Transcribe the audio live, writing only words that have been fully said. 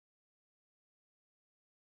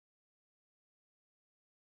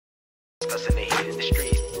Discussing the heat in the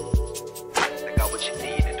streets. They got what you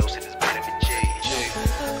need, a dose of this vitamin J.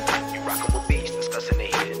 You rockin' with beats, discussing the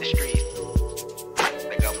heat in the streets.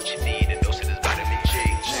 They got what you need, a dose of this vitamin J.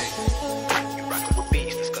 You rockin' with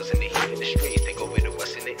beats, discussing the heat in the streets. They go with the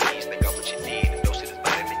west and the east. They got what you need, a dose of this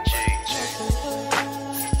vitamin J.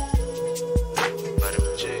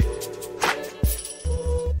 Vitamin J.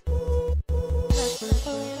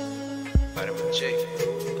 Vitamin J.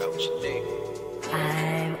 Got what you need.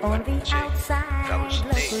 I'm on the outside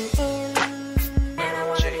looking in, and I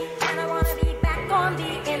wanna be back on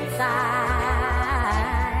the inside.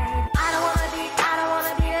 I don't wanna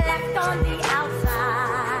be left on the outside,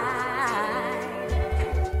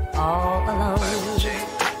 all alone. Vitamin J,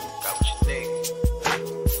 got what you need.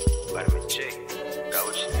 Vitamin J, got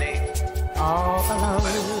what you need. All alone.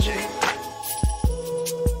 Vitamin J.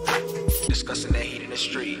 Discussing that heat in the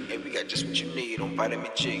street, and we got just what you need on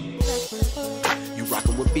Vitamin J. You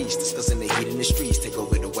rockin' with beats, discussing the heat in the streets. Take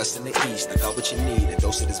over the west and the east. I got what you need, a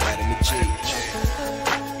dose of this vitamin J.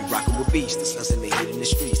 You rockin' with beats, discussing the heat in the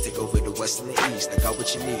streets. Take over the west and the east. I got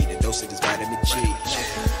what you need, a dose of this vitamin J.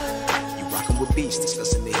 You rockin' with beats,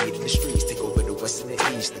 discussing the heat in the streets. Take over the west and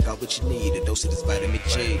the east. I got what you need, a dose of this vitamin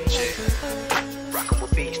J. Rockin'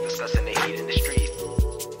 with beats, discussing the heat in the streets.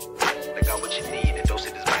 I got what you need, a dose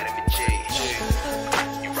of this vitamin J.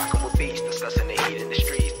 You rockin' with beats, discussing the heat in the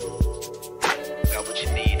streets. Got what you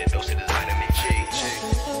need, a dose of this vitamin J.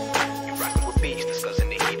 You rockin' with beats, discussing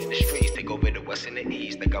the heat in the streets. Take over the west and the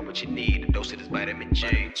east. I got what you need, a dose of this vitamin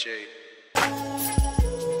J.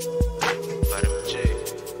 Vitamin J.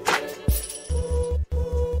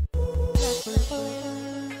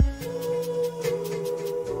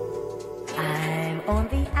 I'm on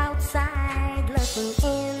the outside looking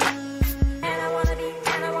in, and I wanna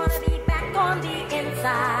be back on the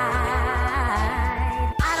inside.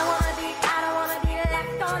 I don't wanna be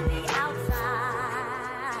left on the outside,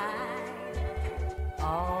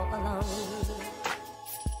 all alone.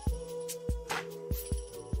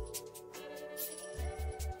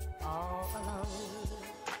 All alone.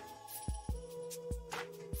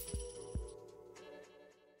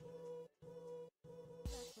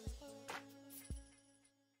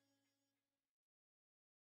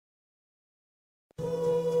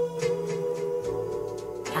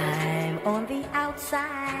 I'm on the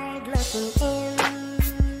outside looking in,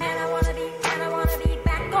 and I wanna be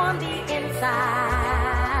back on the inside.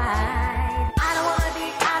 I don't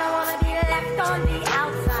wanna be left on the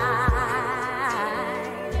outside,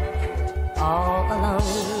 all alone.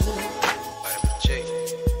 Vitamin J.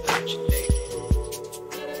 Got what you need.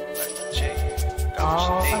 Vitamin J. Got All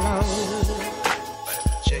what you need. alone.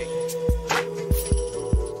 Vitamin J.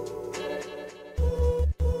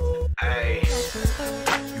 Ay.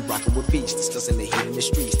 You rockin' with beats, discussing the heat in the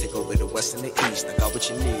streets. Take over the west and the east. I got what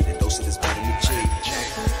you need, a dose of this vitamin J.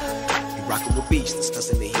 You rockin' with beats,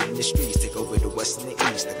 discussing the heat in the streets. Take over the west and the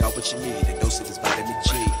east. I got what you need, a dose of this vitamin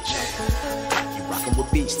J. You rockin'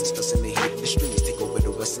 with beats, discussing the heat in the streets. Take over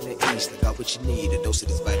the west and the east. I got what you need, a dose of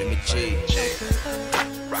this vitamin J.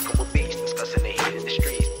 Rockin' with beats, discussing the heat in the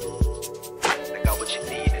streets. I got what you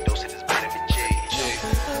need, a dose of this vitamin J.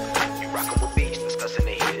 You rockin' with beats, discussing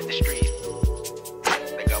the heat in the streets.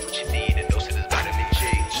 I got what you need, a dose of this vitamin J.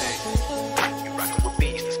 You rockin' with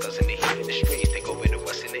beats, discussing the heat in the streets. Take over the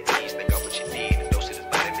west and the east. I got what you need, a dose of this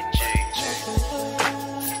vitamin J.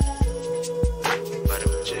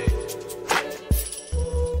 Vitamin J.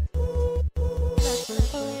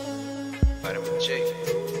 Vitamin J.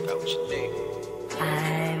 Got what you need.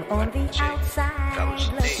 I'm on the outside Got what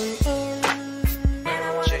you need. looking in,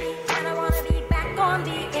 and I wanna be back on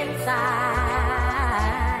the inside.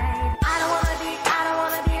 I don't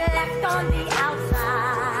wanna be left on the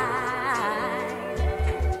outside,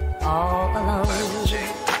 all alone. Vitamin J.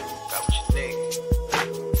 Got what you need.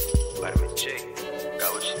 Vitamin J. Got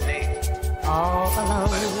what you need. All alone.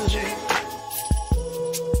 Vitamin J.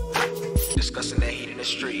 Discussing that heat in the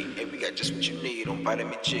street, and we got just what you need on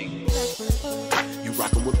Vitamin J. You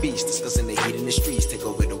rockin' with beats, discussing the heat in the streets. Take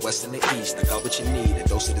over the west and the east. I got what you need, a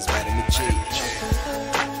dose of this vitamin J.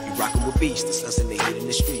 You rockin' with beats, discussing the heat in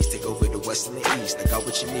the streets. Take over the west and the east. I got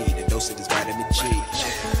what you need, a dose of this vitamin J.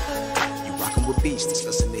 You rockin' with beats,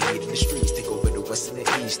 discussing the heat in the streets. Take over the west and the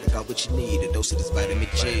east. I got what you need, a dose of this vitamin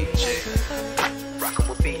J. Rockin'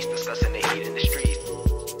 with beats, discussing the heat in the streets.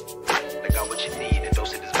 I got what you need, a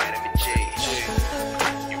dose of this vitamin J.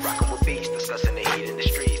 You rockin' with beats, discussing the heat in the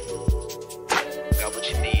streets. Got what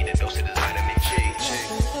you need, a dose of this vitamin J.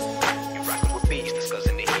 You rockin' with beats,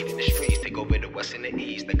 discussing the heat in the streets. Take over the west and the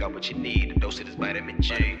east. I got what you need, a dose of this vitamin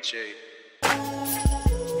J.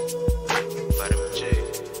 Vitamin J.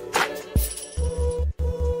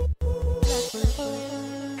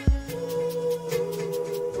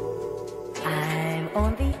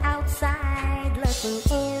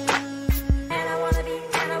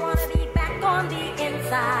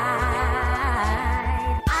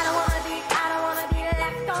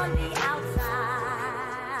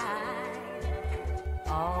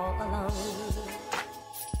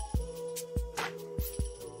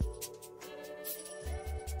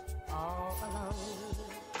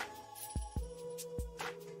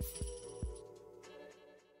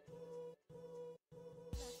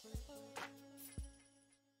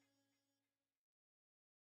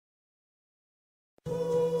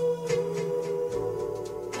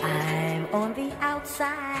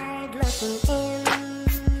 outside looking in,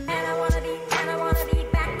 and I wanna be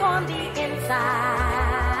back on the inside.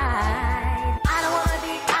 I don't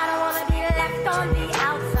wanna be left on the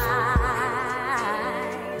outside,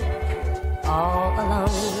 all alone.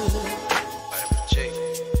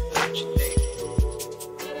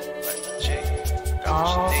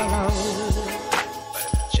 All alone.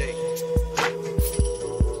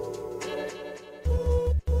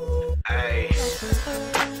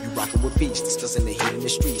 Rockin' with beats, discussing the heat in the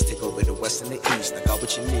streets. Take over the west and the east. I got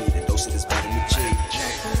what you need, a dose of this vitamin G.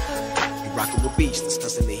 You rockin' with beats,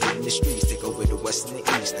 discussing the heat in the streets. Take over the west and the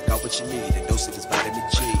east. I got what you need, a dose of this vitamin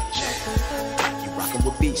G. You rockin'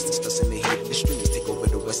 with beats, discussing the heat in the streets. Take over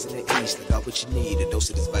the west and the east. I got what you need, a dose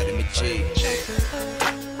of this vitamin G.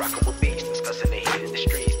 Rockin' with beats, discussing the heat in the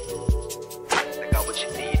streets. I got what you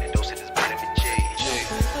need, a dose of this vitamin G.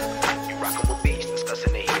 You rockin' with beats,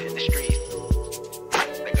 discussing the heat in the streets.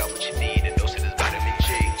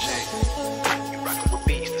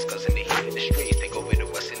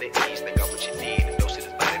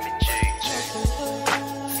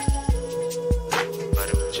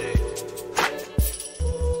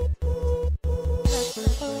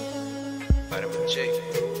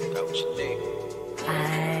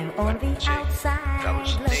 I'm on the outside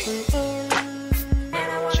looking in, and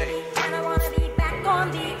I wanna be back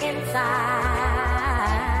on the inside.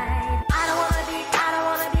 I don't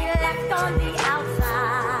wanna be left on the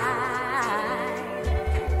outside,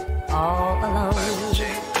 all alone. Vitamin J,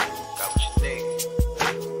 got what you need.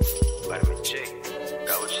 Vitamin J,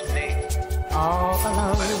 got what you need. All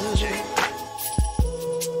alone. Vitamin J.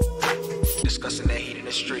 Discussing that heat in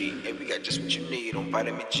the street, and we got just what you need on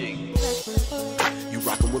Vitamin G. You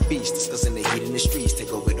rockin' with beats, discussing the heat in the streets.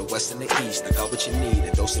 Take over the west and the east. I got what you need,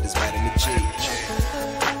 a dose of this vitamin G.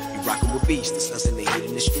 You rockin' with beats, discussing the heat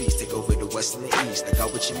in the streets. Take over the west and the east. I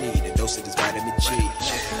got what you need, a dose of this vitamin G.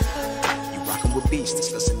 You rockin' with beats,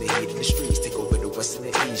 discussing the heat in the streets. Take over the west and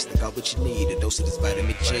the east. I got what you need, a dose of this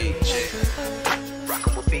vitamin G.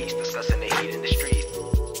 Rockin' with beats, discussing the heat in the streets.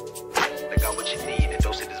 I got what you need, a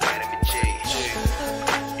dose of this vitamin G.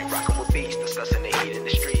 You rockin' with beats, discussing the heat in the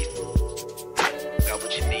streets. Got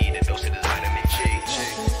what you need, a dose of this vitamin G.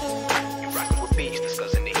 You rockin' with beats,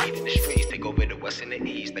 discussing the heat in the streets. Take over the west and the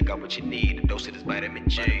east. I got what you need, a dose of this vitamin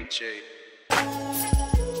G.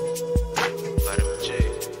 Vitamin G.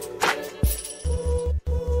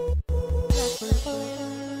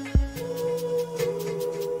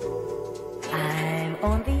 I'm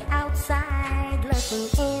on the outside looking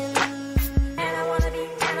in, and I wanna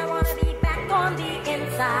be back on the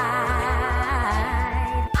inside.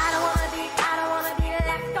 I don't wanna be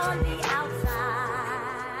left on the outside,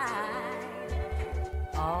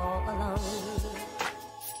 all alone.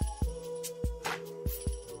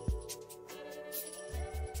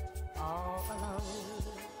 All alone.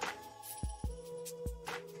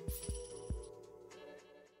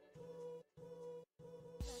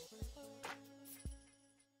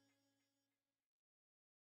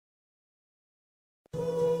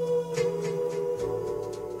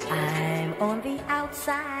 I'm on the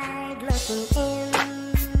outside looking in,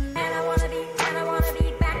 and I wanna be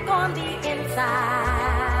back on the inside.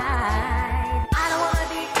 I don't wanna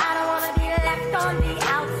be left on the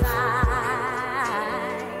outside,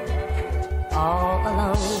 all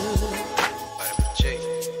alone. Vitamin J,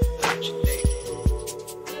 got what you need.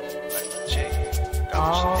 Vitamin J, got what All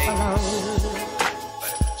you need. alone.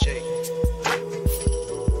 Vitamin J.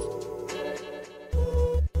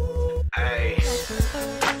 Ay.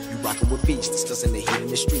 You rockin' with beats, discussing the heat in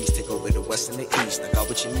the streets. Take over the west and the east. I got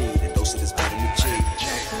what you need, a dose of this vitamin G.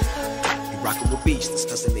 You rockin' with beats,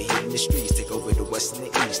 discussing the heat in the streets. Take over the west and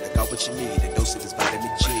the east. I got what you need, a dose of this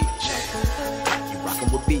vitamin G. You rockin'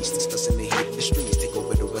 with beats, discussing the heat in the streets. Take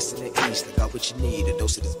over the west and the east. I got what you need, a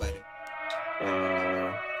dose of this vitamin.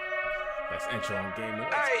 That's intro on Gaming.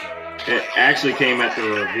 It actually came at the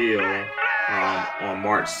reveal on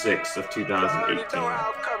March 6th of 2018.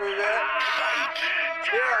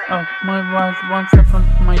 Oh, one second,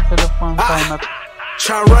 my telephone time up.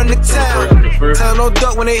 Try run the town. Tell no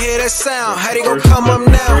duck when they hear that sound. How they gon' come up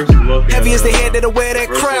now? Heavy as the head that'll wear that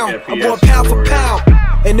crown. I'm going pound for pound.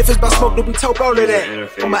 And if it's by smoke, then we told all of that.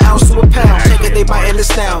 From an ounce to a pound, take it, they biting this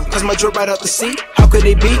down. Cause my drip right up the seat, how could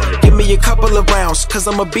they be? Give me a couple of rounds, cause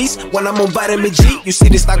I'm a beast. When I'm on vitamin G, you see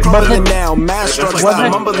this start crumbling now. Mad struck,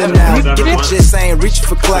 start mumbling now. Get the gist, I ain't reaching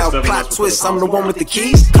for cloud. Plot twist, I'm the one with the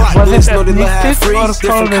keys. Clock bliss, know the little half freeze.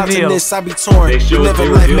 Different continents, I be torn. We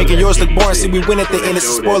living life, making yours look boring. See, we win at the end, it's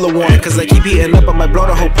a spoiler warning. Cause I keep heating up, I might blow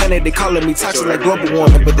the whole planet. They calling me toxic like global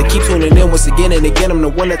warming. But they keep tuning in once again and again. I'm the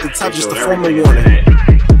one at the top, just a formal warning.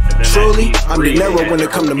 truly, I'm De Niro when it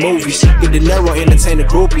come to movies. Get De Niro, entertain the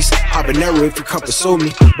groupies. Habanero if you come pursue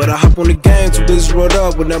me. But I hop on the game, too busy rolled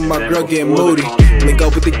up whenever my girl getting moody. Link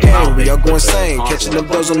up with the gang, we all go insane, catching them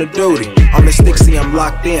bills on the duty. I'm in Stixie, I'm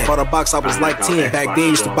locked in. Bought a box, I was like 10. Back then,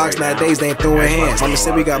 used to box, nowadays they ain't throwing hands. Mama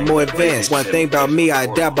said we got more advanced. One thing about me, I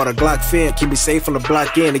adapt, bought a Glock fin. Keep me safe from the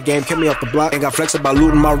block in. The game kept me off the block. Ain't got flex about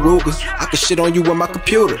looting my Rugers. I can shit on you with my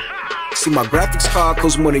computer. See my graphics card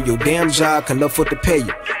costs more than your damn job can afford to pay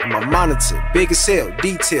you. And my monitor, big as hell,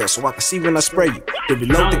 detail, so I can see when I spray you. To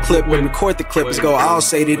reload the clip, when record the clip, let's go. I'll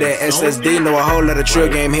say to that SSD, know a whole lot of trill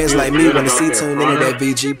game heads like me when the C tune into that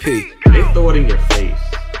VGP. They throw it in your face,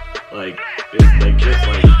 like it's like just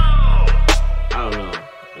like I don't know.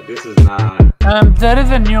 Like, this is not. There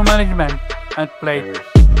is a new management at play,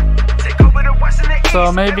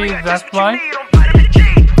 so maybe that's why.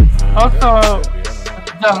 Also,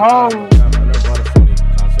 the whole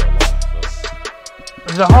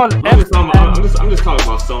I'm just talking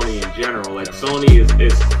about Sony in general. Like Sony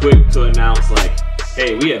is quick to announce like,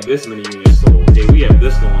 hey, we have this many units sold. Hey, we have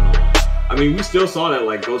this going on. I mean, we still saw that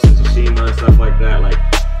like Ghost of Tsushima and stuff like that. Like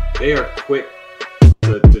they are quick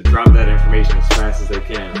to drop that information as fast as they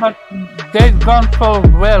can. But they've gone so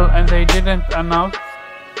well and they didn't announce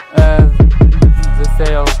the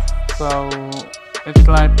sales, so it's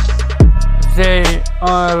like they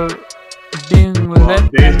are being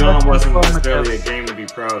led. Days Gone wasn't necessarily a game to be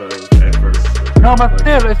proud of at first. No, but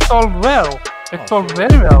still, it sold well. It sold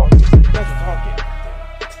very well.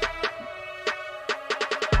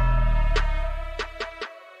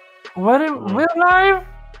 We're live?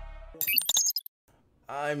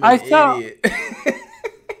 I'm an idiot.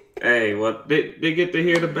 Hey, well, they get to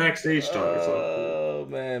hear the backstage talk. Oh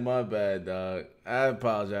man, my bad, dog. I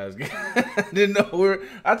apologize. I didn't know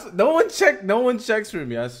no one checks for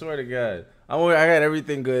me. I swear to God. I got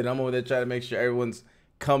everything good. I'm over there trying to make sure everyone's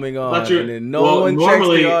coming on, and then no one checks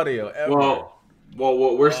the audio ever. Well,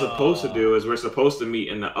 what we're supposed to do is we're supposed to meet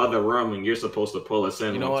in the other room, and you're supposed to pull us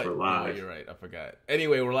in once we're live. You're right. I forgot.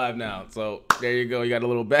 Anyway, we're live now, so there you go. You got a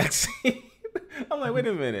little backseat. I'm like, wait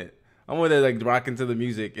a minute. I'm over there like rocking to the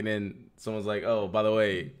music, and then someone's like, "Oh, by the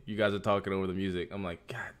way, you guys are talking over the music." I'm like,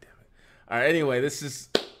 "God damn it!" All right. Anyway, what's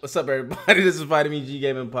up, everybody? This is Vitamin G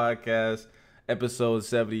Gaming Podcast, episode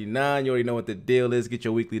 79. You already know what the deal is. Get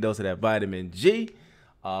your weekly dose of that vitamin G.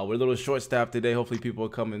 We're a little short-staffed today. Hopefully, people are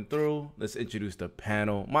coming through. Let's introduce the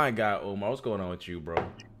panel. My guy Omar, what's going on with you, bro?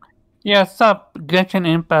 Yeah, sup? Genshin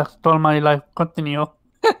Impact stole my life. Continue.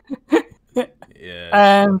 Yeah.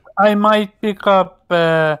 And I might pick up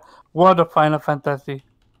World of Final Fantasy.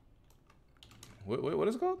 What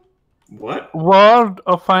is it called? What? World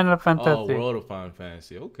of Final Fantasy. Oh, World of Final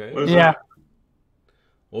Fantasy. Okay. Yeah.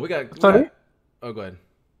 Well, we got. Sorry? Oh, go ahead.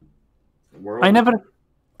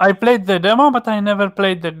 I played the demo, but I never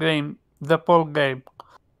played the game, the full game.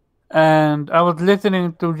 And I was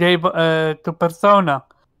listening to Persona,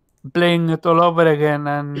 playing it all over again,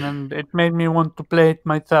 and it made me want to play it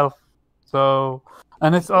myself. So,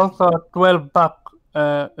 and it's also $12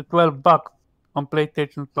 on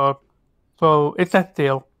PlayStation Store. So it's a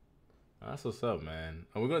steal. That's what's up, man.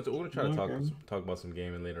 And we're gonna try to talk about some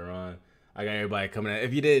gaming later on. I got everybody coming out.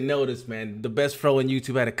 If you didn't notice, man, the best pro in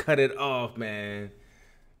YouTube had to cut it off, man.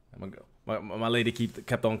 My lady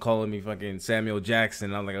kept on calling me fucking Samuel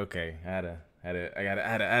Jackson. I'm like, okay, I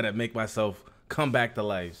had to make myself come back to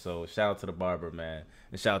life. So shout out to the barber, man,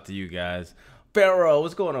 and shout out to you guys. Pharaoh,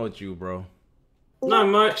 what's going on with you, bro? Not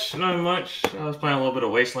much. I was playing a little bit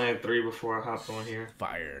of Wasteland 3 before I hopped on here.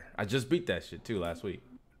 Fire. I just beat that shit too last week.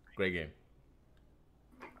 Great game.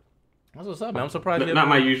 That's what's up, man. I'm surprised. Not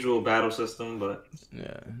my usual battle system, but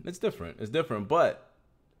yeah, it's different. It's different, but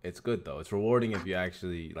it's good though. It's rewarding if you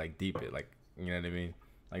actually like deep it. Like, you know what I mean?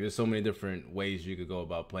 Like, there's so many different ways you could go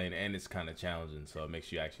about playing, and it's kind of challenging. So it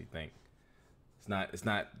makes you actually think. It's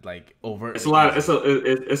not like overt. It's a lot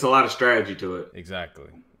of strategy to it. Exactly.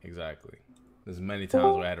 There's many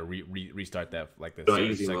times where I had to restart that, like the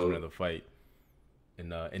second segment of the fight,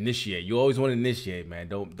 and initiate. You always want to initiate, man.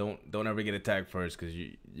 Don't ever get attacked first, because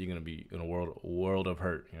you're gonna be in a world of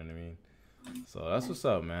hurt. You know what I mean? So that's what's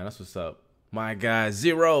up, man. That's what's up. My guy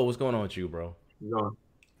Zero, what's going on with you, bro?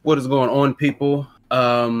 What is going on, people?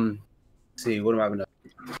 See, what am I gonna?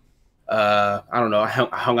 I don't know. I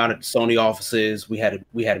hung out at the Sony offices. We had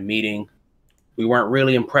a meeting. We weren't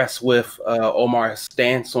really impressed with Omar's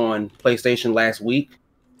stance on PlayStation last week.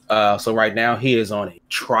 So right now he is on a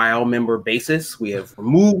trial member basis. We have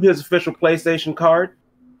removed his official PlayStation card.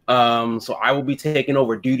 So I will be taking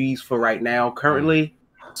over duties for right now currently.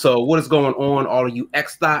 So what is going on, all of you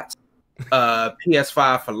X-Dots?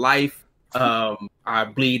 PS5 for life. I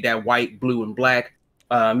bleed that white, blue, and black.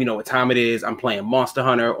 You know what time it is. I'm playing Monster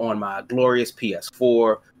Hunter on my glorious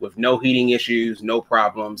PS4 with no heating issues, no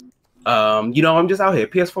problems. You know, I'm just out here.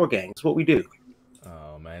 PS4 games. That's what we do.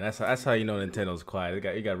 Oh man, that's how you know Nintendo's quiet.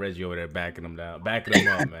 You got Reggie over there backing them up,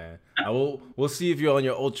 man. We'll see if you're on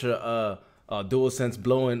your Ultra DualSense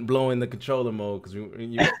blowing the controller mode, because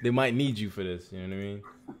they might need you for this. You know what I mean?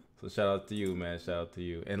 So shout out to you, man. Shout out to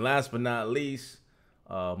you. And last but not least,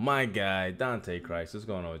 my guy Dante Christ. What's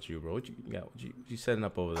going on with you, bro? What you got? What you setting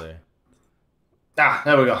up over there? Ah,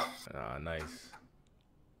 there we go. Ah, nice.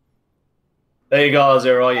 There you go,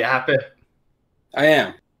 Zero. You happy? I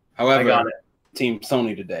am. However, I got it. Team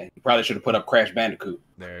Sony today. You probably should have put up Crash Bandicoot.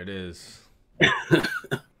 There it is.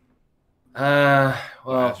 Well,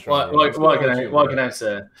 what can I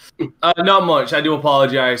say? Not much. I do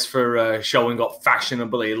apologize for showing up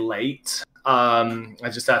fashionably late. I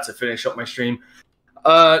just had to finish up my stream.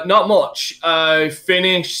 Not much. I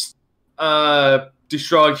finished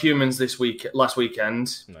Destroyed Humans last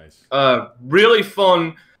weekend. Nice. Really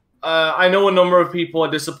fun. I know a number of people are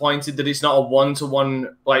disappointed that it's not a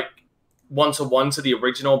one-to-one to the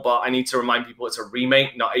original, but I need to remind people it's a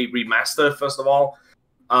remake, not a remaster, first of all.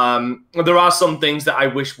 There are some things that I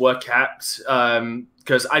wish were kept,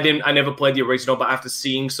 because I never played the original, but after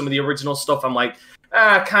seeing some of the original stuff, I'm like,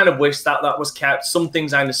 I kind of wish that was kept. Some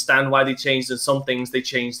things I understand why they changed, and some things they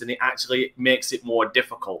changed, and it actually makes it more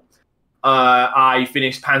difficult. I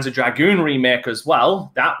finished Panzer Dragoon Remake as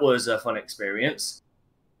well. That was a fun experience.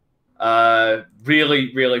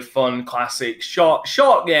 Really, really fun, classic, short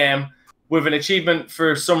game with an achievement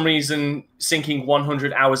for some reason sinking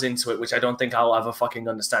 100 hours into it, which I don't think I'll ever fucking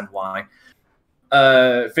understand why.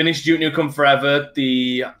 Finished Duke Nukem Forever,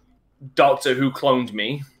 the Doctor Who cloned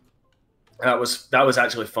me. That was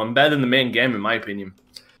actually fun, better than the main game in my opinion.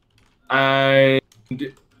 And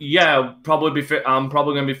yeah, I'm probably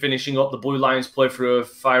going to be finishing up the Blue Lions playthrough of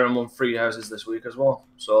Fire Emblem Three Houses this week as well.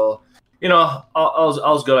 So, you know, I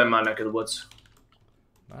was good in my neck of the woods.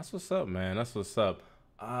 That's what's up, man. That's what's up.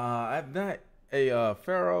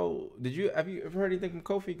 Pharaoh, have you ever heard anything from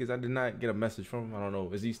Kofi? Because I did not get a message from him. I don't know.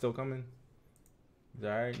 Is he still coming? Is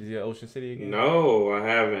that all right? Is he at Ocean City again? No, I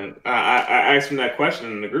haven't. I asked him that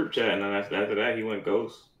question in the group chat, and then after that, he went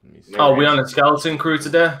ghost. Oh, we on a skeleton crew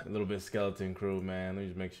today? A little bit skeleton crew, man. Let me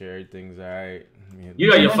just make sure everything's all right.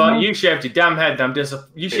 You shaved your damn head.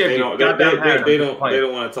 You shaved your goddamn head. They don't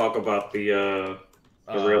want to talk about the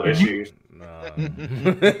real issues. No.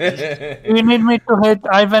 You need me to hit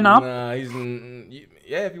Ivan up? Nah,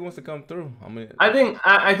 yeah, if he wants to come through. I think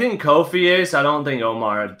Kofi is. I don't think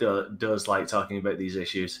Omar does like talking about these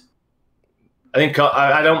issues. I think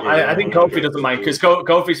Kofi doesn't mind because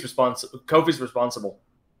Kofi's responsible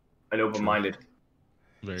and open-minded.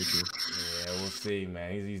 Very true. Yeah, we'll see,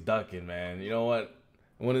 man. He's ducking, man. You know what?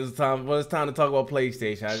 When it's time to talk about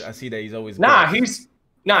PlayStation, I see that he's always he's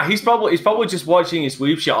probably just watching his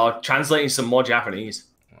weeb shit or translating some more Japanese.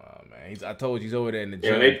 Oh man, I told you he's over there in the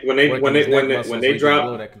gym. Yeah, when they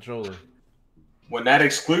drop that controller, when that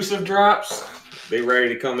exclusive drops, they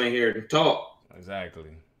ready to come in here and talk.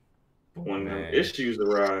 Exactly. When issues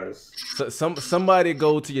arise, so somebody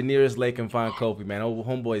go to your nearest lake and find Kofi, man. Oh,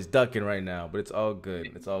 homeboy's ducking right now, but it's all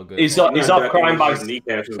good. It's all good. He's up crying by his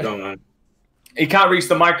kneecaps is going. He can't reach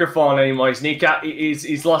the microphone anymore. His kneecap,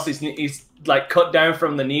 he's lost his knee. He's like cut down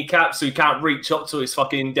from the kneecap, so he can't reach up to his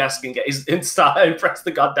fucking desk and get his Insta and press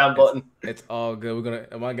the goddamn button. It's all good. We're gonna.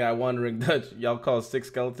 My guy, Wandering Dutch. Y'all call 6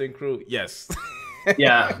 skeleton crew? Yes.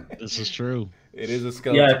 Yeah, this is true. It is a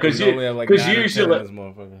skeleton. Yeah, because usually,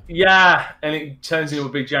 yeah, and it turns into a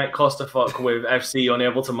big giant clusterfuck with FC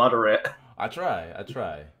unable to moderate. I try. I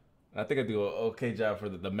think I do an okay job for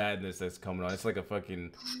the madness that's coming on. It's like a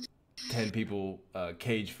fucking 10 people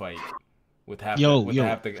cage fight with half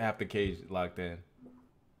the cage locked in.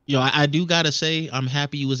 Yo, I do gotta say, I'm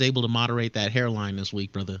happy you was able to moderate that hairline this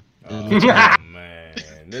week, brother. Oh man,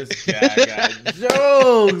 this guy got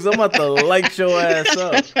jokes. I'm about to light your ass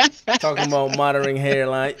up. Talking about moderating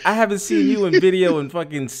hairline. I haven't seen you in video in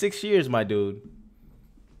fucking 6 years, my dude.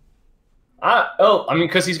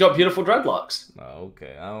 Because he's got beautiful dreadlocks. Oh,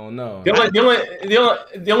 okay, I don't know. The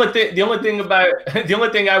only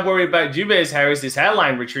thing I worry about Jube's hair is his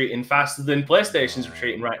hairline retreating faster than PlayStation's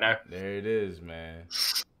retreating right now. There it is, man.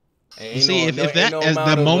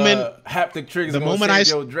 Haptic triggers, the moment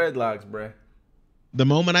your dreadlocks, bruh. The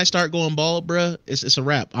moment I start going bald, bruh, it's a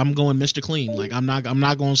wrap. I'm going Mr. Clean. Like I'm not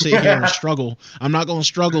going to sit here and struggle. I'm not going to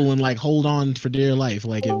struggle and like hold on for dear life.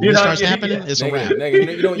 Like if it starts happening, it's a wrap.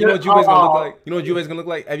 You know what Jube's gonna look like? You know what Jube's gonna look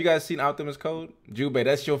like? Have you guys seen Optimus Code? Jube,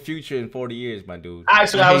 that's your future in 40 years, my dude.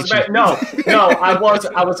 Actually, I was about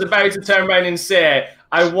to turn around and say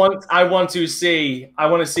I want to see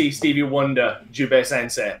Stevie Wonder, Jubei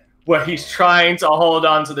Sensei, where he's trying to hold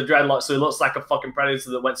on to the dreadlocks so he looks like a fucking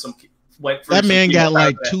predator that went through. That man got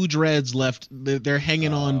like 2 dreads left. They're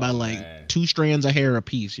hanging on by like 2 strands of hair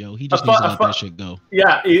apiece, yo. He just needs to let that shit go.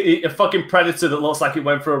 Yeah, a fucking predator that looks like it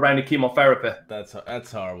went through a round of chemotherapy.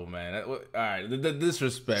 That's horrible, man. All right, the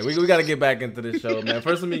disrespect. We got to get back into the show, man.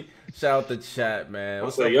 First, let me shout out the chat, man.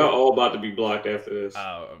 What's up? Y'all all about to be blocked after this.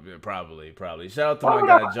 Probably. Shout out to my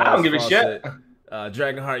guy, Josh. I don't give a shit.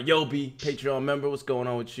 Dragonheart Yobi, Patreon member. What's going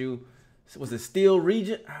on with you? Was it Steel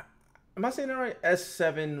Regent? Am I saying that right?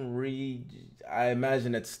 S7 Region. I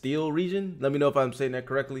imagine that's Steel Region. Let me know if I'm saying that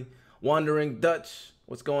correctly. Wandering Dutch.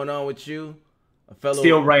 What's going on with you? A fellow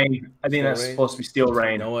Steel Rain. I think Steel that's Rain? supposed to be Steel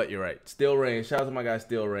Rain. You know what? You're right. Steel Rain. Shout out to my guy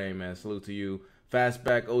Steel Rain, man. Salute to you.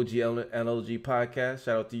 Fastback OG LOG podcast.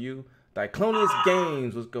 Shout out to you. Diclonius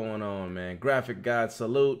Games. What's going on, man? Graphic God.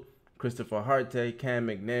 Salute. Christopher Harte. Cam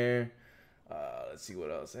McNair. Let's see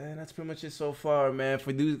what else. And that's pretty much it so far, man.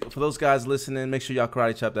 For those guys listening, make sure y'all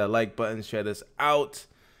karate chop that like button, share this out,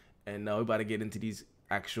 and we're about to get into these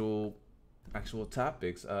actual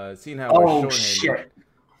topics. Seeing how we're shorthanded. Shit!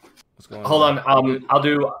 What's going Hold on. Good? I'll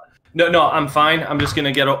do. No, I'm fine. I'm just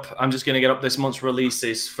gonna get up this month's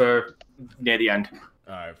releases for near the end.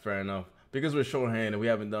 All right, fair enough. Because we're shorthanded, we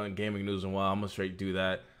haven't done gaming news in a while. I'm gonna straight do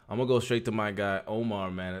that. I'm gonna go straight to my guy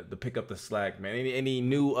Omar, man, to pick up the slack, man. Any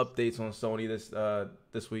new updates on Sony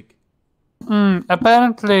this week?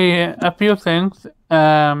 Apparently, a few things.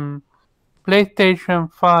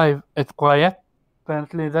 PlayStation 5 is quiet.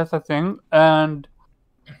 Apparently, that's a thing, and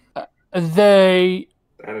they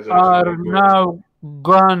are now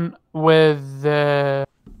gone with the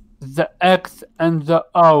X and the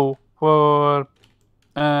O for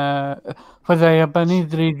the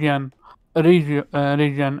Japanese region. Normally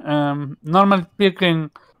speaking,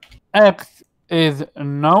 X is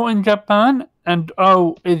no in Japan and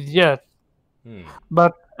O is yes.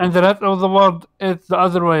 But in the rest of the world, it's the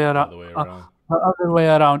other way around. The other way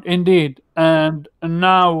around, indeed. And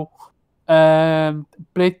now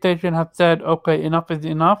PlayStation have said, okay, enough is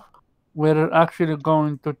enough. We're actually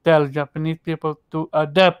going to tell Japanese people to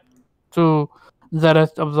adapt to the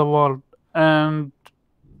rest of the world. And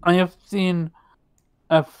I have seen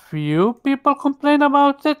a few people complain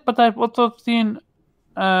about it, but I've also seen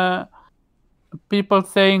people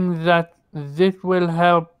saying that this will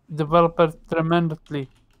help developers tremendously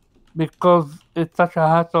because it's such a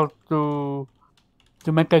hassle to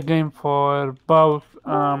make a game for both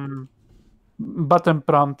button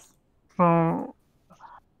prompts. So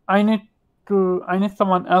I need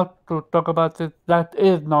someone else to talk about it that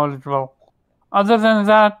is knowledgeable. Other than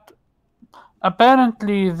that,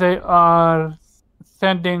 apparently they are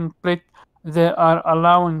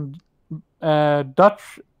allowing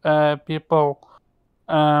Dutch people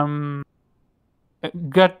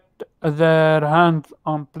get their hands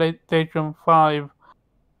on PlayStation 5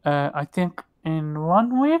 I think in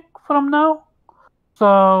 1 week from now.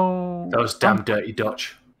 So those damn dirty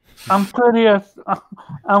Dutch. I'm curious if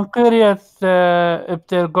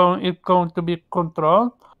it's going to be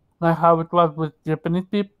controlled like how it was with Japanese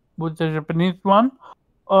people, with the Japanese one,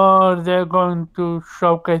 or they're going to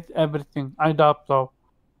showcase everything. I doubt so.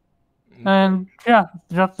 And yeah,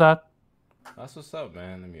 just that. That's what's up,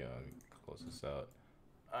 man. Let me close this out.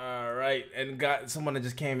 All right, and got someone that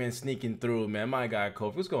just came in sneaking through, man. My guy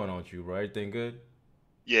Kofi, what's going on with you, bro? Everything good?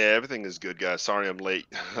 Yeah, everything is good, guys. Sorry I'm late.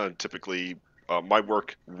 Typically, my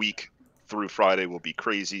work week through Friday will be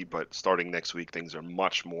crazy, but starting next week, things are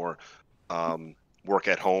much more work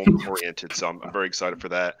at home oriented. So I'm very excited for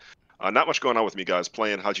that. Not much going on with me, guys.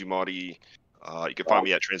 Playing Hajimari. You can find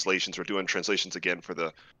me at Translations. We're doing translations again for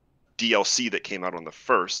the DLC that came out on the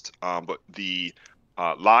 1st. But the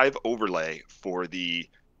live overlay for the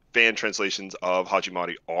fan translations of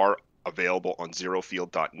Hajimari are available on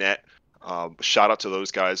zerofield.net. Shout out to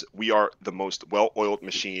those guys. We are the most well-oiled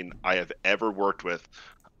machine I have ever worked with.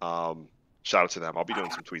 Shout out to them. I'll be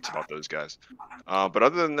doing some tweets about those guys. But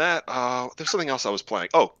other than that, there's something else I was playing.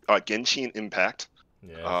 Genshin Impact.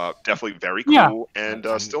 Yeah. Definitely very cool. Yeah. And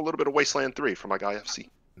still a little bit of Wasteland 3 from my guy FC.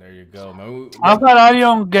 There you go, man. How far are you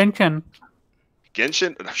on Genshin?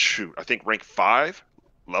 Genshin, shoot, I think rank 5,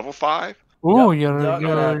 level 5. Ooh, y'all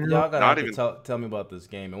gotta Not have even- to tell me about this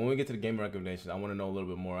game. And when we get to the game recommendations, I want to know a little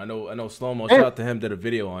bit more. I know Slow-Mo, shout out to him, did a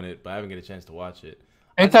video on it, but I haven't get a chance to watch it.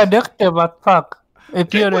 It's addictive as fuck.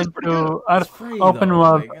 If you're Gameplay's pretty good. into It's free, open though.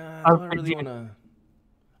 world Like, I don't really RPG. wanna.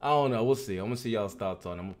 I don't know. We'll see. I'm gonna see y'all's thoughts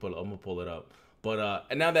on it. I'm gonna pull it up. But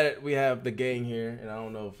and now that we have the gang here, and I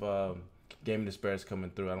don't know if Gaming Despair is coming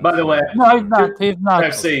through. I don't By the see way, it. No, he's not. He's not.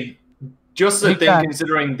 FC, Just the He thing, can.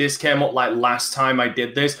 considering this came up like last time I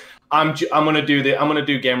did this, I'm gonna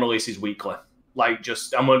do game releases weekly. Like,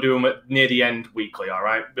 I'm gonna do them near the end weekly. All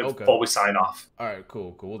right, before we sign off. All right,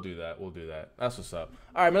 cool. We'll do that. That's what's up.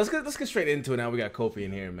 All right, man. Let's get straight into it now. We got Kofi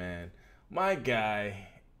in here, man. My guy.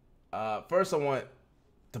 First, I want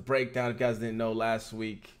to break down. If you guys didn't know, last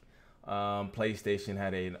week, PlayStation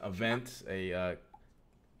had an event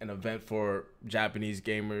for Japanese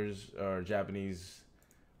gamers or Japanese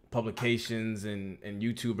publications and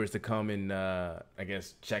YouTubers to come and I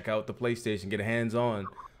guess check out the PlayStation, get a hands on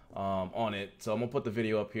it. So I'm gonna put the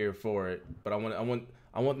video up here for it. But I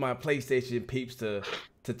want my PlayStation peeps to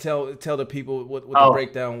tell the people what the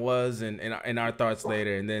breakdown was and our thoughts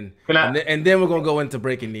later, and then we're gonna go into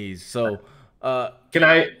breaking these. So can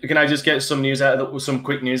I just get some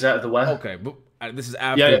quick news out of the way? Okay, but this is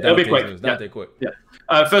after. Yeah, it'll be quick. News. Yeah. Quick.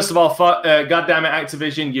 Yeah. First of all, goddamn it,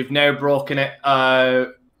 Activision, you've now broken it.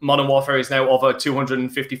 Modern Warfare is now over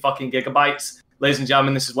 250 fucking gigabytes. Ladies and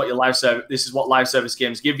gentlemen, this is what live service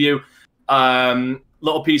games give you. A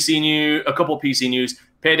couple PC news.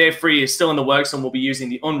 Payday 3 is still in the works and we'll be using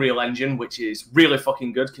the Unreal Engine, which is really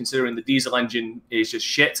fucking good considering the Diesel engine is just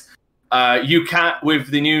shit. You can, with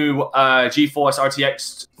the new GeForce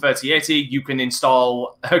RTX 3080, you can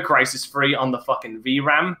install Crysis 3 on the fucking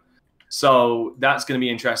VRAM. So that's going to be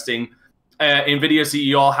interesting. NVIDIA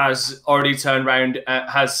CEO has already turned around,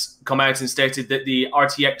 has come out and stated that the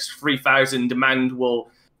RTX 3000 demand will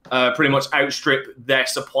pretty much outstrip their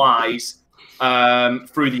supplies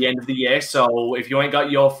through the end of the year. So if you ain't got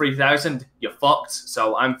your 3000, you're fucked.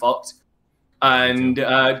 So I'm fucked. And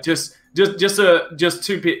just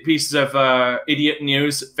two pieces of idiot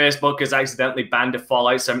news. Facebook has accidentally banned a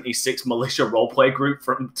Fallout 76 militia roleplay group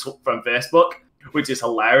from Facebook, which is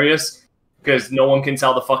hilarious. Because no one can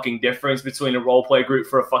tell the fucking difference between a roleplay group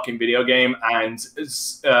for a fucking video game and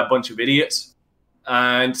a bunch of idiots.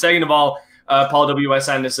 And second of all, Paul W.S.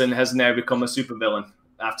 Anderson has now become a supervillain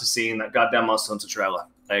after seeing that goddamn Monster Hunter trailer.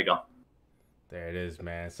 There you go. There it is,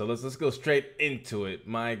 man. So let's go straight into it,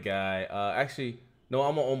 my guy. Actually, no,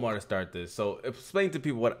 I'm on Omar to start this. So explain to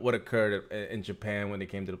people what occurred in Japan when they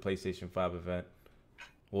came to the PlayStation 5 event.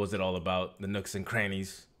 What was it all about? The nooks and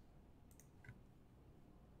crannies.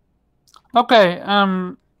 Okay,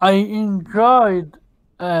 I enjoyed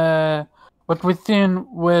what we've seen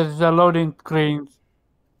with the loading screens,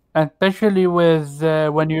 especially with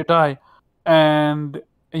when you die and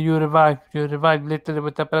you revive literally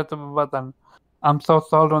with the press of a button. I'm so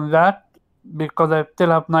sold on that because I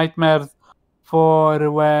still have nightmares for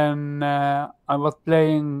when I was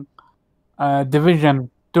playing Division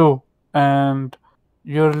 2 and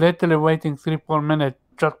you're literally waiting 3-4 minutes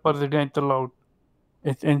just for the game to load.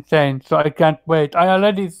 It's insane. So I can't wait. I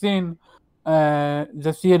already seen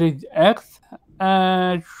the Series X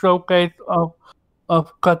showcase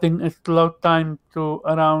of cutting its load time to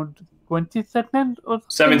around 20 seconds or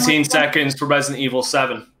 17 seconds for Resident Evil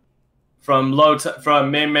 7. From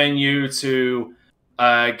main menu to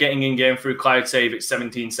getting in game through cloud save, it's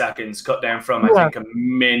 17 seconds, cut down from I think a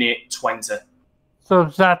minute 20. So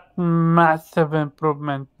that's massive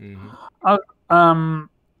improvement. Mm-hmm.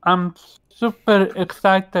 I'm super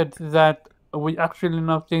excited that we actually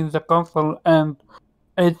now seeing the console, and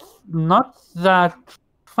it's not that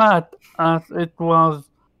fat as it was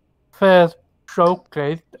first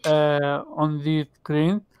showcased on these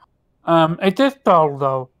screens. It is tall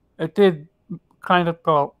though. It is kind of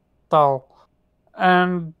tall.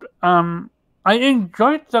 And I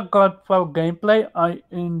enjoyed the Godfall gameplay. I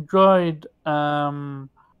enjoyed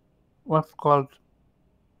what's called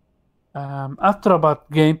Astrobot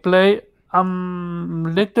gameplay. I'm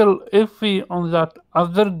little iffy on that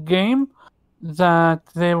other game that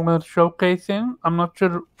they were showcasing. I'm not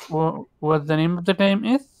sure what the name of the game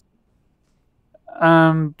is.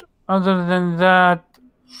 And other than that,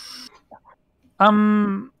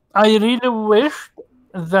 I really wished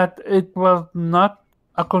that it was not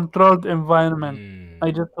a controlled environment.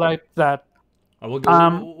 I just like that.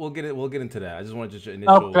 We'll get into that. I just wanted to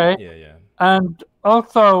initial. Okay. Yeah. And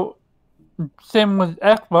also, same with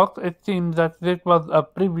Xbox. It seems that this was a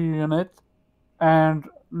preview unit, and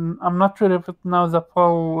I'm not sure if it's now the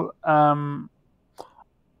full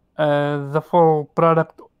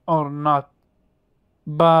product or not.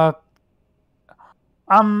 But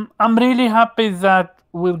I'm really happy that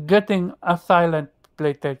we're getting a silent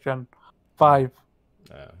PlayStation 5.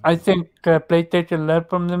 I think PlayStation learned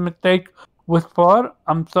from the mistake with 4.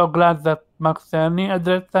 I'm so glad that Max Cerny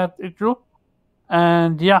addressed that issue.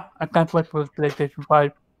 And yeah, I can't wait for the PlayStation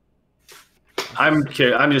 5. I'm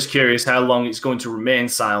just curious how long it's going to remain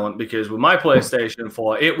silent, because with my PlayStation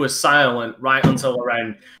 4, it was silent right until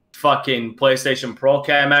around fucking PlayStation Pro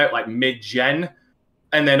came out, like mid-gen,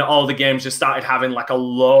 and then all the games just started having like a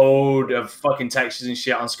load of fucking textures and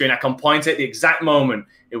shit on screen. I can point at the exact moment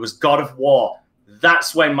it was God of War.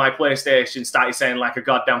 That's when my PlayStation started saying like a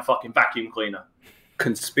goddamn fucking vacuum cleaner.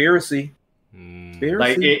 Conspiracy.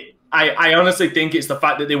 Like I honestly think it's the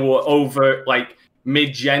fact that they were over like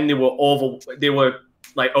mid-gen. They were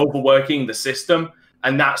like overworking the system,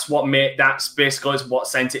 and that's basically what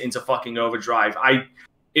sent it into fucking overdrive.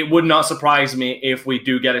 It would not surprise me if we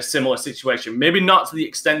do get a similar situation. Maybe not to the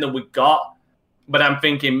extent that we got, but I'm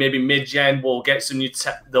thinking maybe mid-gen will get some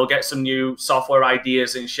they'll get some new software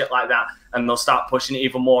ideas and shit like that, and they'll start pushing it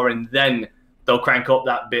even more, and then they'll crank up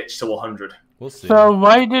that bitch to 100. We'll see. So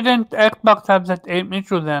why didn't Xbox have that same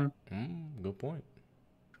issue then? Good point.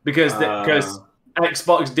 Because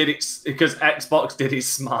Xbox did it. Because Xbox did it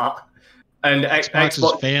smart, and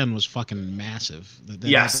Xbox's fan was fucking massive.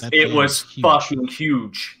 Yes, that it was huge. fucking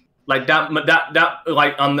huge. Like that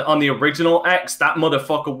like on the original X, that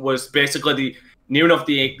motherfucker was basically near enough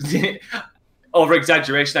the over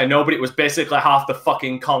exaggeration, I know, but it was basically half the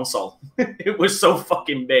fucking console. It was so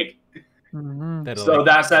fucking big. Mm-hmm. So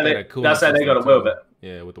that's how they got away with it.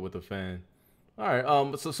 Yeah, with the fan. All right.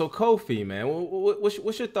 So Kofi, man,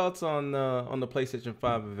 what's your thoughts on the PlayStation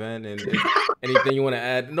 5 event, and anything you want to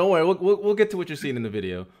add? No worry, we'll get to what you're seeing in the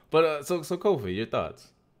video. But so Kofi, your thoughts?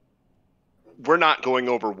 We're not going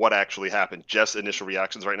over what actually happened, just initial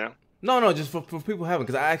reactions right now. No, just for people who haven't,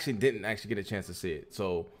 because I actually didn't get a chance to see it.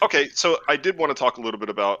 So okay, so I did want to talk a little bit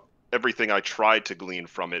about everything I tried to glean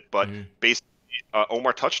from it, but basically,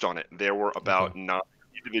 Omar touched on it. There were about 9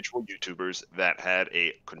 individual YouTubers that had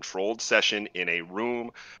a controlled session in a room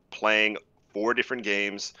playing 4 different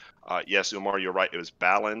games. Yes, Umar, you're right. It was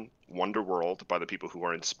Balan Wonderworld by the people who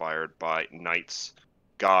are inspired by Knights,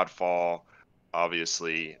 Godfall,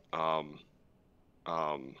 obviously.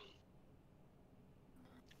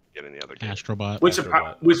 Get any other game. Astrobot. Which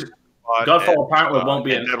Godfall apparently won't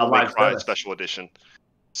be a live service. Special edition.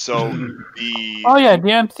 So the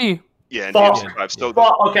DMC. Yeah, DMC5. So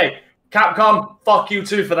okay, Capcom, fuck you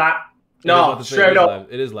too for that. No, straight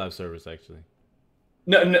up. It is live service actually.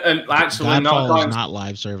 No, actually, Godfall is not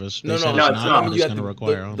live service. No, it's not. It's going to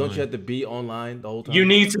require online. Don't you have to be online the whole time? You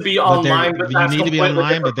need to be online, but you need to be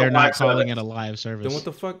online, but they're not calling it a live service. Then what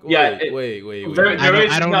the fuck? Yeah, wait.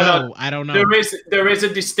 I don't know. There is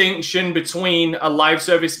a distinction between a live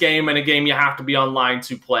service game and a game you have to be online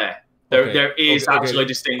to play. There is actually a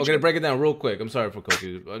distinction. Okay, to break it down real quick. I'm sorry for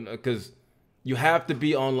Kofi, because you have to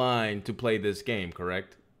be online to play this game,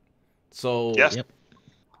 correct? So yes. Yep.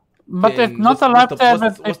 But it's not a live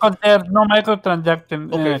service because there's no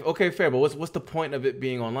microtransaction. Okay, fair. But what's the point of it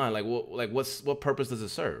being online? What purpose does it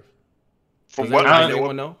serve? From what I know,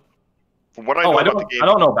 I don't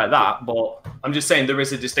know about that, but I'm just saying there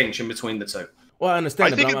is a distinction between the two. Well, I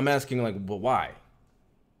understand that, but I'm asking, but why?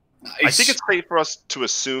 I think it's safe for us to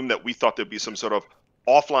assume that we thought there'd be some sort of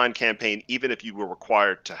offline campaign, even if you were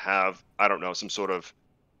required to have, I don't know, some sort of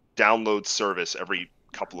download service every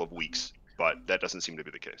couple of weeks. But that doesn't seem to be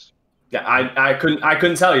the case. Yeah, I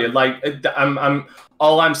couldn't tell you. Like,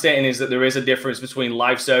 all I'm saying is that there is a difference between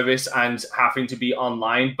live service and having to be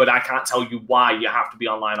online. But I can't tell you why you have to be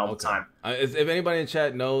online all the time. If anybody in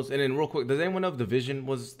chat knows, and then real quick, does anyone know if Division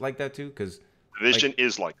was like that too? Because Division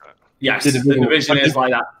is like that. Yes, the Division is like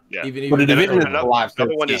that. Yeah. But the Division is a live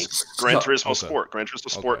another one is Gran Turismo Sport. Gran Turismo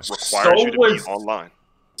Sport requires you to be online.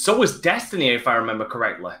 So was Destiny, if I remember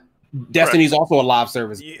correctly. Destiny's also a live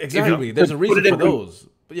service. Exactly. There's a reason for those.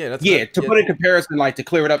 But yeah, put in comparison, like to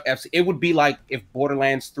clear it up, it would be like if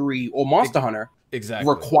Borderlands 3 or Monster Hunter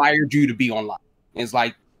required you to be online. It's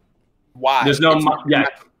like, why? There's no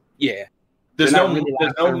There's no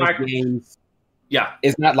games. Yeah,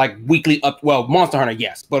 it's not like weekly up. Well, Monster Hunter,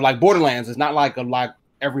 yes, but like Borderlands, it's not like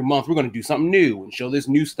every month we're going to do something new and show this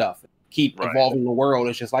new stuff, keep evolving the world.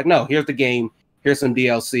 It's just like, no, here's the game, here's some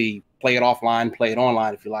DLC, play it offline, play it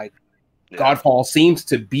online if you like. Yeah. Godfall seems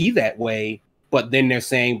to be that way, but then they're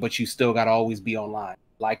saying, but you still got to always be online.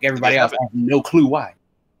 Like everybody else has no clue why.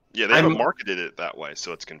 Yeah, they haven't marketed it that way,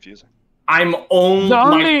 so it's confusing. I'm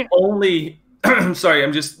only sorry,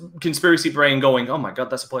 I'm just conspiracy brain going, oh my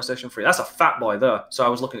god, that's a PlayStation 3. That's a fat boy there. So I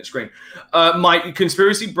was looking at the screen. My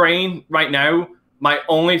conspiracy brain right now, my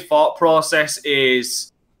only thought process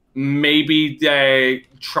is maybe they're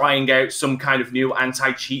trying out some kind of new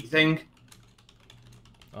anti-cheat thing.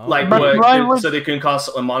 So they can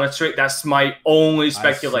constantly monitor it. That's my only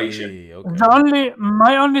speculation. Okay.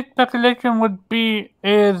 My only speculation would be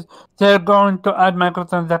is they're going to add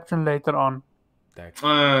microtransaction later on.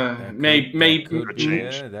 Maybe,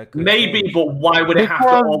 change. but why would it have to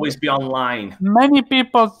Because- always be online? Many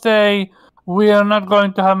people say we are not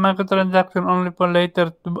going to have microtransaction only for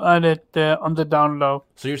later to add it on the download.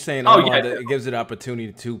 So you're saying yeah. it gives it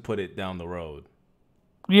opportunity to put it down the road.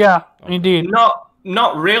 Yeah, indeed.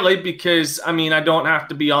 Not really, because I mean, I don't have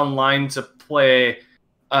to be online to play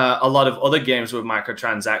a lot of other games with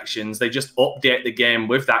microtransactions. They just update the game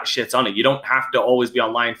with that shit on it. You don't have to always be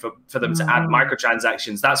online for them to add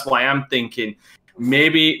microtransactions. That's why I'm thinking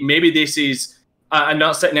maybe this is. I'm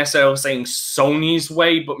not necessarily saying Sony's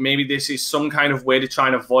way, but maybe this is some kind of way to try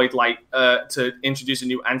and avoid, to introduce a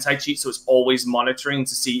new anti-cheat, so it's always monitoring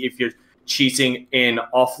to see if you're cheating in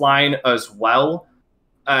offline as well,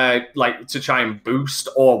 to try and boost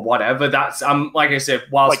or whatever. That's like I said,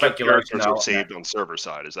 wild speculation. Characters are saved on server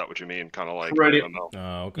side. Is that what you mean? Kind of like Pretty- MMO.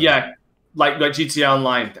 Oh, okay. Yeah, like GTA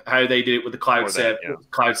Online, how they did it with the cloud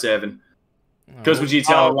saving. Because with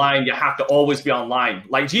GTA Online, you have to always be online.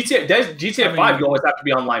 Like GTA 5, you always have to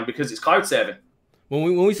be online because it's cloud saving. When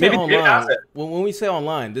we say Maybe it has online, it. when we say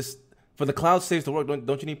online, this for the cloud saves to work.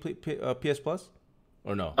 Don't you need PS Plus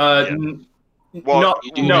or no? Well, not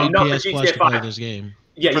You for need PS Plus GTA to play 5. this game.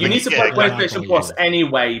 Yeah, For you the need to GTA play five. PlayStation Yeah. Plus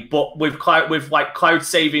anyway. But with cloud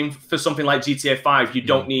saving for something like GTA 5, you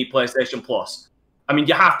don't need PlayStation Plus. I mean,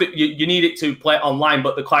 you have to. You need it to play online,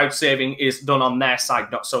 but the cloud saving is done on their side,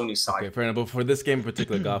 not Sony's side. Okay, fair enough. But for this game in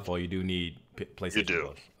particular, Godfall, you do need PlayStation You do.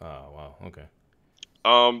 Plus. Oh wow,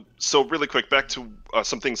 okay. So really quick, back to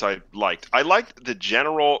some things I liked. I liked the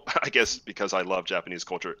general, I guess because I love Japanese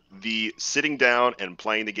culture, the sitting down and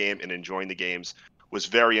playing the game and enjoying the games was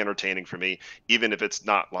very entertaining for me, even if it's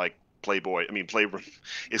not like Playboy. I mean, Playroom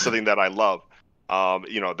is something that I love,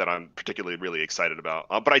 that I'm particularly really excited about.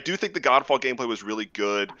 But I do think the Godfall gameplay was really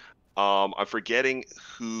good. I'm forgetting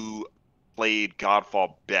who played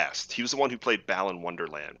Godfall best. He was the one who played Balan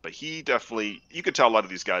Wonderland, but he definitely, you could tell a lot of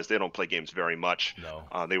these guys, they don't play games very much.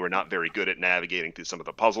 No. They were not very good at navigating through some of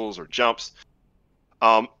the puzzles or jumps.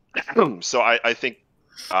 So I think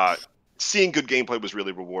seeing good gameplay was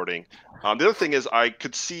really rewarding. The other thing is I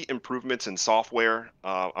could see improvements in software.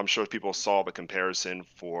 I'm sure people saw the comparison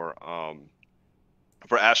for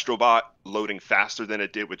Astrobot loading faster than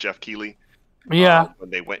it did with Jeff Keighley. Yeah.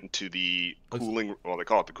 When they went into the cooling, well, they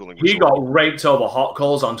call it the cooling He resort. got raped over hot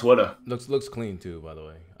calls on Twitter. Looks clean too, by the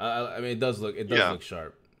way. I mean, it does look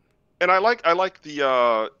sharp. And I like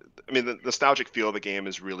the the nostalgic feel of the game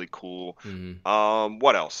is really cool. Mm-hmm.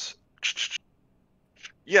 What else?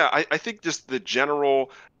 Yeah, I think just the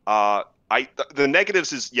general the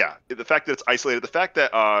negatives is the fact that it's isolated, the fact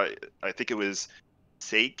that I think it was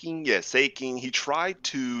Seiking, he tried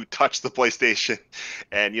to touch the PlayStation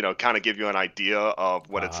and, kind of give you an idea of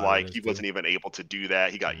what it's like. He wasn't even able to do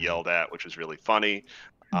that. He got yelled at, which was really funny.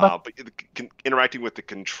 But interacting with the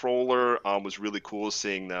controller was really cool,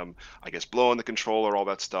 seeing them, I guess, blowing the controller, all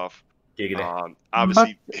that stuff.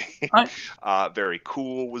 Obviously, very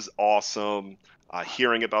cool, was awesome.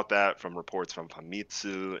 Hearing about that from reports from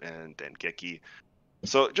Famitsu and Dengeki.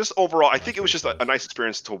 So just overall, I think it was just a nice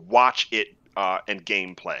experience to watch it and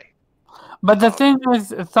gameplay. But the thing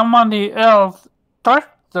is, somebody else touched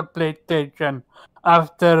the PlayStation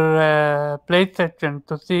after PlayStation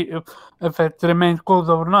to see if it remains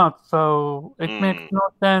cool or not. So it makes no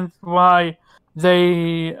sense why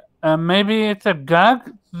they maybe it's a gag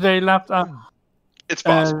they left out. It's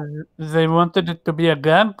possible. They wanted it to be a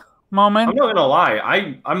gag moment. I'm not gonna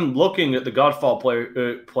lie. I'm looking at the Godfall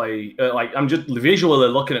play. I'm just visually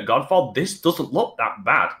looking at Godfall. This doesn't look that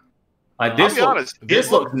bad. I'll be honest,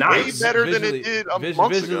 this looks nice. Way better than it did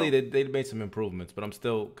months visually, ago. they made some improvements, but I'm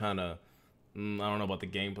still kind of I don't know about the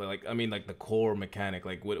gameplay. Like the core mechanic.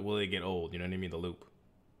 Like, will it get old? You know what I mean? The loop.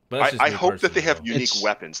 But that's just I me hope that they personally, have though. unique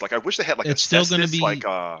weapons. Like I wish they had like It's a still gonna Cestus, be-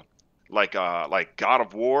 like God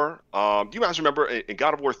of War. Do you guys remember in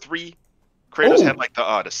God of War 3, Kratos had like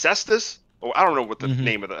the Cestus? Oh, I don't know what the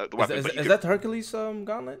name of the weapon. Is that the Hercules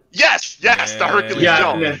gauntlet? Yes, the Hercules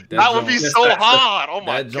jump. That would be so hot. Oh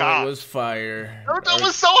my that god, joint was fire. That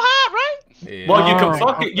was so hot, right? Yeah. Well, you can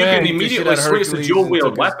fuck it. You can Beat the shit immediately out of switch to Hercules dual and wield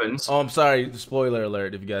took his- weapons. Oh, I'm sorry. Spoiler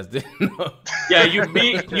alert! If you guys didn't know. Yeah, you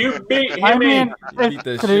beat him. I mean, Beat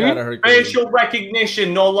the it's shit out of Hercules. Facial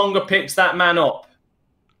recognition no longer picks that man up.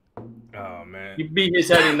 Oh man. You beat his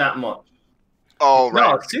head in that much. Oh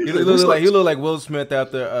right. No, He seriously, looked like Will Smith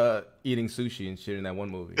after eating sushi and shit in that one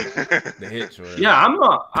movie, The Hitch. Or whatever. Yeah, I'm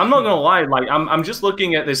not gonna lie. Like, I'm just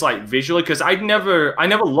looking at this like visually because I never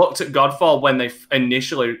looked at Godfall when they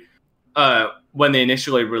initially when they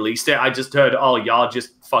initially released it, I just heard, "Oh, y'all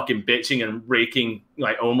just fucking bitching and raking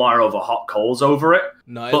like Omar over hot coals over it."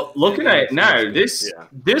 No, but looking at it now, good.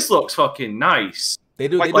 this looks fucking nice. They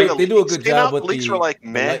do Like, they do a good job with leaks the were like the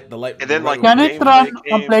meh, light, and then like Can it gameplay run came,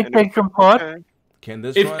 on and it was PlayStation 4? Can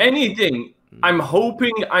this If run? anything, I'm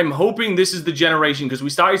hoping this is the generation, because we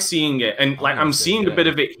started seeing it, and like I'm seeing a bit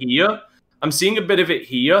of it here. I'm seeing a bit of it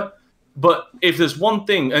here. But if there's one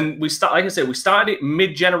thing, and we started it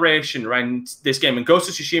mid-generation around this game, and Ghost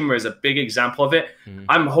of Tsushima is a big example of it.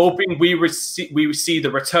 I'm hoping we see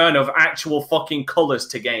the return of actual fucking colors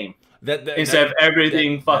to game instead of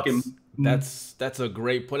everything fucking. That's a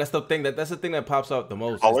great point. That's the thing that pops out the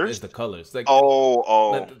most. Is the colors. Like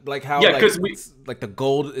like how because like the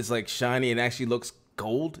gold is like shiny and actually looks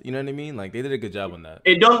gold. You know what I mean? Like they did a good job on that.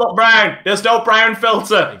 It don't look brown. There's no brown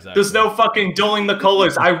filter. Exactly. There's no fucking dulling the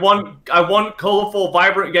colors. I want colorful,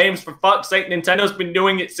 vibrant games, for fuck's sake. Nintendo's been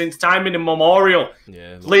doing it since time immemorial.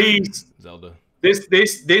 Yeah. Please. Zelda. This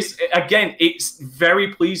again, it's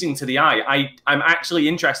very pleasing to the eye. I'm actually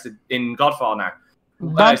interested in Godfall now.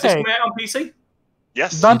 Is this coming out on PC?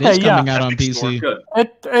 Yes, Dante, it is coming out on PC.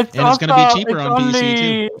 It's going to be cheaper on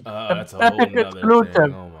PC too. That's a Epic whole exclusive.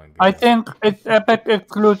 thing. Oh my God. I think it's Epic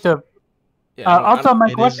exclusive. Yeah, also,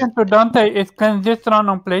 my question to Dante is: can this run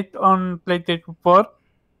on PlayStation 4?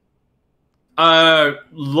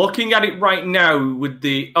 Looking at it right now with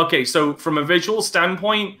so from a visual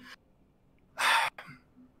standpoint,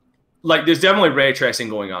 like there's definitely ray tracing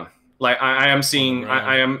going on. Like I am seeing,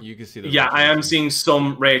 you can see I am seeing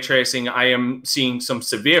some ray tracing. I am seeing some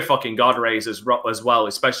severe fucking God rays as well,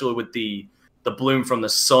 especially with the bloom from the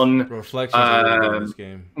sun. Reflections are really good in this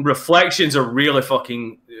game. Reflections are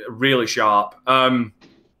really sharp.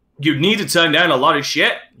 You need to turn down a lot of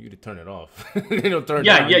shit. You need to turn it off. You'd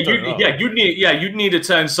need to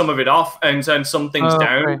turn some of it off and turn some things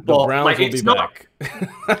down. But like, it's not.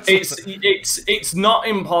 it's not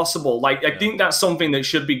impossible. Like I think that's something that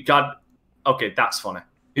should be. Okay, that's funny.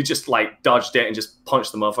 He just like dodged it and just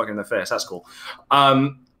punched the motherfucker in the face. That's cool.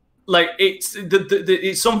 Like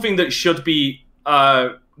it's something that should be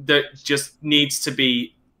that just needs to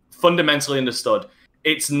be fundamentally understood.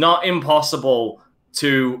 It's not impossible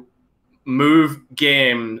to move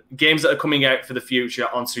games that are coming out for the future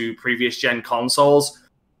onto previous gen consoles.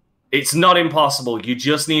 It's not impossible. You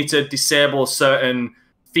just need to disable certain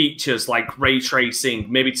features like ray tracing,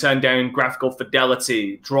 maybe turn down graphical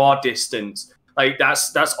fidelity, draw distance. Like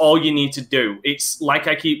that's all you need to do. It's like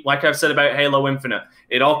I've said about Halo Infinite.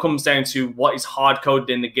 It all comes down to what is hard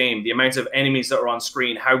coded in the game, the amount of enemies that are on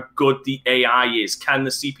screen, how good the AI is. Can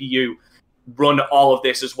the CPU run all of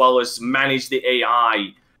this as well as manage the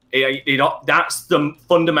AI? That's the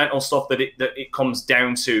fundamental stuff that it comes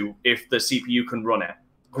down to. If the CPU can run it,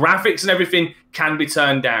 graphics and everything can be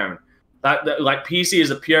turned down. That like PC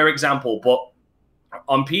is a pure example, but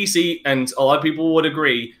on PC, and a lot of people would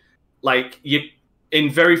agree, like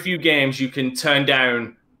in very few games you can turn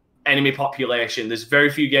down enemy population. There's very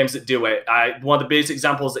few games that do it. One of the biggest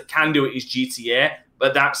examples that can do it is GTA,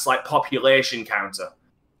 but that's like population counter.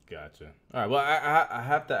 Gotcha. All right. Well, I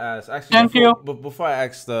have to ask. Actually, before I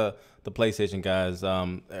ask the PlayStation guys,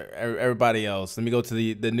 everybody else, let me go to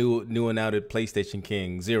the new and outed PlayStation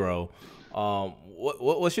King Zero.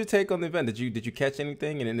 What's your take on the event? Did you catch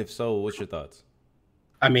anything? And if so, what's your thoughts?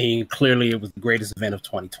 I mean, clearly it was the greatest event of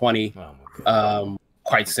 2020.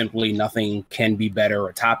 Quite simply, nothing can be better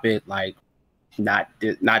or top it. Like, not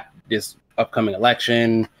this upcoming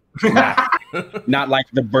election, not like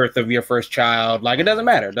the birth of your first child. Like, it doesn't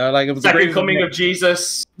matter. Like, it was the greatest coming of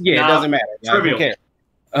Jesus. Yeah, it doesn't matter. Trivial.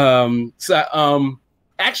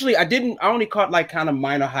 Actually, I only caught like kind of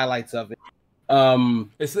minor highlights of it.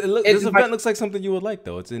 This event looks like something you would like,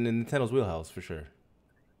 though. It's in Nintendo's wheelhouse for sure.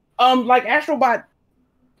 Like Astrobot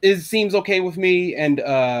seems okay with me, and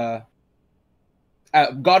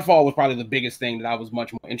Godfall was probably the biggest thing that I was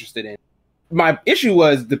much more interested in. My issue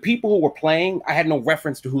was the people who were playing, I had no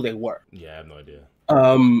reference to who they were. Yeah, I have no idea.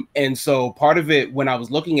 And so part of it, when I was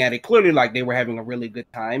looking at it, clearly like they were having a really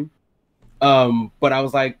good time. But I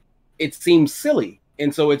was like, it seems silly.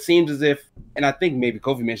 And so it seems as if, and I think maybe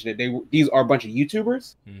Kofi mentioned it, these are a bunch of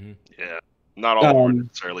YouTubers. Mm-hmm. Yeah, not all are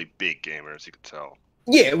necessarily big gamers, you could tell.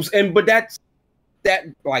 Yeah, it was, but that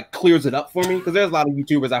like clears it up for me, because there's a lot of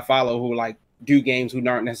YouTubers I follow who like do games who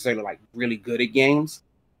aren't necessarily like really good at games,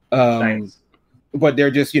 but they're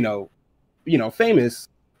just you know famous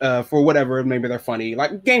for whatever. Maybe they're funny.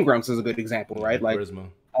 Like Game Grumps is a good example, right? Like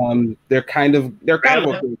they're kind of okay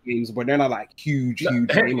at games, but they're not like huge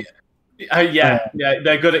gamers. Yeah,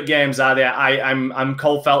 they're good at games, are they? I'm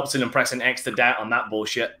Cole Phelpson and pressing X to doubt on that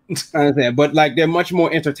bullshit. I understand, but like they're much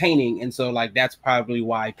more entertaining, and so like that's probably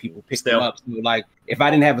why people pick them up. So, like if I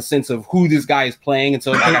didn't have a sense of who this guy is playing, and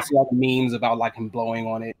so like, I see all the memes about like him blowing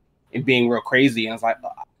on it and being real crazy, and I was like,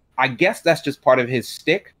 I guess that's just part of his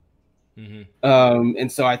stick. Mm-hmm.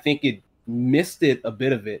 And so I think it missed it a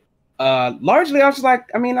bit of it. Largely, I was just like,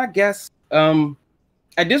 I mean, I guess.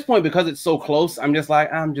 At this point, because it's so close, I'm just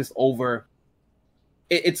over.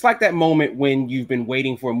 It's like that moment when you've been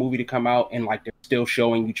waiting for a movie to come out and like they're still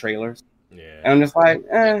showing you trailers. Yeah. And I'm just like,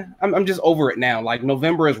 I'm just over it now. Like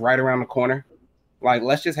November is right around the corner. Like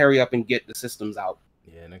let's just hurry up and get the systems out.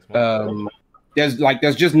 Yeah, next month.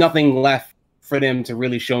 There's just nothing left for them to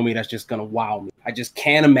really show me that's just gonna wow me. I just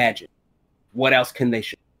can't imagine what else can they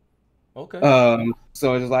show. Okay.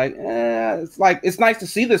 So it's like it's nice to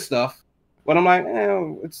see this stuff. But I'm like,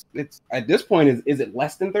 it's at this point, is it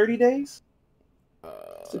less than 30 days?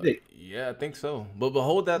 Yeah, I think so. But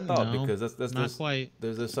hold that thought because that's not quite.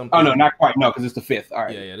 There's something. Oh no, not quite. No, because it's the 5th. All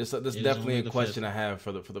right. Yeah. There's definitely a question 5th. I have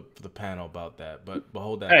for the panel about that. But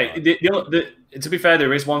hold that. Hey, to be fair,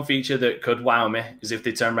 there is one feature that could wow me is if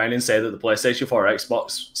they turn around and say that the PlayStation 4 or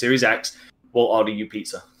Xbox Series X will order you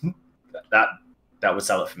pizza. That would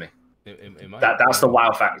sell it for me. That's the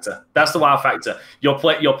wow factor. That's the wow factor. Your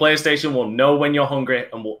PlayStation will know when you're hungry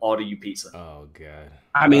and will order you pizza. Oh god.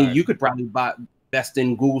 I mean, you could probably invest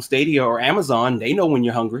in Google Stadia or Amazon. They know when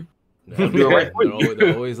you're hungry. They're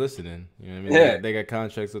always listening. You know what I mean? Yeah. They got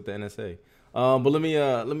contracts with the NSA. But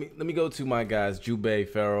let me go to my guys, Jubei,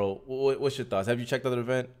 Farrell. What's your thoughts? Have you checked out the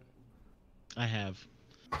event? I have.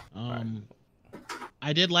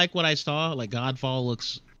 I did like what I saw. Like Godfall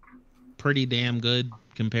looks pretty damn good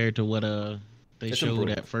compared to what they showed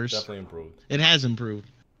improved. At first. Definitely improved. It has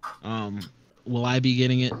improved. Will I be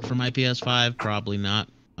getting it for my PS5? Probably not.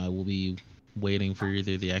 I will be waiting for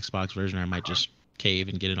either the Xbox version or I might just cave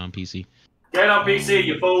and get it on PC. Get it on PC,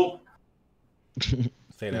 you fool.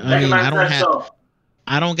 Say that. I mean,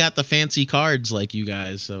 I don't got the fancy cards like you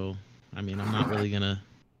guys, so I mean, I'm not really gonna.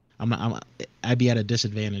 I'd be at a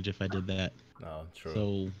disadvantage if I did that. No, true.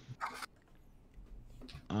 So.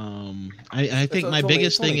 I think my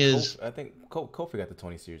biggest thing is I think Kofi got the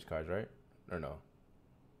 20 series cards, right? Or no?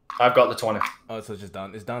 I've got the 20. Oh, so it's just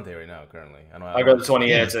it's Dante right now currently. I got the 20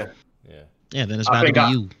 here too. Yeah. Yeah, then it's about to be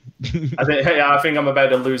you. I think I'm about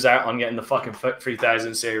to lose out on getting the fucking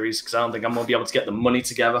 3000 series because I don't think I'm gonna be able to get the money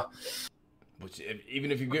together. Which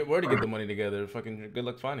even if you were to get the money together, fucking good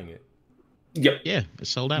luck finding it. Yep. Yeah, it's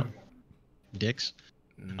sold out. Dicks.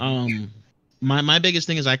 My biggest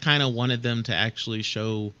thing is I kind of wanted them to actually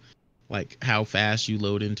show like how fast you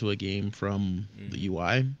load into a game from the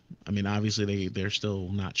UI. I mean, obviously they're still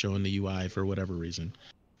not showing the UI for whatever reason,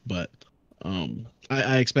 but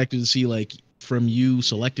I expected to see like from you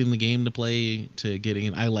selecting the game to play to getting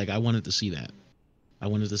it. I wanted to see that. I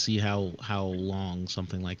wanted to see how long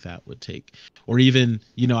something like that would take, or even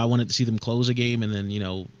I wanted to see them close a game and then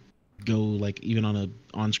go like even on a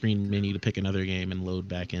on-screen menu to pick another game and load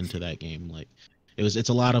back into that game. Like it's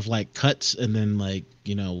a lot of like cuts and then like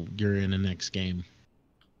you're in the next game.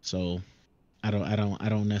 So I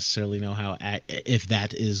don't necessarily know how if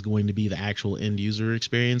that is going to be the actual end user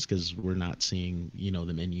experience because we're not seeing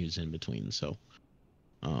the menus in between. So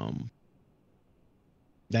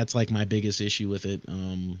that's like my biggest issue with it.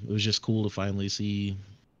 It was just cool to finally see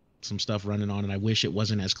some stuff running on, and I wish it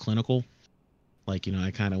wasn't as clinical. Like, I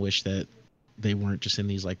kind of wish that they weren't just in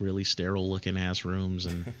these like really sterile looking ass rooms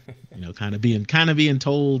and, kind of being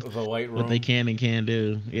told what they can and can't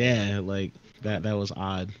do. Yeah. Like that was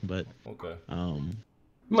odd, but okay. I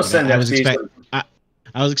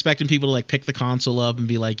was expecting people to like pick the console up and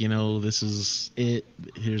be like, this is it.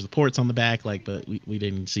 Here's the ports on the back. Like, but we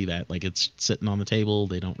didn't see that. Like it's sitting on the table.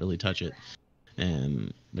 They don't really touch it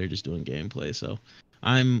and they're just doing gameplay. So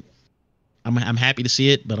I'm happy to see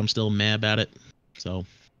it, but I'm still mad about it. So,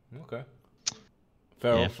 okay.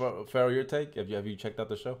 Farrell, your take? Have you checked out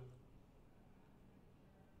the show?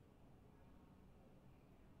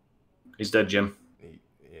 He's dead, Jim.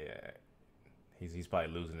 He's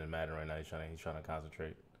probably losing in Madden right now. He's trying to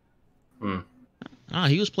concentrate.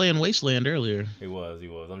 He was playing Wasteland earlier. He was.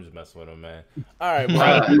 I'm just messing with him, man. All right,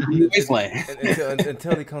 Wasteland.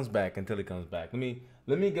 until he comes back. Let me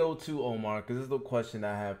go to Omar because this is the question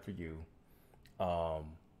I have for you.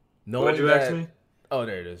 What'd you ask me? Oh,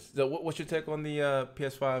 there it is. So, what's your take on the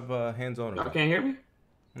PS5 hands-on? You can't hear me?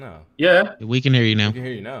 No. Yeah, we can hear you now. We can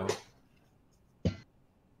hear you now.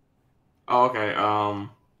 Oh, okay. I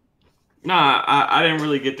didn't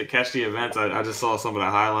really get to catch the events. I just saw some of the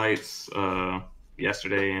highlights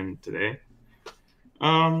yesterday and today.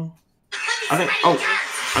 think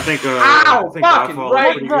Ow! Fucking Godfall right.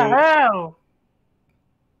 was pretty What the good. hell?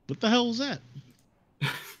 What the hell was that?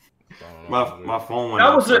 My phone went That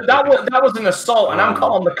out was for a that was an assault, and I'm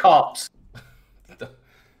calling the cops.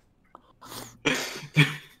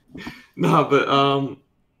 No, but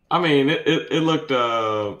I mean, it looked.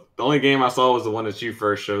 The only game I saw was the one that you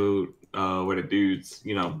first showed, where the dudes,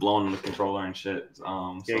 blowing the controller and shit.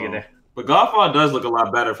 But Godfall does look a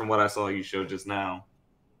lot better from what I saw you show just now.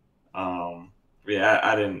 Yeah,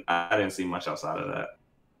 I didn't see much outside of that.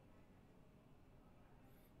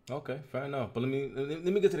 Okay, fair enough. But let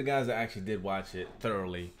me get to the guys that actually did watch it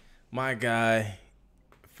thoroughly. My guy,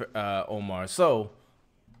 Omar. So,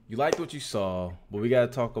 you liked what you saw, but we got to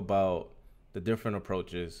talk about the different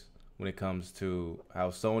approaches when it comes to how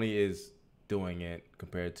Sony is doing it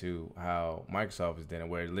compared to how Microsoft is doing it,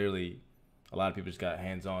 where literally a lot of people just got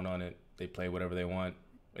hands-on on it. They play whatever they want.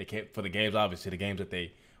 They can't, for the games, obviously, the games that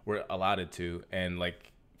they were allotted to. And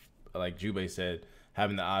like Jubei said,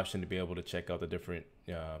 having the option to be able to check out the different,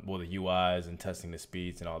 the UIs and testing the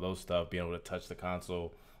speeds and all those stuff, being able to touch the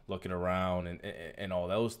console, looking around and all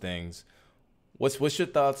those things. What's your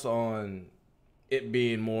thoughts on it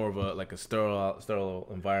being more of a sterile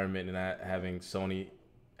environment and not having Sony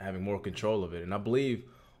having more control of it? And I believe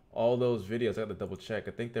all those videos, I got to double check,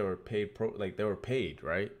 I think they were paid they were paid,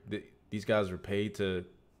 right? These guys were paid to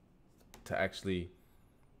actually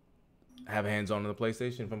have hands on the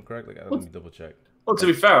PlayStation, if I'm correct. Let me double check. Well, to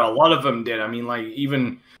be fair, a lot of them did. I mean, like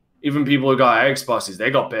even people who got Xboxes,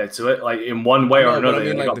 they got paid to it, like in one way or another. I mean,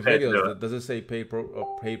 they like got the paid to do videos, it. does it say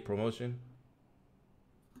paid promotion?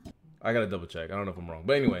 I gotta double check. I don't know if I'm wrong,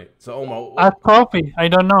 but anyway. So Omar, A copy. I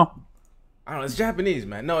don't know. I don't know. It's Japanese,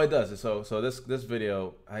 man. No, it does. So this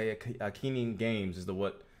video, Akinin Games is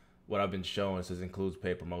what I've been showing. It says includes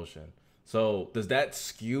paid promotion. So does that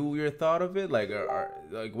skew your thought of it? Like,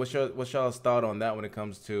 like what's y'all's thought on that when it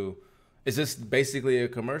comes to? Is this basically a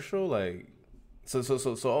commercial? Like, so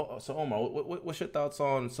Omar, what's your thoughts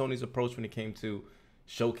on Sony's approach when it came to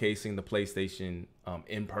showcasing the PlayStation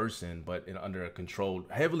in person, but under a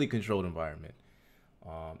heavily controlled environment,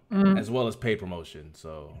 as well as paid promotion?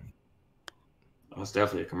 So it's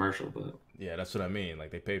definitely a commercial, but yeah, that's what I mean.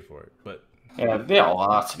 Like they paid for it, but yeah, they all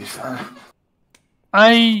are, to be fair.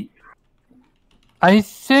 I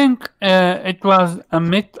think it was a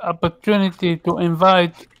missed opportunity to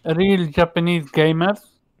invite real Japanese gamers,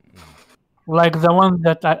 like the ones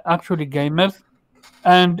that are actually gamers.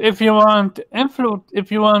 And if you want to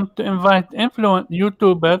invite influent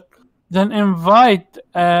YouTubers, then invite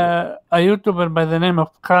a YouTuber by the name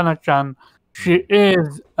of Kana-chan. She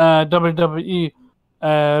is a WWE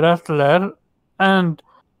wrestler and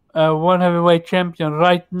world heavyweight champion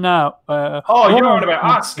right now. You're on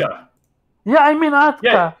about Asuka. Yeah, I mean Asuka.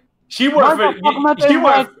 Yeah, she worked for.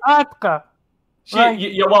 Asuka.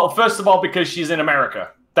 Well, first of all, because she's in America.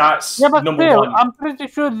 That's but number still, one. I'm pretty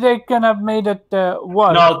sure they can have made it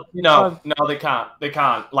work. No, they can't. They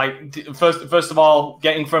can't. Like first of all,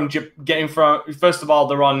 first of all,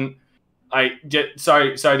 they're on.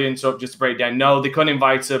 Sorry to interrupt. Just to break down. No, they couldn't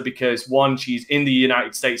invite her because one, she's in the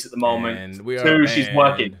United States at the moment. And we are two, banned. she's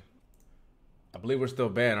working. I believe we're still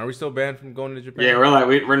banned. Are we still banned from going to Japan? Yeah,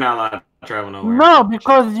 we're not allowed to travel nowhere. No,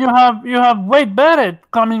 because you have Wade Barrett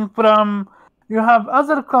coming from. You have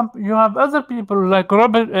other people like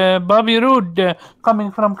Bobby Roode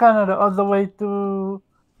coming from Canada all the way to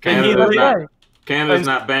Canada's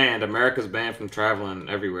not banned. America's banned from traveling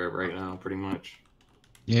everywhere right now, pretty much.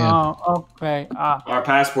 Yeah. Oh, okay. Our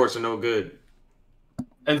passports are no good.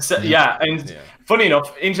 And so, funny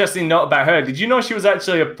enough, interesting note about her. Did you know she was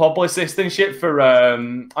actually a publicist and shit for?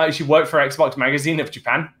 She worked for Xbox Magazine of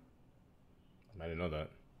Japan. I didn't know that.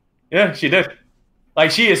 Yeah, she did. Like,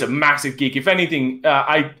 she is a massive geek. If anything,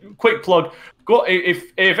 quick plug. Go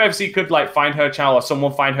if FC could find her channel or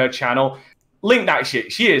someone find her channel, link that shit.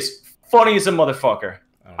 She is funny as a motherfucker.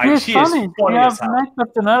 She is funny. She has nice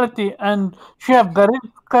personality and she has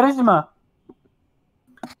charisma.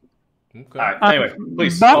 Okay. Anyway,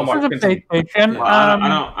 please. Back to the PlayStation.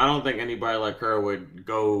 I don't think anybody like her would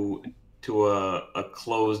go to a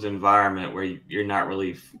closed environment where you're not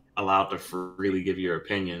really allowed to freely give your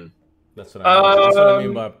opinion. That's what I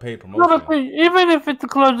mean by paid promotion. Even if it's a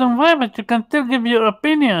closed environment, you can still give your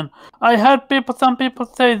opinion. I heard some people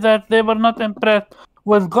say that they were not impressed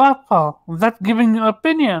with Godfall. That's giving your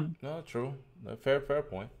opinion. No, true. Fair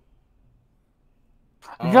point.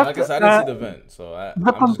 Like I said, I didn't see the event, so I'm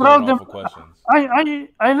just going off of questions.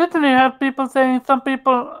 I literally heard people saying, some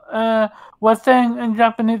people were saying in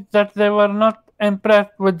Japanese that they were not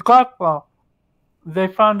impressed with Godfall. They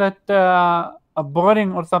found it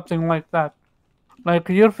boring or something like that. Like,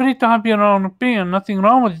 you're free to have your own opinion. Nothing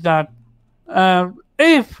wrong with that.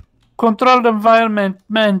 If controlled environment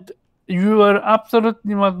meant you were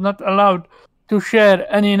absolutely was not allowed to share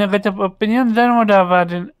any negative opinion, then would have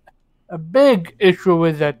had a big issue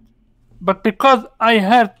with it. But because I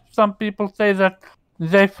heard some people say that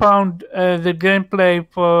they found the gameplay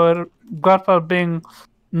for Godfall being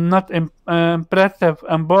not impressive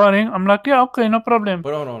and boring, I'm like, yeah, okay, no problem.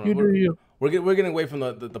 But hold on, You do you. We're getting away from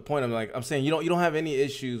the point. I'm saying you don't have any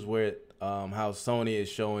issues with how Sony is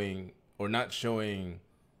showing or not showing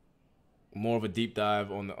more of a deep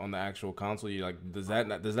dive on the actual console. You like, does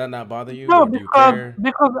that not bother you? No, or do you care?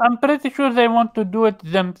 because I'm pretty sure they want to do it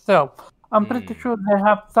themselves. I'm pretty sure they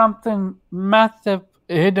have something massive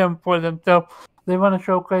hidden for themselves. They want to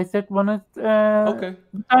showcase it when it's Okay.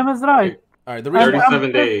 the time is right. All right, the reason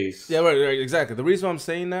 37 days. Yeah, right, exactly. The reason I'm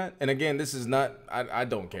saying that, and again, this is not, I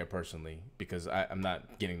don't care personally because I'm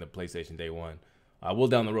not getting the PlayStation day one. I will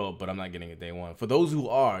down the road, but I'm not getting it day one. For those who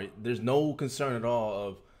are, there's no concern at all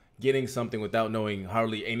of getting something without knowing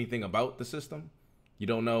hardly anything about the system. You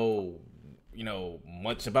don't know,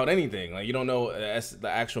 much about anything. Like, you don't know the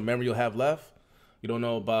actual memory you'll have left. You don't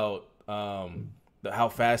know about how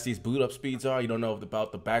fast these boot up speeds are. You don't know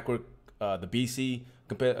about the backward, the BC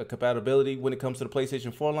compatibility when it comes to the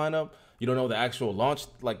PlayStation 4 lineup. You don't know the actual launch,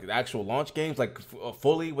 games, like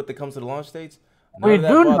fully when it comes to the launch dates. We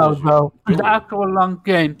do know though the actual launch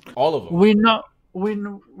game. All of them. We know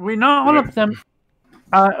all of them.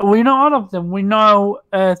 We know all of them. We know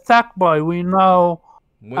Sackboy. We know.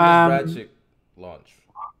 When does Ratchet launch?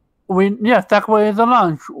 Sackboy is a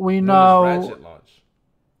launch. When does Ratchet launch?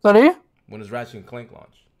 Sorry? When does Ratchet and Clank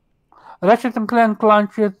launch? Ratchet and Clank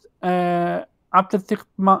launches after 6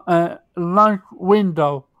 months launch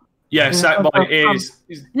window. Yeah, Sackboy is.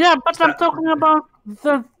 Yeah, but I'm talking about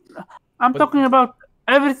talking about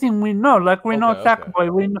everything we know. Like we know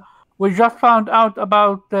Sackboy. We just found out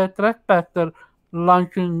about Trespasser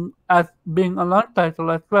launching as being a launch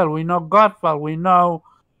title as well. We know Godfall. We know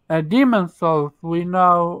Demon's Souls. We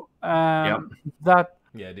know that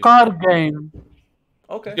car game.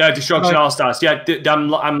 Okay. Yeah, Destruction All Stars. Yeah,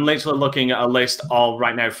 I'm literally looking at a list all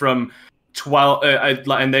right now from 12,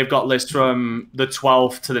 and they've got lists from the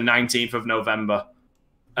 12th to the 19th of November.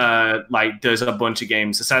 There's a bunch of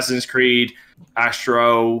games: Assassin's Creed,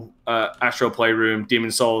 Astro Playroom,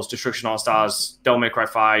 Demon's Souls, Destruction All Stars, Devil May Cry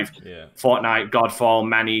 5, Fortnite, Godfall,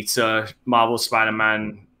 Maneater, Marvel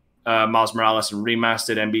Spider-Man, Miles Morales and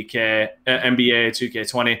Remastered, NBA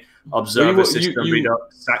 2K20, Observer, System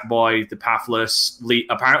Redux, Sackboy, The Pathless.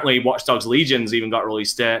 Apparently, Watch Dogs Legions even got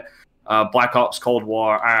released there. Black Ops Cold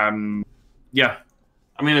War. Yeah.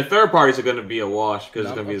 I mean, the third parties are going to be a wash because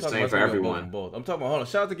it's going to be the same for everyone. Both. I'm talking about, hold on,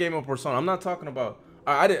 shout out to Game of Persona. I'm not talking about,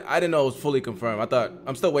 I didn't know it was fully confirmed.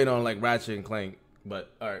 I'm still waiting on like Ratchet and Clank,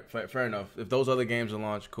 but all right, fair enough. If those other games are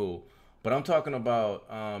launched, cool. But I'm talking about,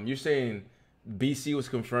 you're saying BC was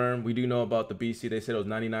confirmed. We do know about the BC. They said it was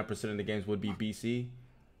 99% of the games would be BC.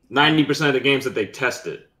 90% of the games that they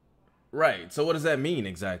tested. Right. So what does that mean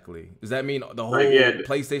exactly? Does that mean the whole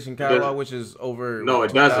PlayStation catalog, which is over? No,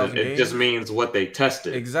 it doesn't. It just means what they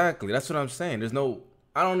tested. Exactly. That's what I'm saying. There's no.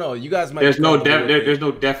 I don't know. You guys might. There's no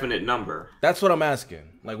definite number. That's what I'm asking.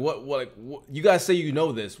 Like what you guys say you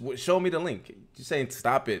know this? Show me the link. You're saying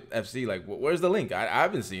stop it, FC. Like where's the link? I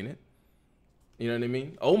haven't seen it. You know what I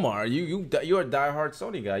mean? Omar, you're a diehard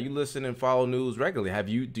Sony guy. You listen and follow news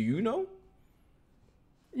regularly. Do you know?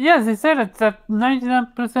 Yes, they said it, that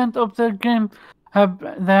 99% of the game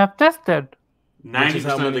they have tested.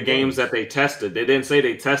 90% of the games that they tested. They didn't say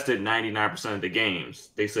they tested 99% of the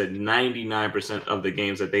games. They said 99% of the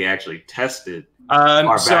games that they actually tested are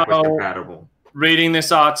backwards compatible. Reading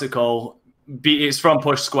this article, it's from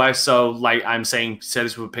Push Square, so like I'm saying, say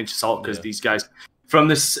this with a pinch of salt because these guys from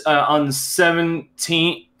this on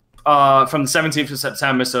 17th from the 17th of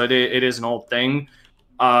September, so it is an old thing.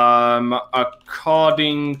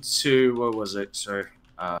 According to, what was it? Sorry,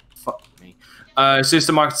 fuck me.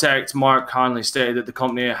 System architect Mark Conley stated that the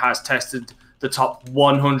company has tested the top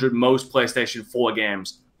 100 most PlayStation 4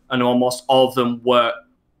 games, and almost all of them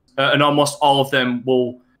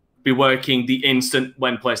will be working the instant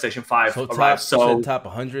when PlayStation 5 arrives. So top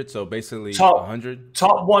 100. So basically top 100.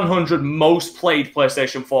 Top 100 most played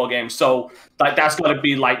PlayStation 4 games. So like that's got to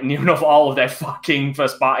be like near enough all of their fucking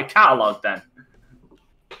first party catalog then.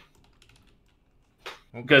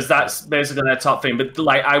 Because that's basically their top thing. But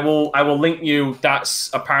like I will link you.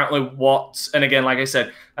 That's apparently what, and again, like I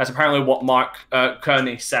said, that's apparently what Mark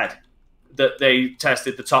Kearney said, that they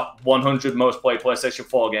tested the top 100 most played PlayStation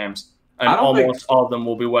 4 games. and I don't think- almost all of them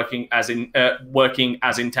will be working as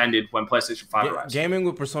intended when PlayStation 5 arrives. Gaming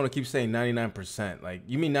with Persona keeps saying 99%. Like,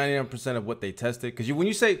 you mean 99% of what they tested? Because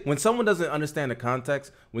when someone doesn't understand the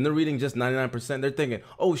context, when they're reading just 99%, they're thinking,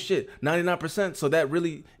 oh shit, 99%. So that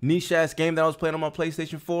really niche ass game that I was playing on my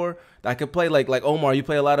PlayStation 4, I could play like Omar. You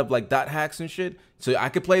play a lot of like dot hacks and shit. So I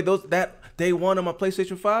could play that day one on my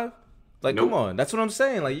PlayStation 5. Like, Nope. come on, that's what I'm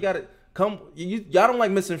saying. Like, you gotta come. Y'all don't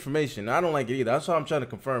like misinformation. I don't like it either. That's what I'm trying to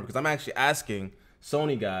confirm because I'm actually asking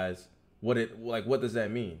Sony guys what does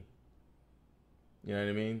that mean? You know what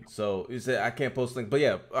I mean? So you said I can't post links, but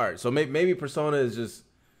yeah, all right. So maybe Persona is just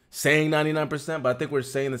saying 99%, but I think we're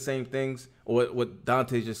saying the same things. Or what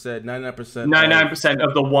Dante just said, 99%. 99%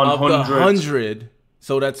 of the 100. Of the 100.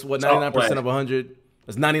 So that's what, Top 99% play. of 100.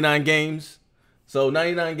 That's 99 games. So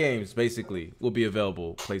 99 games basically will be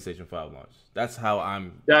available PlayStation 5 launch. That's how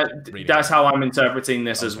I'm. That's how I'm interpreting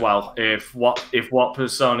this as Okay. well. If what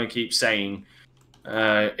Persona keeps saying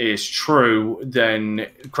is true, then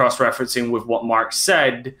cross-referencing with what Mark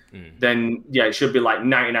said, then yeah, it should be like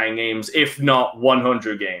 99 games, if not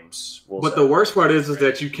 100 games. But the worst part is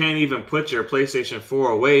that you can't even put your PlayStation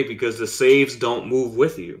 4 away because the saves don't move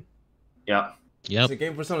with you. Yeah. Yep. The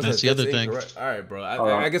game Persona That's says the other thing. incorrect. All right, bro.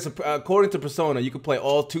 I guess according to Persona, you can play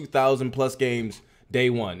all 2,000 plus games day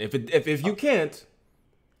one. If you can't,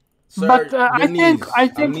 sir, But your I knees.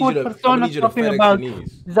 think need what you to- Persona need you to talking FedEx about your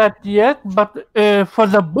knees. that yet, but for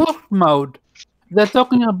the boost mode, they're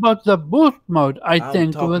talking about the boost mode. I I'm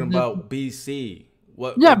think talking with the- about BC.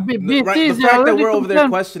 What? Yeah, what- BC, Right, the they fact that already we're over there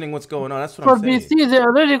confirmed- questioning what's going on. That's what for I'm saying. BC, they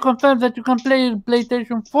already confirmed that you can play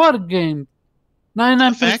PlayStation 4 games.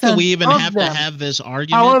 99%. The fact that we even of have them. to have this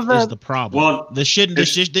argument However- is the problem. Well, this shouldn't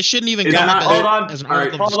even it's come not- up hold on. as an All right,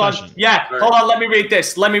 article of Hold on. discussion. Yeah, Right. hold on. Let me read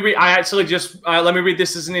this. Let me read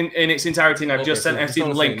this as in its entirety. And I've just sent everything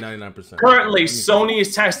the link. 99%. Currently, Sony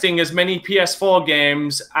is testing as many PS4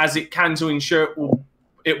 games as it can to ensure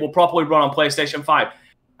it will properly run on PlayStation 5.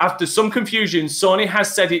 After some confusion, Sony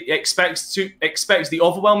has said it expects the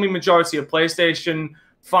overwhelming majority of PlayStation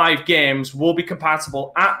 5 games will be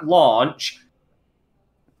compatible at launch.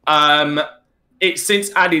 It since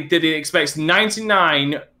added that it expects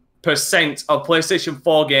 99% of PlayStation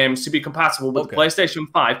 4 games to be compatible with Okay. PlayStation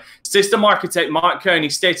 5. System architect Mark Kearney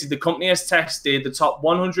stated the company has tested the top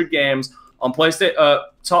 100 games on PlayStation.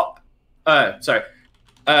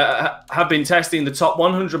 Have been testing the top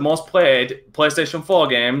 100 most played PlayStation 4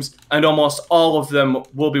 games, and almost all of them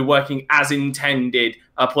will be working as intended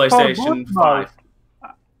at PlayStation boost 5.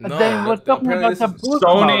 No, They were talking apparently about the this is- boost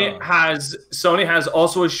Sony mode. has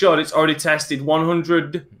also assured it's already tested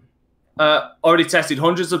 100, already tested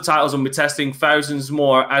hundreds of titles and we're testing thousands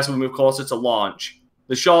more as we move closer to launch.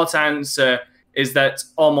 The short answer is that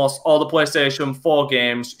almost all the PlayStation 4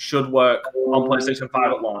 games should work on PlayStation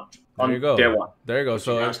 5 at launch on There you go. day one. There you go.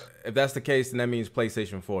 So you if that's the case, then that means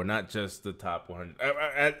PlayStation 4, not just the top 100.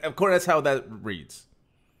 Of course, that's how that reads.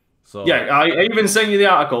 So Yeah, I even sent you the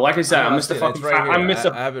article. Like I said, I'm It's Mr. Fucking right here. I'm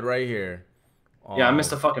Mr. I have it right here. Yeah, I'm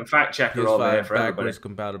Mr. Fucking Fact Checker over here for everybody. backwards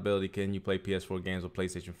compatibility. Can you play PS4 games with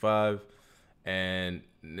PlayStation 5? And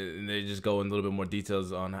they just go in a little bit more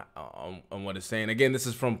details on what it's saying. Again, this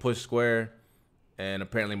is from Push Square, and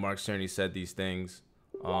apparently Mark Cerny said these things.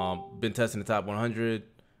 Been testing the top 100.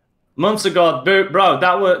 Months ago, bro,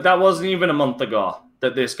 that wasn't even a month ago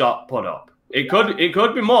that this got put up. It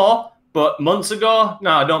could be more, but months ago,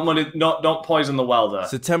 no, don't poison the well there.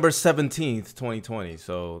 September 17th, 2020.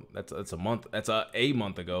 So that's a month. That's a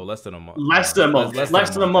month ago. Less than a month. Less than a month. Less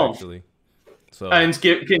than a month. Actually. So And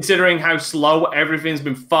considering how slow everything's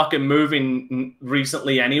been fucking moving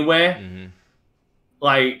recently anyway, mhm.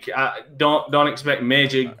 like don't expect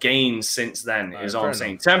major gains since then. Alright, Is all fair I'm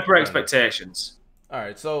saying. enough. Temper Fair enough. expectations. All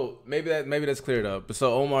right, so maybe that's cleared up. But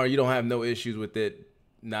so Omar, you don't have no issues with it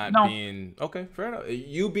not No. being okay. Fair enough.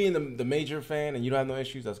 You being the major fan and you don't have no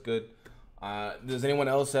issues. That's good. Does anyone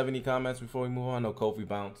else have any comments before we move on? No, Kofi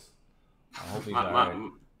bounce. I hope he's all right.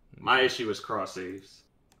 My issue is cross saves.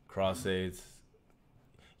 Cross aids.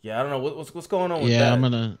 Yeah, I don't know what's going on with Yeah, that. I'm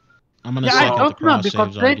gonna Yeah, start I with don't the know cross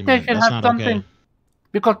because saves argument. PlayStation That's has not something. okay.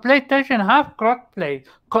 Because PlayStation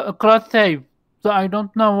have cross save, so I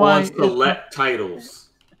don't know why. On select titles.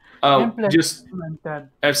 Oh, implemented. just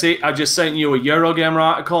FC, I just sent you a Eurogamer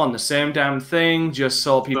article on the same damn thing, just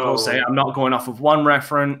so people So- say I'm not going off of one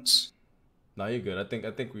reference. No, you're good. I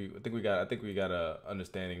think we got a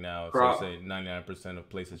understanding now. So Bro. say 99% of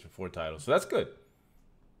PlayStation 4 titles. So that's good.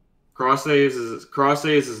 Cross saves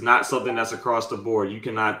is not something that's across the board. You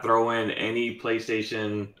cannot throw in any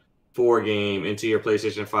PlayStation 4 game into your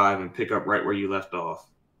PlayStation 5 and pick up right where you left off.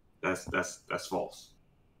 That's false.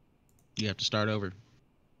 You have to start over.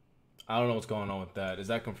 I don't know what's going on with that. Is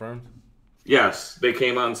that confirmed? Yes, they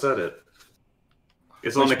came out and said it.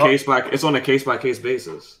 It's on a case by case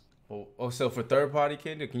basis. Oh, so for third party,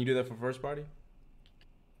 can you do that for first party?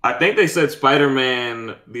 I think they said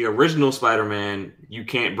Spider-Man, the original Spider-Man, you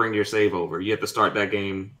can't bring your save over. You have to start that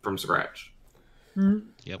game from scratch.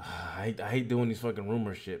 Yep. I hate doing these fucking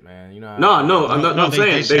rumor shit, man. You know. I'm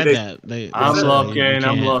saying they said that. I'm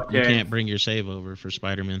looking. You can't bring your save over for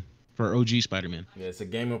Spider-Man, for OG Spider-Man. Yeah, it's a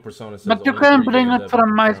game of Persona. But you can bring it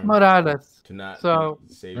from Miles Morales. To not so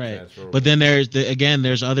save right. transfer. But then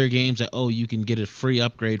there's other games that you can get a free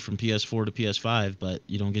upgrade from PS4 to PS5, but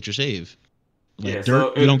you don't get your save. Like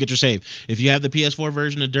Dirt, you don't get your save. If you have the PS4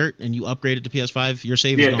 version of Dirt and you upgrade it to PS5, your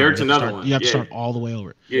save is gone. Dirt's another one. You have to start all the way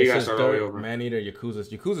over. Yeah, you got to start all the way over. Man-Eater, Yakuza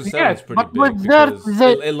 7 is pretty big Dirt, because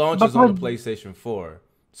it launches on the PlayStation 4.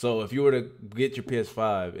 So if you were to get your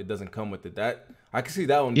PS5, it doesn't come with it. That I can see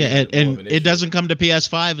that one. Yeah, and it doesn't come to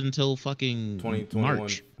PS5 until fucking 2021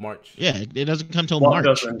 March. Yeah, it doesn't come till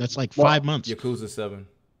March. That's like 5 months. Yakuza 7.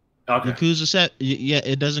 Okay. Yakuza set,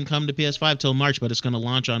 it doesn't come to PS5 till March, but it's going to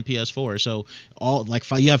launch on PS4. So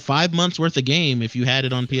you have 5 months worth of game if you had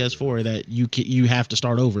it on PS4 that you have to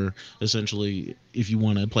start over essentially if you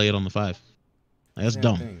want to play it on the 5. That's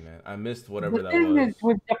dumb. Thing, man. I missed whatever that thing was. Is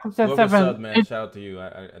with Yakuza Whoever 7, subbed, man, shout out to you.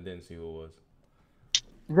 I didn't see who it was.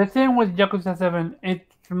 The thing with Yakuza 7, it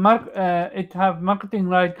have marketing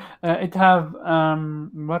right. It have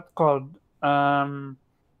what's called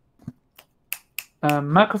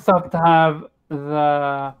Microsoft have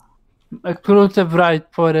the exclusive right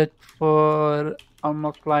for it for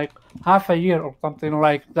almost like half a year or something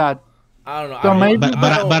like that. I don't know. So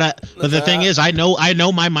but the thing is, I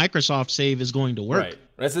know my Microsoft save is going to work. Right.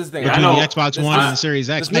 That's the thing. Between the Xbox One and the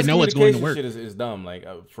Series X, I know it's going to work. Shit is dumb, like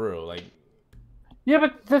for real, like. Yeah,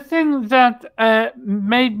 but the thing that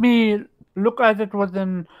made me look at it with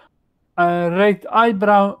an raised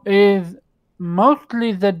eyebrow is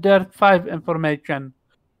mostly the Dirt 5 information.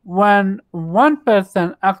 When one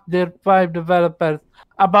person asked Dirt 5 developers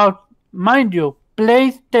about, mind you,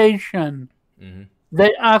 PlayStation,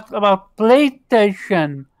 they asked about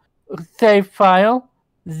PlayStation save file,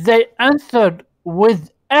 they answered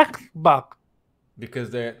with Xbox.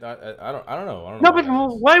 Because I don't know. No, but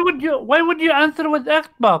why would you answer with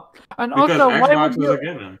Xbox? And because also, Xbox why would you? Was a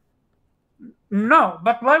given. No,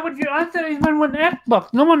 but why would you answer even with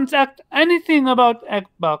Xbox? No one's asked anything about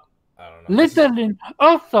Xbox. I don't know. Literally.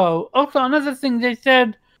 Also another thing they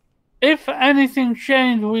said, if anything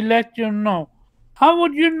changed, we let you know. How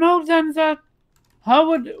would you know then that?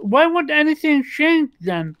 Why would anything change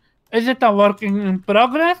then? Is it a work in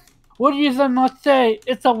progress? Would you then not say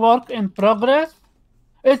it's a work in progress?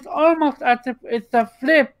 It's almost as if it's a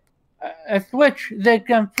switch they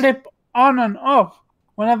can flip on and off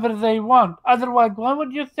whenever they want. Otherwise, why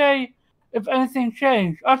would you say if anything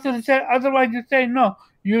changed? Otherwise you say no,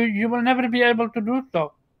 you will never be able to do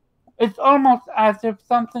so. It's almost as if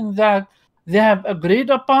something that they have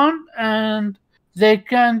agreed upon and they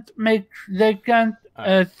can't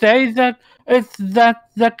say that it's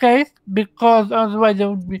the case, because otherwise they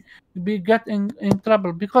would be getting in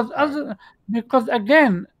trouble. Because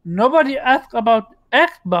again, nobody asked about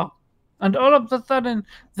Xbox, and all of a sudden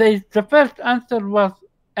the first answer was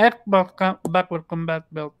Xbox backward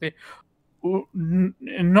compatibility.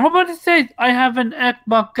 Nobody says I have an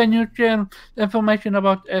Xbox. Can you share information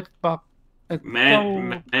about Xbox?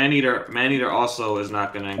 Man-Eater also is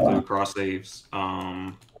not going to include cross saves.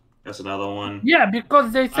 That's another one. Yeah,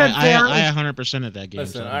 because they said I 100% at that game.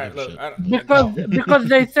 Listen, so all right, look, because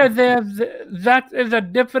they said that is a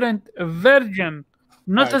different version,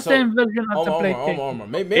 not the same version as the PlayStation.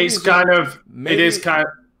 Maybe it's kind of. It is kind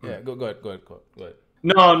of. Yeah, go ahead.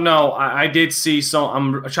 No, I did see some.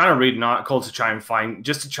 I'm trying to read an article to try and find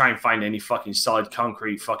any fucking solid,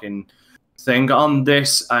 concrete fucking thing on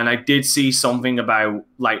this, and I did see something about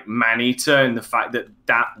like Man-Eater and the fact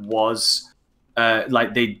that was.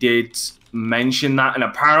 Like they did mention that, and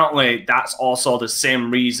apparently that's also the same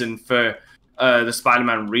reason for the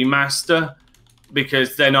Spider-Man remaster,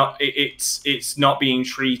 because they're not. It's not being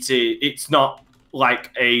treated. It's not like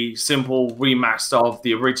a simple remaster of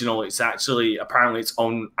the original. It's actually apparently its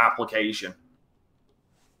own application.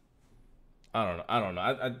 I don't know.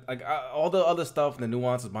 I all the other stuff and the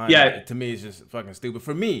nuances behind it, to me, is just fucking stupid.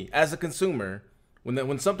 For me, as a consumer,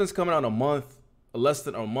 when something's coming out a month, less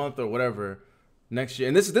than a month or whatever. Next year,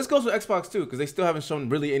 and this goes with Xbox too, because they still haven't shown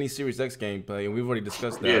really any Series X gameplay, and we've already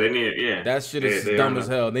discussed that. Yeah, they need it. Yeah, that shit is dumb as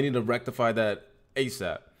hell. They need to rectify that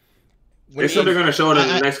ASAP. They said they're gonna show it in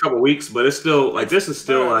the next couple of weeks, but it's still like this is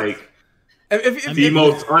still like the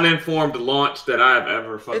most uninformed launch that I've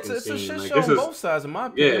ever fucking it's seen. a shit Like, show this on is, both sides, in my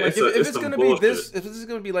opinion. yeah, Like, it's if it's some gonna bullshit. be this, if this is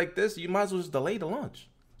gonna be like this, you might as well just delay the launch.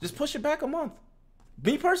 Just push it back a month.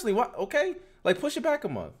 Me personally, what? Okay, like push it back a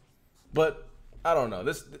month. But I don't know.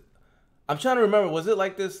 I'm trying to remember. Was it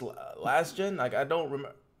like this last gen? Like I don't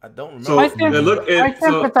remember. So I think it's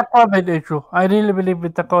a COVID issue. I really believe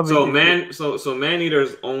it's a COVID issue. So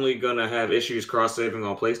Maneater's only gonna have issues cross saving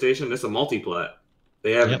on PlayStation. It's a multi-plat.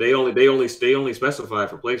 They only specify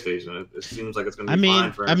for PlayStation. It seems like it's gonna be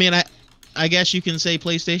fine for. I guess you can say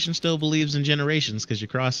PlayStation still believes in generations because your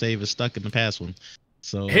cross save is stuck in the past one.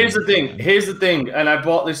 So here's the thing, and I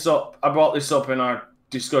brought this up in our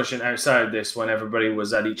discussion outside of this when everybody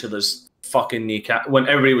was at each other's fucking kneecap, when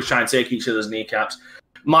everybody was trying to take each other's kneecaps.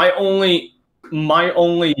 My only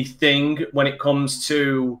thing when it comes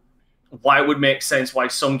to why it would make sense why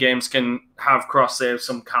some games can have cross save,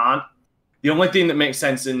 some can't. The only thing that makes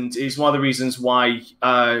sense, and is one of the reasons why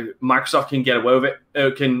Microsoft can get away with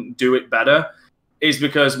it, can do it better, is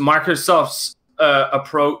because Microsoft's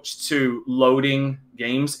approach to loading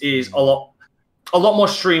games is a lot more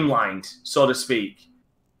streamlined, so to speak.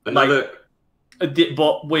 But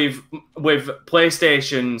with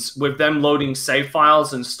PlayStations, with them loading save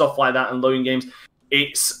files and stuff like that and loading games,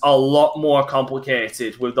 it's a lot more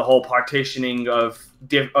complicated with the whole partitioning of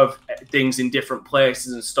things in different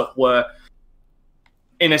places and stuff. Where,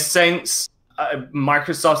 in a sense,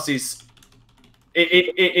 Microsoft is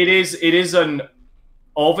it is an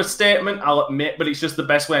overstatement, I'll admit, but it's just the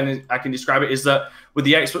best way I can describe it. Is that with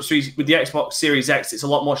the Xbox Series X, it's a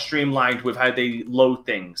lot more streamlined with how they load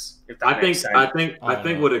things. If that makes sense. I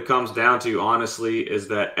think what it comes down to, honestly, is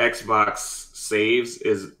that Xbox saves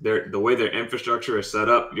is the way their infrastructure is set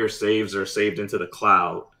up. Your saves are saved into the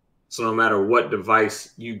cloud, so no matter what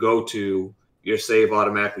device you go to, your save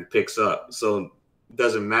automatically picks up. So it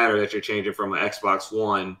doesn't matter that you're changing from an Xbox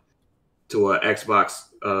One to an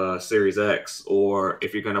Xbox Series X, or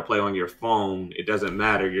if you're going to play on your phone, it doesn't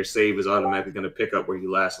matter. Your save is automatically going to pick up where you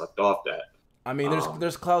last left off at. I mean,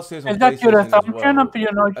 there's cloud saves on PlayStation. Is that your assumption, well.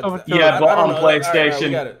 or you know? But on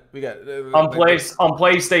PlayStation, we got it. On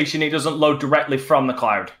PlayStation, it doesn't load directly from the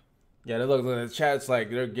cloud. Yeah, look, the chat's like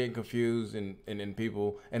they're getting confused and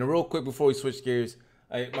people. And real quick before we switch gears,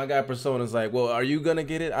 my guy Persona's like, well, are you gonna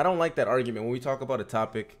get it? I don't like that argument when we talk about a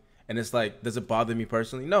topic. And it's like, does it bother me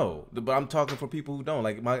personally? No, but I'm talking for people who don't.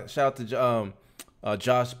 Like, my shout out to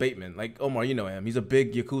Josh Bateman. Like, Omar, you know him. He's a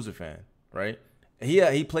big Yakuza fan, right?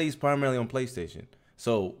 He plays primarily on PlayStation.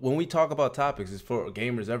 So when we talk about topics, it's for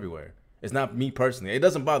gamers everywhere. It's not me personally. It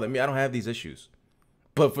doesn't bother me. I don't have these issues.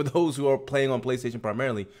 But for those who are playing on PlayStation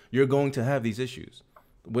primarily, you're going to have these issues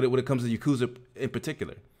when it comes to Yakuza in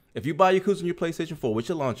particular. If you buy Yakuza on your PlayStation 4, which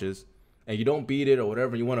it launches, and you don't beat it or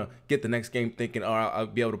whatever, you want to get the next game thinking, oh, I'll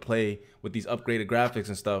be able to play with these upgraded graphics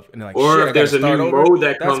and stuff. And like, or shit, if there's a new mode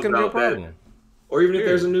that comes out, or even if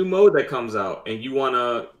there's a new mode that comes out and you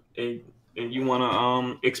wanna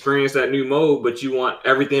experience that new mode, but you want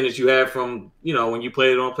everything that you have from when you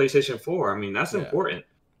played it on PlayStation 4. I mean, that's important.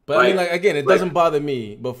 But I mean, like again, it doesn't bother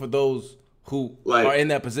me. But for those who are in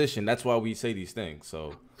that position, that's why we say these things.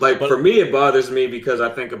 So. For me, it bothers me because I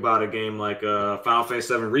think about a game like Final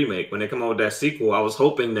Fantasy VII Remake. When they come out with that sequel, I was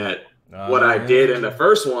hoping that what I did in the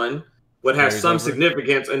first one would have some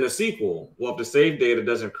significance in the sequel. Well, if the save data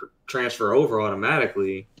doesn't transfer over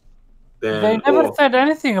automatically, then they never said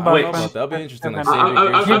anything about that. That'll be interesting.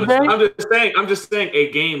 I'm just saying a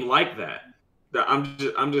game like that.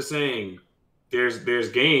 I'm just saying there's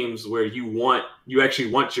games where you actually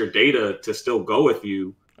want your data to still go with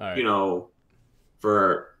you,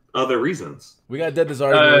 for other reasons. We got dead this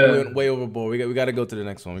argument. We went way overboard. We got to go to the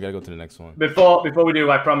next one. Before we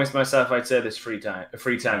do, I promised myself I'd say this three times.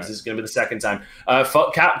 This is going to be the second time.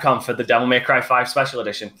 Fuck Capcom for the Devil May Cry 5 Special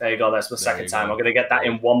Edition. There you go. That's the second time. I'm going to get that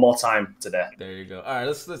in one more time today. There you go. All right,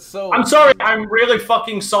 let's. I'm sorry. I'm really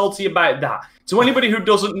fucking salty about that. To anybody who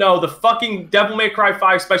doesn't know, the fucking Devil May Cry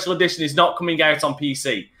 5 Special Edition is not coming out on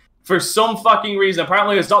PC. For some fucking reason,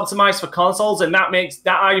 apparently it's optimized for consoles, and that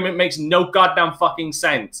argument makes no goddamn fucking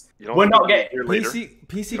sense. We're not getting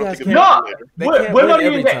PC guys can't. No, we're not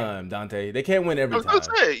every time, Dante. They can't win every time. I was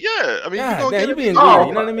gonna say, yeah. I mean, you being greedy.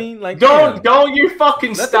 You know what I mean? Like, don't you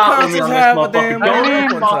fucking start with me on this motherfucker.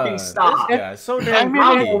 Don't you fucking start. So damn greedy.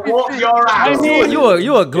 I will whoop your ass.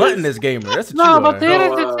 You a gluttonous gamer. That's what you are. But here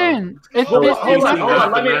is the thing. Hold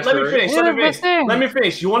on. Let me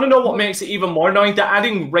finish. You want to know what makes it even more annoying? They're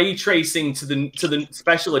adding ray tracing to the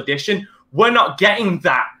special edition. We're not getting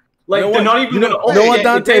that. Like, You know they're what? not even You know- going to you know what,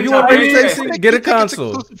 Dante? If you want ray tracing, get a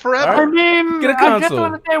console. forever. I mean, Get a I just console.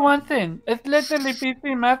 want to say one thing. It's literally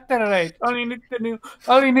PC Master Race. All you need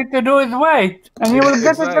to do is wait, and you will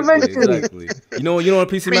get it eventually. Exactly. You know what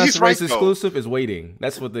PC I mean, he's Master Race right, though. exclusive is waiting.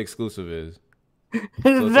 That's what the exclusive is.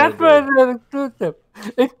 That's all why it's exclusive.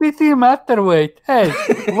 It's PC Master Wait. Hey,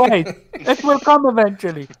 wait. It will come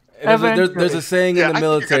eventually. There's a saying Yeah, in the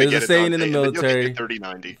I think you're military. gonna There's a get it, saying in the Dante, and then you'll get military. your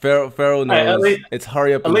 3090. Pharaoh Hey, at knows. least- It's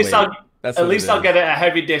hurry up At and least wait. That's at what least it I'll is. get it at a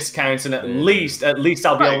heavy discount, and at Yeah. least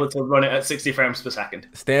I'll be Right. able to run it at 60 frames per second.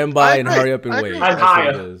 Stand by I and agree. hurry up and I wait. agree. That's And what higher.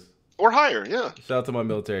 it is. Or higher, yeah. Shout out to my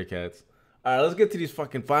military cats. All right, let's get to these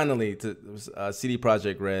fucking finally to CD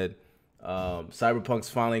Projekt Red. Cyberpunk's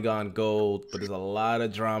finally gone gold, but there's a lot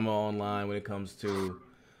of drama online when it comes to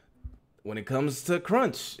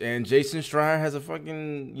crunch. And Jason Schreier has a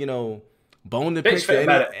fucking bone to Bitch pick fit to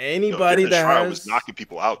about it. anybody Yo, that Schreier has was knocking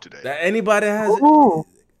people out today. that anybody has Ooh.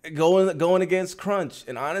 going against crunch.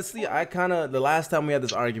 And honestly, I kind of the last time we had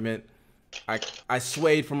this argument, I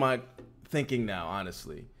swayed from my thinking now,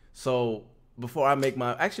 honestly. So before I make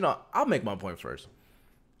I'll make my point first.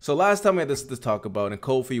 So last time we had this talk about, and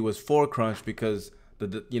Kofi was for crunch because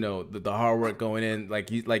the hard work going in,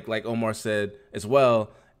 like Omar said as well,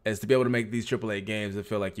 as to be able to make these AAA games, I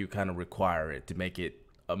feel like you kind of require it to make it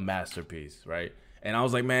a masterpiece, right? And I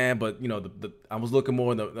was like, man, but I was looking more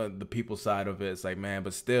on the people side of it. It's like, man,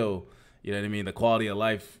 but still, you know what I mean? The quality of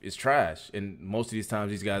life is trash, and most of these times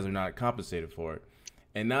these guys are not compensated for it.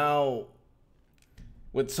 And now,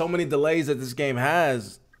 with so many delays that this game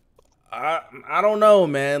has, I don't know,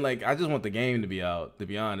 man. Like, I just want the game to be out, to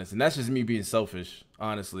be honest, and that's just me being selfish,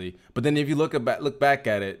 honestly. But then if you look back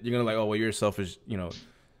at it, you're gonna like, oh well, you're a selfish,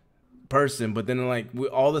 person. But then like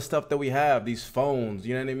all the stuff that we have, these phones,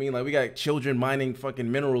 you know what I mean? Like we got children mining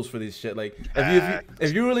fucking minerals for this shit. Like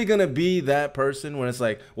if you're really gonna be that person, when it's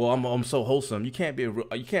like, well, I'm so wholesome, you can't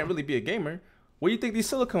really be a gamer. Where do you think these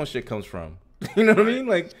silicone shit comes from? You know what I mean?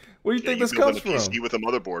 Like, where do you think this comes from? PC with a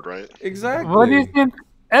motherboard, right? Exactly. What do you think?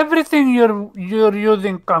 Everything you're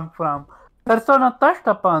using come from. Persona touched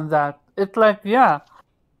upon that. It's like, yeah,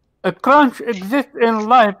 a crunch exists in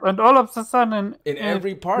life, and all of a sudden, in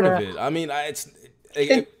every part of it. I mean,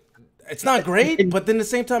 it's not great, but then at the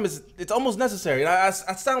same time, it's almost necessary. And I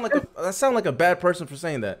sound like a bad person for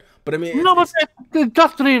saying that, but I mean, no, but it's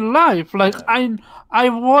just real life. Like I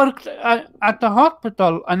worked at the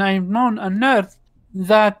hospital, and I've known a nurse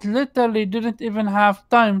that literally didn't even have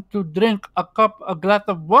time to drink a glass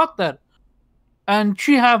of water, and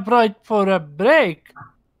she had right for a break,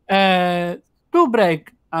 to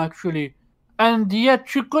break actually, and yet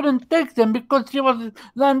she couldn't take them because she was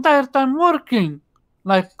the entire time working.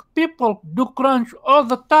 Like, people do crunch all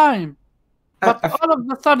the time, but all of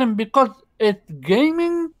a sudden, because it's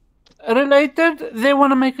gaming related, they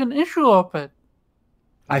want to make an issue of it.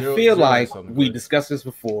 I feel like we discussed this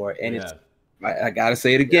before, and it's I gotta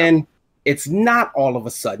say it again. It's not all of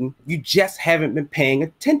a sudden. You just haven't been paying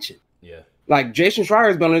attention. Yeah. Like, Jason Schreier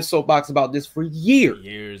has been on his soapbox about this for years.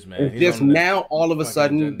 Years, man. It's just now, all of a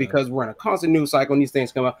sudden, because we're in a constant news cycle and these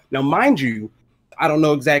things come up. Now, mind you, I don't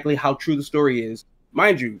know exactly how true the story is.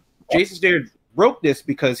 Mind you, Jason Schreier wrote this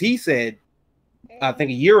because he said, I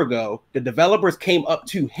think a year ago, the developers came up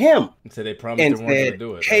to him so they promised and they weren't said,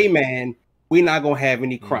 gonna do it. hey, man, we're not going to have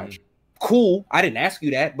any crunch. Cool. I didn't ask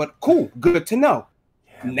you that, but cool. Good to know.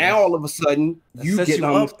 Now, all of a sudden, you get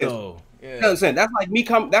on up, though. Yeah. You know what I'm saying? That's like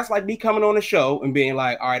me coming on a show and being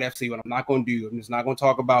like, all right, FC, what I'm not going to do, I'm just not going to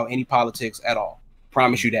talk about any politics at all.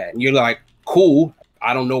 Promise you that. And you're like, cool.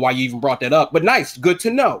 I don't know why you even brought that up, but nice. Good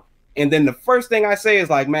to know. And then the first thing I say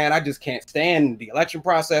is like, man, I just can't stand the election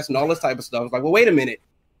process and all this type of stuff. It's like, well, wait a minute.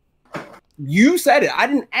 You said it. I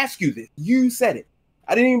didn't ask you this. You said it.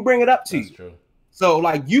 I didn't even bring it up to you. True. So,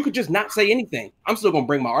 like, you could just not say anything. I'm still going to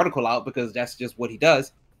bring my article out because that's just what he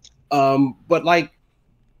does. But, like,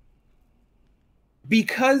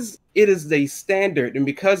 because it is a standard and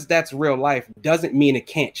because that's real life doesn't mean it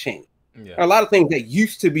can't change. Yeah. There are a lot of things that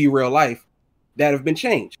used to be real life that have been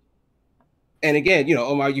changed. And again,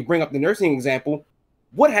 Omar, you bring up the nursing example.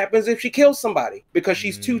 What happens if she kills somebody because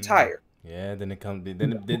she's too tired? Yeah, then it comes. Then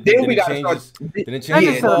we got to start. Then it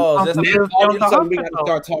changes laws. All of a sudden, we got to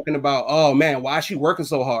start talking about, oh man, why is she working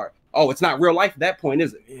so hard? Oh, it's not real life at that point,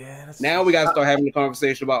 is it? Yeah. Now we got to start having the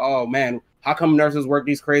conversation about, oh man, how come nurses work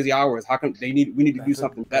these crazy hours? How come we need to do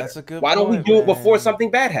something better? That's a good Why don't we point, do it man. before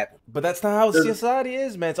something bad happens? But that's not how society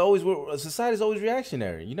is, man. It's always society's always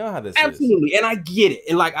reactionary. You know how this is. Absolutely, and I get it,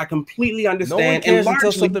 and like I completely understand. No one cares and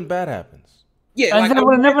until something bad happens. Yeah, And like, they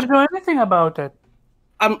will never do anything about it.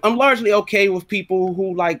 I'm largely okay with people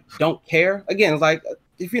who like don't care. Again, it's like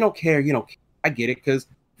if you don't care, you don't care. I get it, because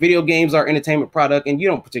video games are entertainment product, and you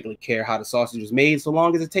don't particularly care how the sausage is made so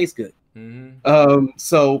long as it tastes good.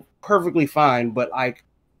 So perfectly fine, but like,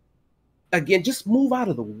 again, just move out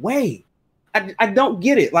of the way. I don't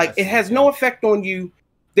get it. Like, it has no effect on you.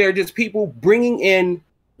 They're just people bringing in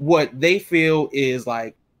what they feel is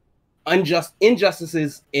like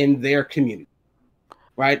injustices in their community,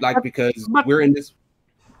 right? Like, because we're in this.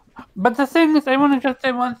 But the thing is, I want to just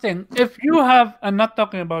say one thing. If you have, I'm not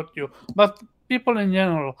talking about you, but people in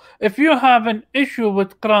general, if you have an issue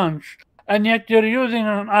with crunch and yet you're using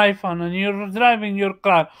an iPhone and you're driving your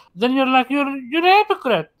car, then you're a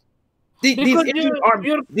hypocrite. These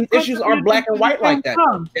issues aren't black and white like that.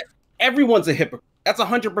 Everyone's a hypocrite. That's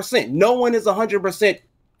 100%. No one is 100%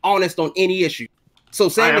 honest on any issue. So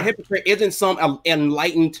saying a hypocrite isn't some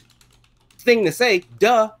enlightened thing to say.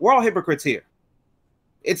 Duh, we're all hypocrites here.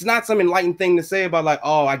 It's not some enlightened thing to say about like,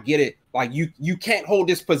 oh, I get it. Like you can't hold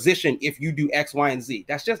this position if you do X, Y, and Z.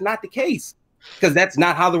 That's just not the case, because that's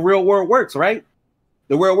not how the real world works, right?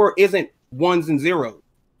 The real world isn't ones and zeros.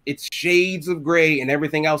 It's shades of gray and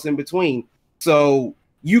everything else in between. So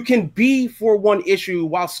you can be for one issue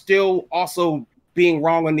while still also being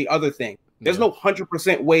wrong on the other thing. There's no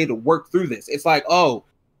 100% way to work through this. It's like, oh,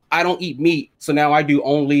 I don't eat meat, so now I do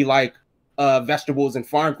only like vegetables and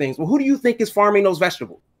farm things. Well, who do you think is farming those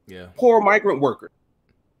vegetables? Yeah, poor migrant worker.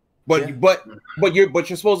 But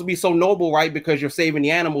you're supposed to be so noble, right? Because you're saving the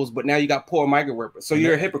animals, but now you got poor migrant workers. So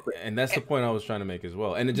you're a hypocrite. And that's the point I was trying to make as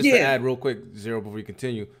well. And just to add real quick, Zero, before we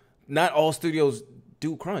continue, not all studios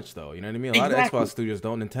do crunch though. You know what I mean? A lot of Xbox studios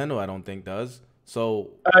don't. Nintendo, I don't think, does. So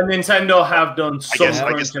Nintendo have done some.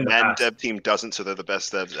 I guess the Madden dev team doesn't, so they're the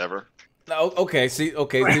best devs ever. Okay,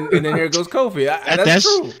 and then here goes Kofi. That's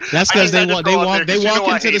true. That's because they walk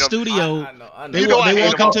into the studio. They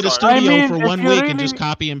walk into the studio for 1 week and just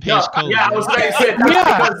copy and paste code. Yeah, I was going to say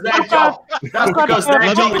that's because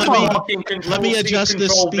their job. Let me adjust the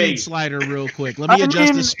speed slider real quick. Let me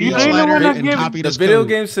adjust the speed slider and copy the video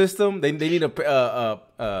game system. They need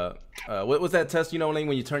a what was that test? You know,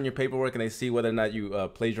 when you turn your paperwork and they see whether or not you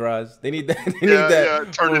plagiarize. They need that. They need that.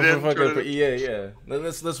 Yeah, turn it in. For EA, yeah.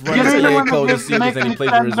 Let's run this EA code to see if there's any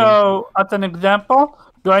plagiarism. As an example,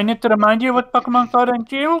 do I need to remind you what Pokemon Sword and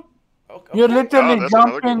Shield? Okay. You're literally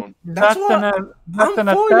jumping. I'm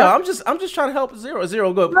for you. I'm just trying to help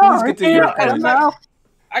Zero. Go. Please continue.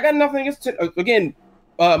 I got nothing against again.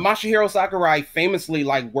 Masahiro Sakurai famously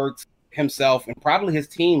like works himself and probably his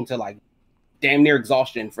team to like damn near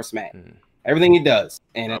exhaustion for Smash. Everything he does,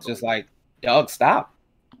 and it's just like, Doug, stop.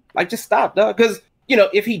 Like, just stop, Doug. Because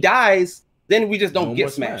if he dies, then we just don't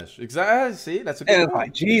get Smash. Exactly. See, that's a good point. It's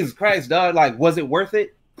like, Jesus Christ, Doug. Like, was it worth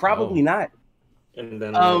it? Probably not. And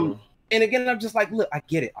then, and again, I'm just like, look, I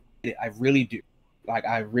get it. I really do. Like,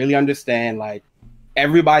 I really understand. Like,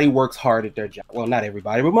 everybody works hard at their job. Well, not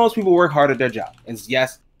everybody, but most people work hard at their job. And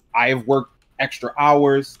yes, I have worked extra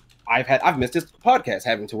hours. I've missed this podcast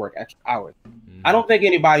having to work extra hours. I don't think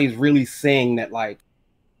anybody's really saying that like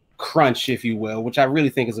crunch, if you will, which I really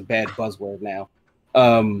think is a bad buzzword now.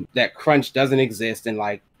 That crunch doesn't exist and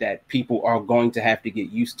like that people are going to have to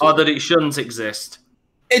get used to. Or that it shouldn't exist.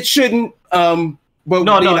 It shouldn't. But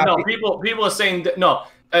no. People are saying that no.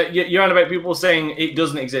 You're on about people saying it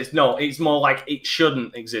doesn't exist. No, it's more like it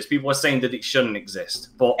shouldn't exist. People are saying that it shouldn't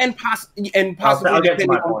exist. But possibly depending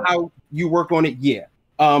on how you work on it, yeah.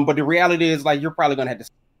 But the reality is, like, you're probably gonna have to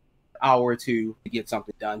spend an hour or two to get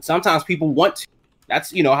something done. Sometimes people want to.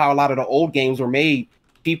 That's how a lot of the old games were made.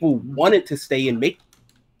 People wanted to stay and make.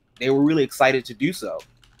 They were really excited to do so.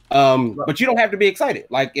 But you don't have to be excited.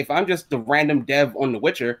 Like, if I'm just the random dev on The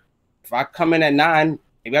Witcher, if I come in at 9,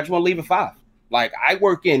 maybe I just want to leave at 5. Like, I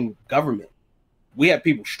work in government. We have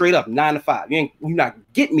people straight up 9 to 5. You're not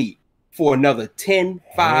getting me for another 10,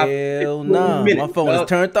 5, hell no. Minutes. My phone is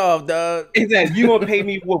turned off, dog. Exactly. You gonna pay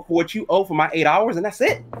me for what you owe for my 8 hours, and that's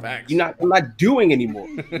it. Facts. I'm not doing anymore.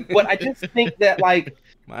 But I just think that like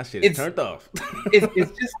my shit is turned off. it's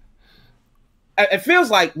just it feels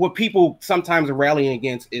like what people sometimes are rallying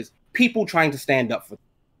against is people trying to stand up for them.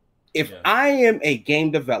 If I am a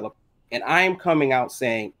game developer and I am coming out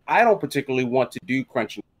saying I don't particularly want to do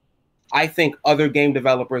crunching, I think other game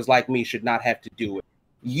developers like me should not have to do it.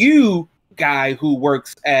 You guy who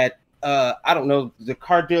works at I don't know, the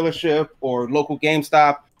car dealership or local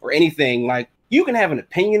GameStop or anything, like, you can have an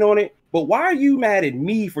opinion on it, but why are you mad at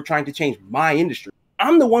me for trying to change my industry?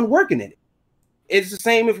 I'm the one working in it. It's the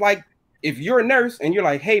same if you're a nurse and you're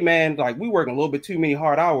like, hey man, like, we working a little bit too many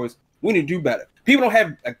hard hours, we need to do better. People don't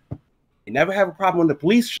have they never have a problem when the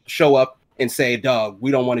police show up and say, dog,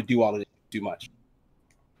 we don't want to do all of this too much.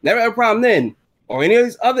 Never have a problem then. Or any of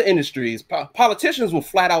these other industries, politicians will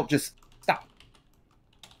flat out just stop.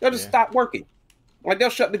 They'll just stop working. Like they'll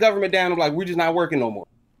shut the government down and like we're just not working no more.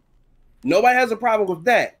 Nobody has a problem with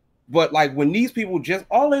that. But like when these people just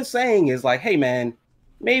all they're saying is like, hey man,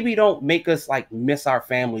 maybe don't make us like miss our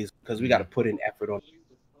families because we got to put in effort on it.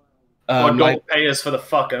 Or don't pay us for the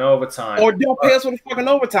fucking overtime. Or don't pay us for the fucking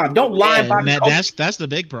overtime. Don't lie about it. That's the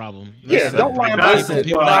big problem. Yeah, don't lie about it.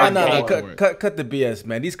 No, cut the BS,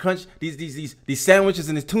 man. These these sandwiches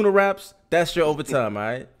and these tuna wraps, that's your overtime, all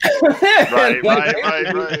right? Right. Like I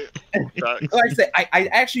said, I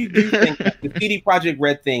actually do think that the CD Projekt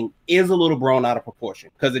Red thing is a little blown out of proportion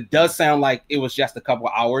because it does sound like it was just a couple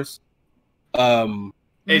of hours.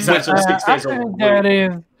 It's actually 6 days old.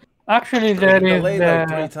 Actually, there is delayed like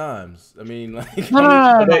 3 times. I mean, like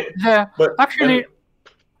no. Actually,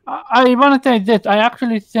 I want to say this. I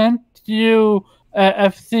actually sent you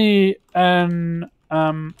FC and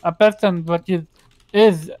a person that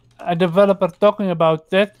is a developer talking about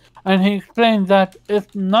this, and he explained that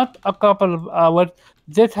it's not a couple of hours.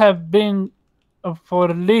 This have been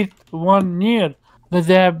for at least 1 year that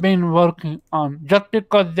they have been working on. Just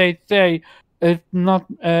because they say it's not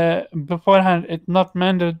beforehand, it's not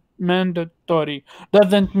mandatory,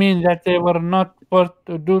 doesn't mean that they were not forced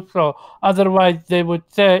to do so. Otherwise, they would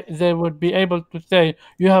be able to say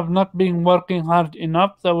you have not been working hard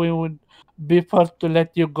enough, so we would be forced to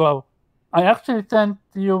let you go. I actually sent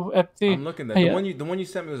you FC. I'm looking at the one you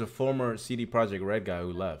sent me was a former CD Projekt Red guy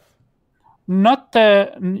who left. Not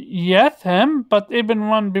yes him, but even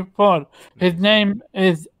one before. His name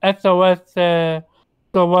is SOS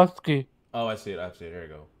Kowalski. Oh, I see it. Here you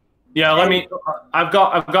go. Yeah, I've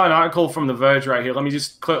got an article from The Verge right here. Let me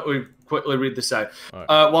just quickly read this out. Right.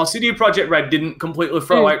 While CD Projekt Red didn't completely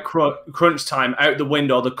throw out crunch time out the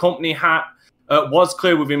window, the company was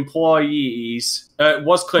clear with employees.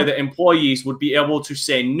 Was clear that employees would be able to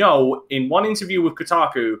say no. In one interview with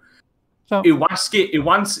Kotaku, Iwinski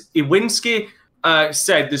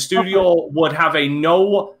said the studio would have a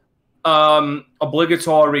no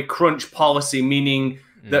obligatory crunch policy, meaning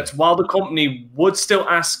that while the company would still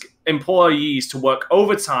ask employees to work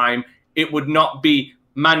overtime, it would not be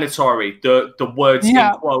mandatory. The words in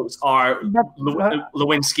quotes are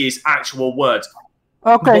Lewinsky's actual words.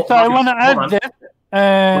 Okay, so I want to add this.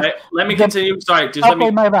 Let me continue. Sorry,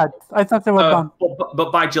 my bad. I thought they were done.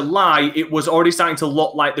 But by July, it was already starting to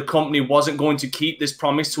look like the company wasn't going to keep this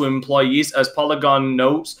promise to employees, as Polygon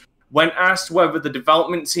notes. When asked whether the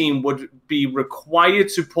development team would be required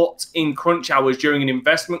to put in crunch hours during an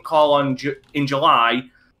investment call in January,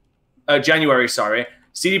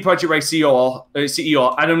 CD Projekt Red CEO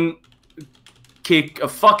Adam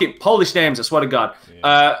Polish names, I swear to God.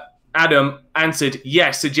 Adam answered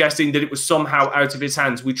yes, suggesting that it was somehow out of his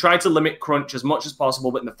hands. We tried to limit crunch as much as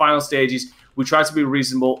possible, but in the final stages, we tried to be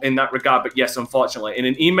reasonable in that regard. But yes, unfortunately, in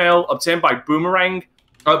an email obtained by Bloomberg,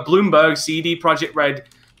 CD Projekt Red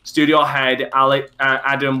studio head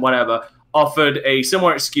Adam offered a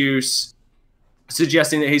similar excuse,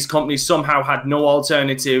 suggesting that his company somehow had no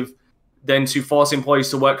alternative than to force employees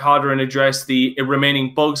to work harder and address the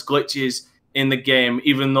remaining bugs, glitches in the game,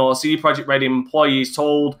 even though CD Projekt Red employees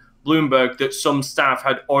told Bloomberg that some staff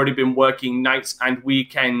had already been working nights and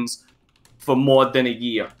weekends for more than a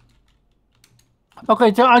year.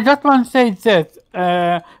 Okay, so I just want to say this.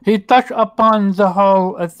 He touched upon the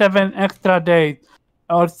whole 7 extra days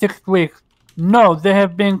or 6 weeks. No, they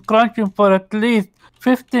have been crunching for at least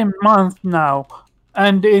 15 months now.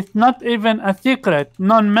 And it's not even a secret.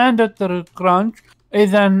 Non-mandatory crunch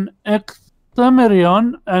is an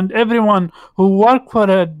oxymoron, and everyone who worked for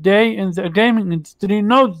a day in the gaming industry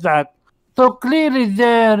knows that. So clearly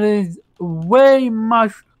there is way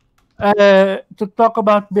much to talk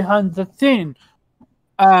about behind the scene.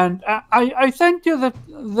 And I sent you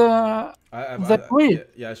the tweet.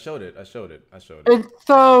 Yeah, I showed it.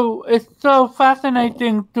 It's so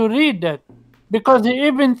fascinating to read it, because he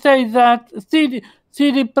even says that CD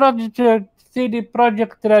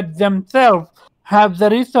Projekt Red themselves have the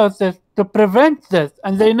resources to prevent this,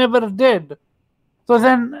 and they never did. So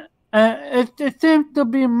then it seems to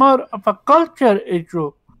be more of a culture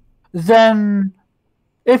issue than.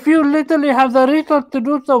 If you literally have the resource to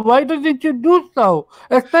do so, why didn't you do so?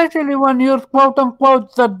 Especially when you're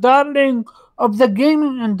quote-unquote the darling of the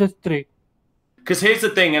gaming industry. Because here's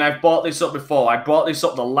the thing, and I've brought this up before. I brought this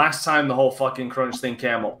up the last time the whole fucking crunch thing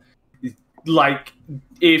came up. Like,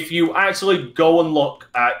 if you actually go and look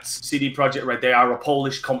at CD Projekt Red, they are a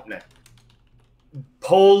Polish company.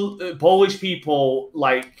 Polish people,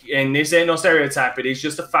 like, and this ain't no stereotype, it is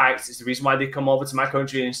just a fact. It's the reason why they come over to my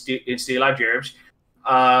country and steal our jobs.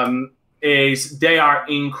 Is they are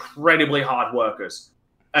incredibly hard workers.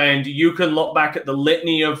 and you can look back at the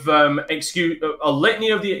litany of the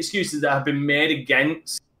excuses that have been made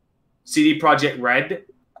against CD Projekt Red,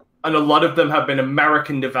 and a lot of them have been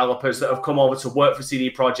American developers that have come over to work for CD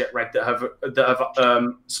Projekt Red that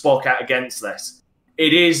have spoke out against this.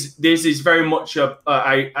 This is very much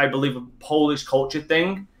I believe a Polish culture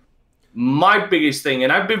thing. My biggest thing,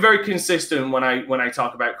 and I've been very consistent when I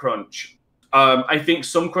talk about crunch. I think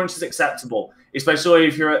some crunch is acceptable, especially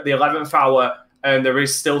if you're at the 11th hour and there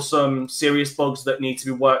is still some serious bugs that need to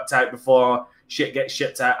be worked out before shit gets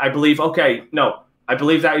shipped out. I believe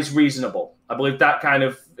that is reasonable. I believe that kind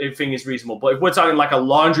of thing is reasonable. But if we're talking like a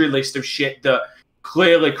laundry list of shit that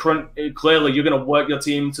clearly you're going to work your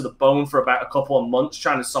team to the bone for about a couple of months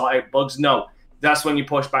trying to sort out bugs, no, that's when you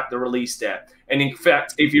push back the release date. And in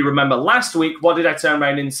fact, if you remember last week, what did I turn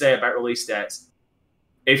around and say about release dates?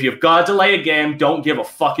 If you've got to delay a game, don't give a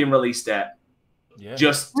fucking release date. Yeah.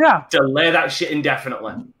 Just delay that shit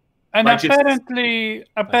indefinitely. And Like, just-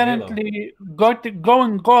 apparently,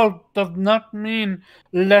 going gold does not mean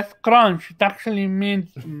less crunch. It actually means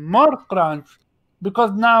more crunch,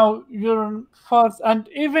 because now you're forced. And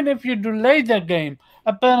even if you delay the game,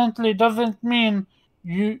 apparently doesn't mean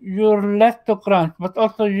you're less to crunch, but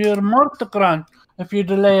also you're more to crunch if you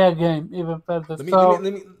delay a game even further. Let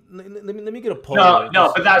me get a poll.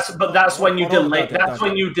 No, but that's when you Hold on, delay. Dante, That's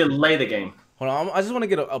when Dante. you delay the game. Hold on, I just want to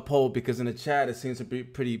get a poll because in the chat it seems to be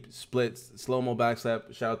pretty split. Slow-mo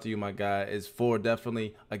backslap, shout out to you, my guy, is for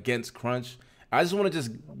definitely against crunch. I just want to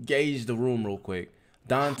just gauge the room real quick.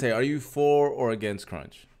 Dante, are you for or against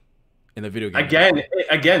crunch in the video game?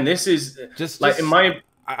 Again, this is like in my.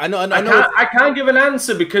 I know. I can't give an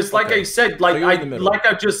answer because, like I said, So you're in the middle. like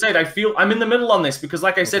I just said, I feel I'm in the middle on this because,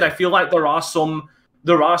 like I said, I feel like there are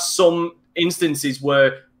some instances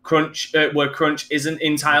where crunch isn't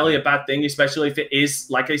entirely a bad thing, especially if it is,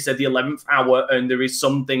 like I said, the 11th hour and there is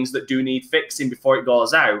some things that do need fixing before it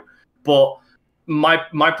goes out. But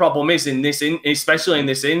my problem is especially in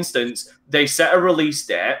this instance, they set a release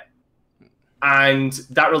date, and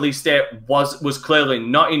that release date was clearly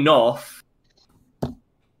not enough.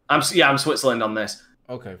 I'm Switzerland on this.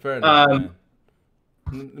 Okay, fair enough.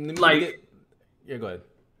 Yeah, go ahead.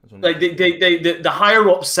 Like the higher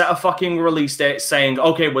ups set a fucking release date saying,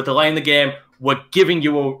 okay, we're delaying the game, we're giving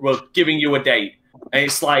you a date. And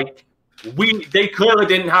it's like they clearly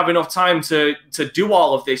didn't have enough time to do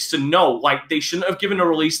all of this to know. Like, they shouldn't have given a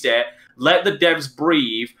release date, let the devs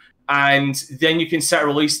breathe, and then you can set a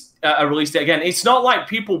release date again. It's not like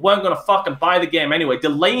people weren't gonna fucking buy the game anyway.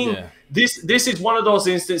 Delaying this is one of those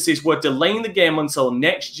instances where delaying the game until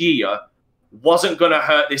next year wasn't gonna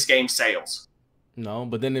hurt this game's sales. No,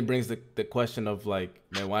 but then it brings the question of like,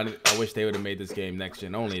 man, I wish they would have made this game next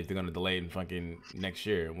gen only if they're gonna delay it in fucking next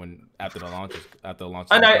year after the launch.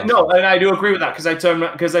 And I do agree with that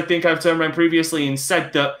because I think I've turned around previously and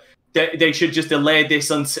said that they should just delay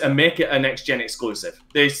this and make it a next gen exclusive.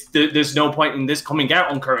 There's no point in this coming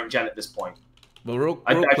out on current gen at this point. But real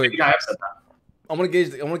I quick, think I have said that. I want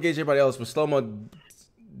to gauge everybody else, but Slow-mo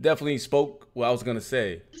definitely spoke what I was gonna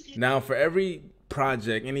say. Now, for every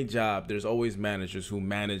project, any job, there's always managers who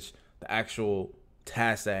manage the actual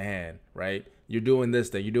task at hand, right? You're doing this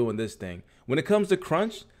thing, you're doing this thing. When it comes to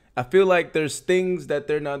crunch, I feel like there's things that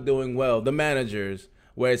they're not doing well, the managers,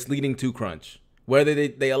 where it's leading to crunch. Whether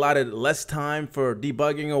they allotted less time for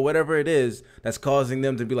debugging or whatever it is that's causing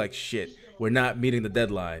them to be like, shit, we're not meeting the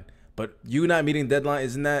deadline. But you not meeting the deadline,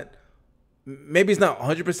 isn't that, maybe it's not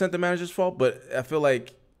 100% the manager's fault, but I feel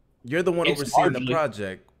like you're the one overseeing the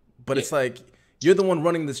project. But it's like, you're the one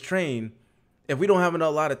running this train. If we don't have a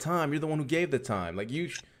lot of time, you're the one who gave the time. Like, you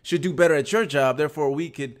should do better at your job. Therefore, we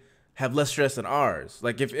could have less stress in ours.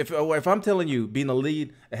 Like, if I'm telling you, being a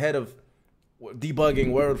lead ahead of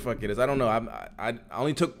debugging, wherever the fuck it is, I don't know. I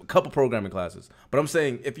only took a couple programming classes, but I'm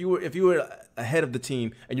saying if you were ahead of the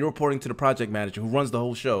team and you're reporting to the project manager who runs the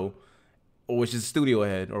whole show, or which is studio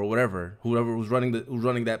head or whoever was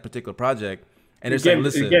running that particular project, and they're saying,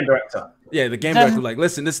 listen, the game director. Yeah, the game director, like,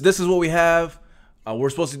 listen, this is what we have.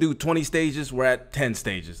 We're supposed to do 20 stages. We're at 10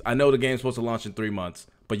 stages. I know the game's supposed to launch in 3 months,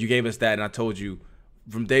 but you gave us that, and I told you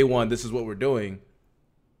from day one this is what we're doing.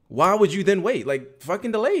 Why would you then wait? Like,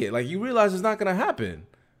 fucking delay it. Like, you realize it's not gonna happen,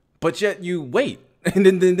 but yet you wait, and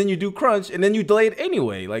then you do crunch, and then you delay it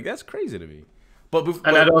anyway. Like, that's crazy to me. But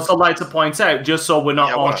I'd also like to point out, just so we're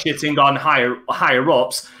not all shitting on higher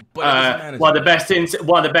ups, one of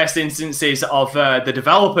the best instances of the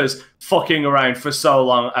developers fucking around for so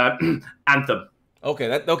long, Anthem. Okay,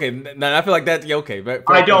 now I feel like that. Yeah, okay.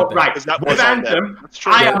 I don't. Right, with Anthem,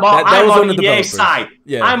 I am on EA's side.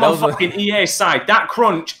 Yeah, I'm on fucking EA's side. That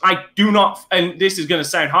crunch, I do not. And this is going to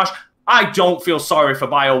sound harsh. I don't feel sorry for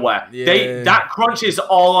BioWare. Yeah. That crunch is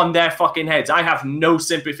all on their fucking heads. I have no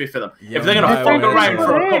sympathy for them. Yeah, if they're gonna fuck around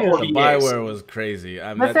for a couple of years, BioWare was crazy.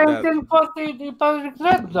 I mean, The same thing for the Project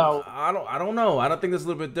Red, though. I don't know. I don't think that's a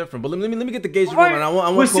little bit different. But let me get the gauge wrong. And I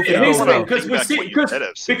want Kofi to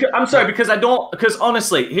go. I'm sorry, because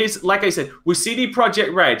honestly, here's like I said, with CD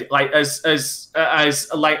Projekt Red, like as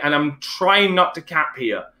and I'm trying not to cap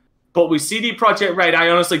here. But with CD Projekt Red, I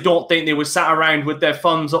honestly don't think they were sat around with their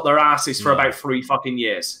thumbs up their asses for about 3 fucking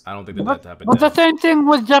years. I don't think that happened. But the same thing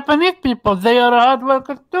with Japanese people. They are hard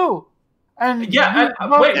workers too. And wait,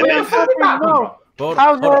 where the fuck is that know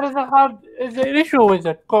how there is an issue with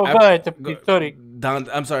it. Go ahead, sorry. Don,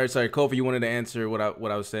 I'm sorry, Kofi. You wanted to answer what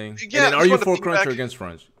I was saying. Yeah. And then, are you for crunch or against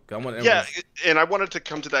crunch? Yeah, and I wanted to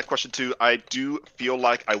come to that question too. I do feel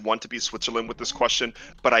like I want to be Switzerland with this question,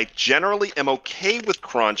 but I generally am okay with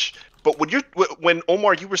crunch. But when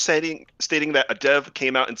Omar, you were stating that a dev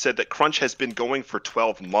came out and said that crunch has been going for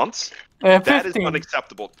 12 months, that is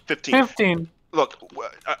unacceptable. 15. Look,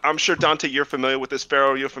 I'm sure, Dante, you're familiar with this.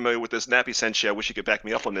 Pharaoh, you're familiar with this. Nappy Senshi, I wish you could back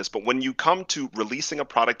me up on this. But when you come to releasing a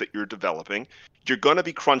product that you're developing, you're going to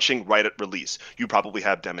be crunching right at release. You probably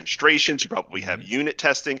have demonstrations. You probably have unit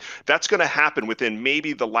testing. That's going to happen within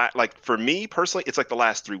maybe for me personally, it's like the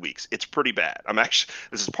last 3 weeks. It's pretty bad.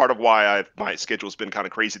 This is part of why my schedule's been kind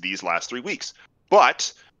of crazy these last 3 weeks.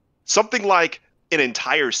 But something like an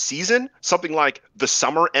entire season, something like the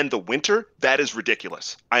summer and the winter, that is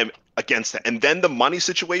ridiculous. I am against that. And then the money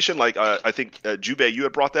situation, like I think Jubei, you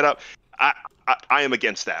had brought that up. I am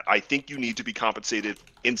against that. I think you need to be compensated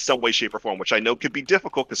in some way, shape, or form, which I know could be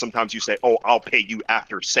difficult because sometimes you say, "Oh, I'll pay you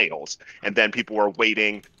after sales," and then people are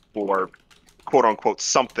waiting for "quote unquote"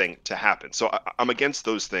 something to happen. So I'm against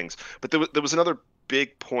those things. But there was another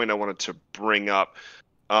big point I wanted to bring up.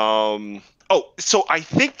 So I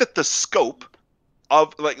think that the scope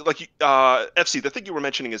of FC, the thing you were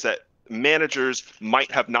mentioning is that managers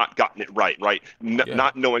might have not gotten it right?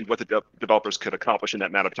 Not knowing what the developers could accomplish in that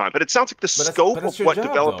amount of time. But it sounds like the scope of what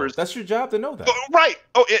developers... That's your job to know that. Right.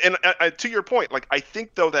 Oh, and to your point, I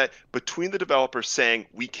think, though, that between the developers saying,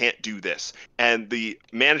 we can't do this, and the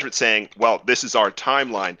management saying, well, this is our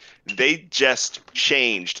timeline, they just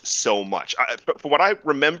changed so much. For what I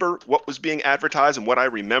remember, what was being advertised and what I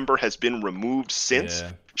remember has been removed since...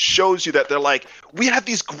 Yeah. Shows you that they're like, we have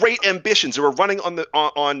these great ambitions and we're running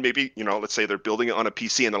on maybe, let's say they're building it on a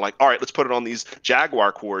PC and they're like, all right, let's put it on these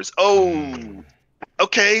Jaguar cores. Oh,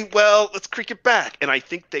 okay, well, let's creak it back. And I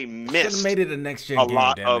think they missed made it a next gen game,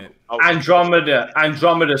 lot damn it. of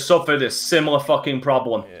Andromeda suffered a similar fucking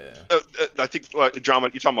problem. Yeah. I think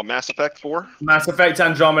Andromeda, you're talking about Mass Effect 4? Mass Effect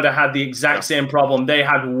Andromeda had the exact same problem. They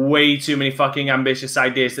had way too many fucking ambitious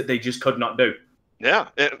ideas that they just could not do. Yeah,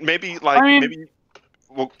 maybe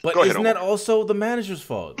Well, but isn't that also the manager's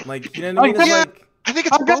fault? I think it's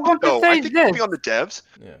both, though. I think it could be on the devs.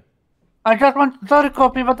 Yeah. I just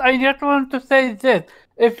want to say this.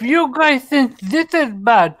 If you guys think this is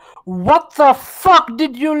bad, what the fuck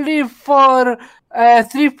did you leave for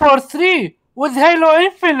 343 with Halo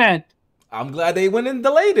Infinite? I'm glad they went and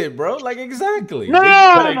delayed it, bro. Exactly. No.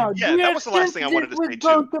 Yeah, that was the last thing I wanted to say, too. It's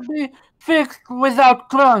going to be fixed without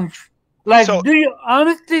crunch. Do you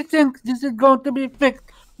honestly think this is going to be fixed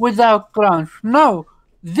without crunch? No.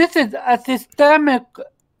 This is a systemic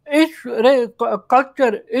issue,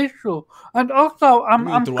 culture issue. And also,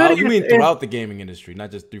 you mean throughout the gaming industry,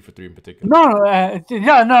 not just 343 in particular? No.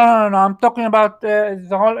 I'm talking about the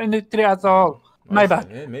whole industry as a whole. My bad.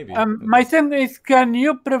 Yeah, maybe. My thing is, can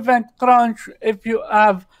you prevent crunch if you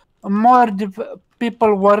have more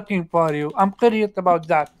people working for you? I'm curious about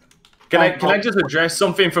that. Can I just address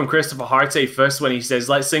something from Christopher Harte first when he says,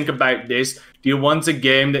 let's think about this. Do you want a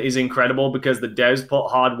game that is incredible because the devs put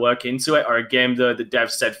hard work into it, or a game that the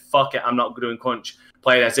devs said, fuck it, I'm not doing crunch,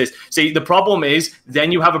 play it as is? See, the problem is,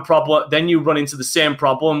 then you have a problem, then you run into the same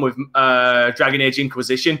problem with Dragon Age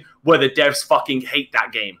Inquisition, where the devs fucking hate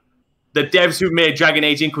that game. The devs who made Dragon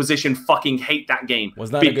Age Inquisition fucking hate that game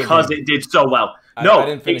because it did so well. I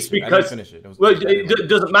didn't finish it. It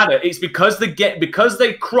doesn't matter. It's because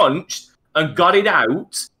they crunched and got it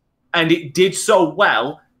out, and it did so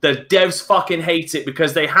well. The devs fucking hate it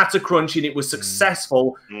because they had to crunch and it was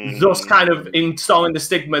successful, thus kind of installing the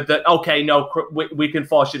stigma that, okay, no, we can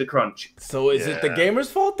force you to crunch. So is it the gamer's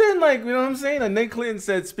fault then? You know what I'm saying? Nick Clinton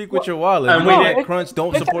said, speak with your wallet. And we didn't crunch,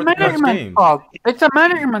 don't support the crunch games. It's a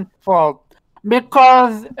management fault.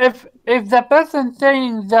 Because if the person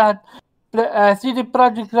saying that CD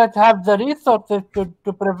Projekt Red have the resources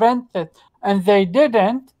to prevent it and they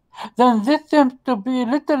didn't, then this seems to be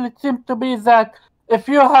that if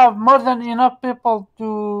you have more than enough people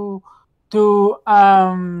to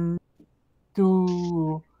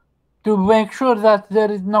to make sure that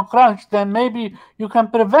there is no crunch, then maybe you can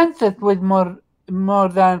prevent it with more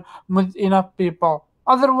than with enough people.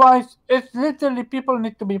 Otherwise, it's literally people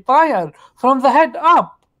need to be fired from the head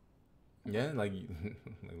up. Yeah, like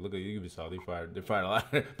look at Ubisoft. They fired a lot,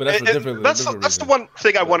 but that's for different. That's different the reasons. one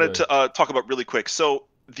thing I wanted to talk about really quick. So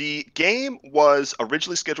the game was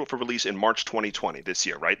originally scheduled for release in March 2020 this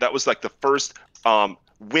year, right? That was like the first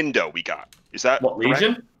window we got. Is that What, correct?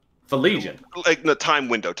 Legion? For Legion? Like the time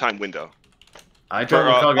window. I don't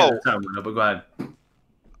recall getting the time window, but go ahead.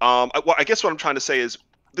 Well, I guess what I'm trying to say is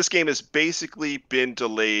this game has basically been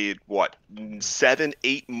delayed, what,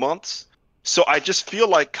 7-8 months? So I just feel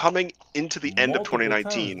like coming into the end of Multiple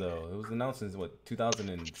 2019. times, though. It was announced since what,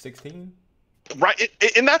 2016? Right,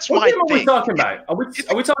 and that's What my game are we thing. talking about? Are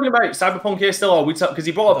we talking about Cyberpunk here still, or are we because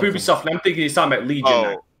he brought up Ubisoft, and I'm thinking he's talking about Legion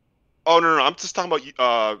now. No, I'm just talking about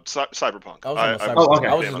Cyberpunk. I was, Cyberpunk. Oh, okay.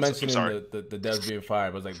 I was just I'm mentioning sorry. the devs being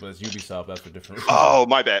fired. But it's Ubisoft. That's for different reasons. Oh,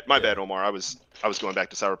 my bad, Omar. I was going back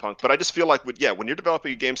to Cyberpunk, but I just feel like when you're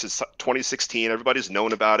developing a game since 2016, everybody's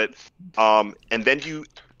known about it, and then you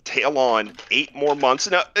tail on 8 more months.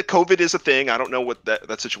 Now, COVID is a thing. I don't know what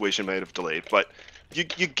that situation may have delayed, but you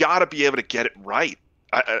gotta be able to get it right.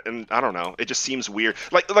 And I don't know. It just seems weird.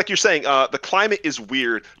 Like you're saying, the climate is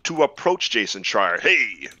weird to approach Jason Schreier.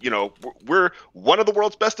 Hey, we're one of the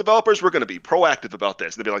world's best developers. We're going to be proactive about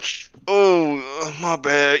this. They'd be like, oh, my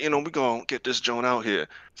bad. We're going to get this joint out here.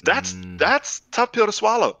 That's tough pill to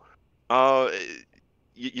swallow.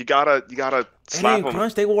 You gotta slap It ain't them.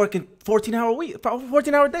 crunch. They were working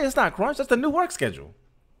 14-hour days. It's not crunch. That's the new work schedule.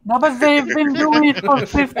 No, but they've been doing it for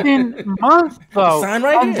 15 months, though. Sign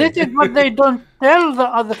right and here. this is what they don't tell the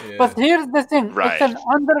other. Yeah. But here's the thing: Right. it's an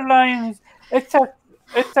underlying, it's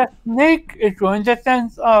a snake issue in the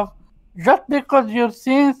sense of just because you're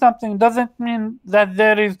seeing something doesn't mean that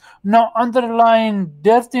there is no underlying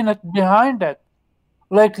dirtiness behind it.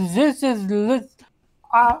 Like this is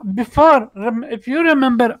before. If you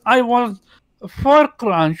remember, I was for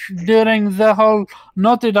crunch during the whole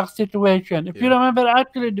Naughty Dog situation. If you remember, I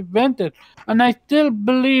actually defended, and I still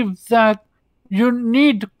believe that you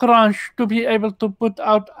need crunch to be able to put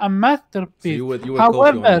out a masterpiece. So you would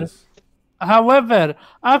Kofi on this. However,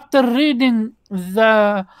 after reading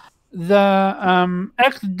the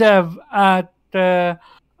ex-dev at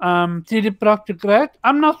CD Projekt Red,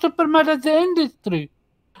 I'm not super mad at the industry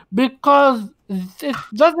because it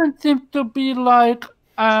doesn't seem to be like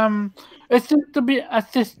it seems to be a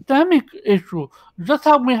systemic issue. Just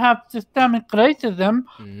how we have systemic racism,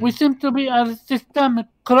 we seem to be a systemic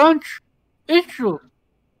crunch issue.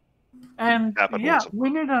 And Capitalism. we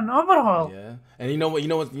need an overhaul. Yeah, and you know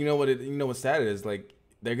what's sad is like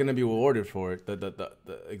they're gonna be rewarded for it. The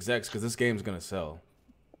execs, because this game's gonna sell.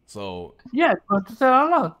 So Yeah, it's going to sell a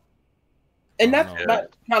lot. And that's No.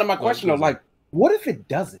 kind of my question though. Like, what if it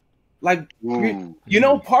doesn't? Like, Ooh. you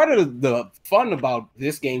know, part of the fun about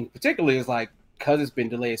this game, particularly, is like because it's been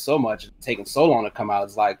delayed so much, and taking so long to come out.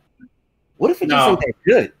 It's like, what if it just ain't that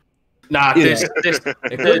good? Nah, Yeah. this it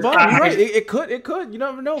could, Bob, you're right. It could. You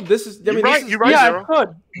never know. This is. I mean, You're right. Yeah, Zero. it could.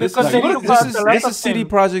 This Because is, they this, look this at is, a lot this of is CD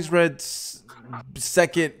things. Projekt Red's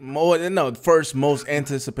first most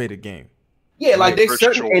anticipated game. Yeah, like they For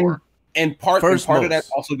certain sure. and part First of most. that's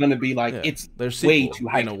also going to be like Yeah, it's their way sequel, too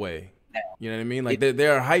hyped. in a way. You know what I mean? Like they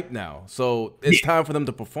are hyped now, so it's time for them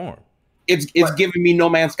to perform. It's giving me No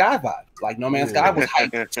Man's Sky vibes. Like No Man's Sky was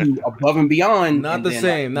hyped to above and beyond. Not and the then,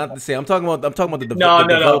 same. Not the same. I'm talking about the No.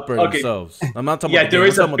 developer Okay. themselves. I'm not talking Yeah, about the there game,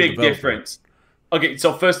 is I'm a talking about big the developer. difference. Okay,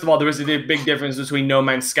 so first of all, there is a big difference between No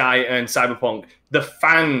Man's Sky and Cyberpunk. The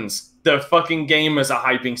fans, the fucking gamers are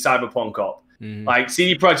hyping Cyberpunk up. Like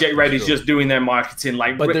CD Projekt Red is just doing their marketing,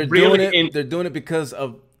 like But they're really doing it. in. They're doing it because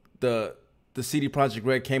of the CD Projekt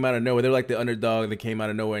Red came out of nowhere. They're like the underdog. They came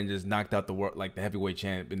out of nowhere and just knocked out the world, like the heavyweight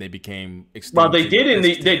champ, and they became. Well, they extreme did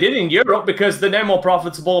team. they did in Europe because they're now more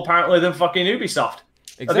profitable apparently than fucking Ubisoft.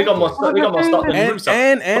 Exactly. They got more stock than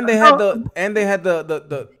Ubisoft. And they had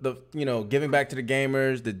the giving back to the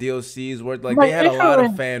gamers, the DLCs where like My they had a issue lot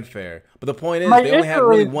of is- fanfare. But the point is my they only had issue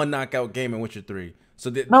really is- one knockout game in Witcher 3. So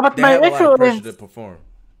they No, but they my have a lot issue of pressure is- to perform.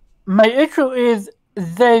 My issue is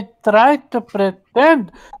they try to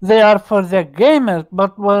pretend they are for the gamers,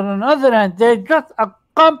 but on the other hand, they're just a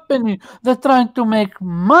company that's trying to make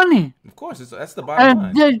money. Of course, that's the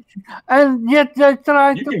bottom line. And yet they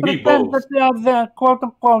try You to can be pretend both. that they are the quote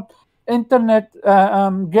unquote internet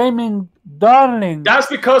gaming darling. That's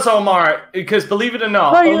because Omar, because believe it or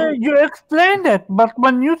not, No, you explained it, but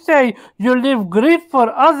when you say you leave grief for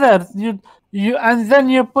others, you and then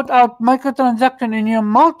you put out microtransaction in your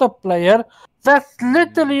multiplayer, That's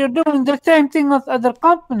literally you're doing the same thing as other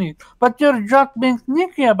companies, but you're just being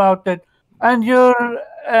sneaky about it, and you're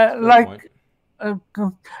like,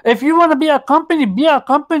 if you want to be a company, be a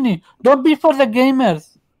company. Don't be for the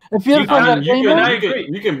gamers. If you're for the gamers,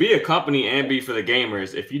 you can be a company and be for the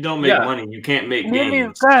gamers. If you don't make money, you can't make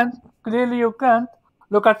games. Clearly you can't.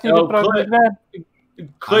 Look at CD Projekt Red.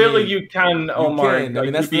 Clearly, you can, Omar. I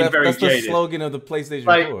mean, that's the slogan of the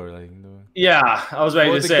PlayStation 4. Yeah, I was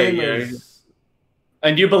ready to say.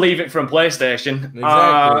 And you believe it from PlayStation.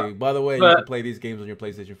 Exactly. By the way, you can play these games on your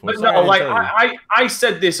PlayStation 4. But no, like I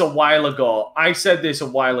said this a while ago.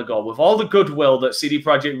 With all the goodwill that CD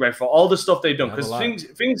Projekt Red, for all the stuff they've done, because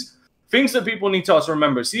things that people need to also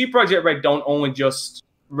remember. CD Projekt Red don't only just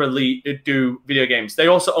do video games. They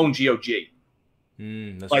also own GOG.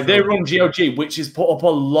 They run GOG, which has put up a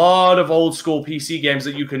lot of old school PC games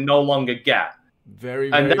that you can no longer get. Very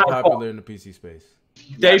popular in the PC space.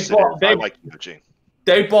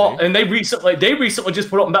 They bought, and they recently just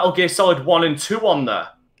put up Metal Gear Solid 1 and 2 on there.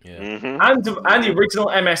 Yeah. And the original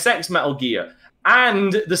MSX Metal Gear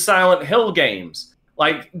and the Silent Hill games.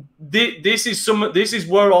 Like this is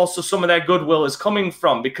where also some of their goodwill is coming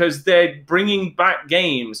from, because they're bringing back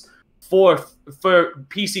games for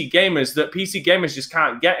PC gamers that PC gamers just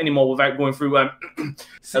can't get anymore without going through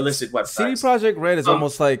illicit websites. CD Projekt Red is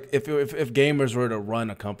almost like if gamers were to run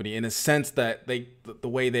a company, in a sense that the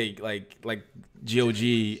way they like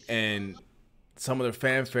GOG and some of their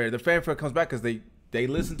fanfare comes back because they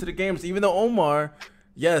listen to the gamers. Even though Omar,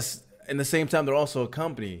 yes, in the same time they're also a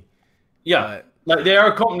company. Yeah, like they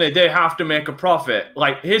are a company, they have to make a profit.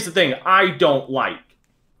 Like here's the thing, I don't like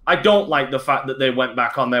the fact that they went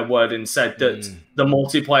back on their word and said that the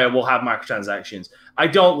multiplayer will have microtransactions. I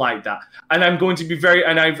don't like that, and I'm going to be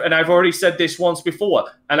I've already said this once before,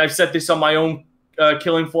 and I've said this on my own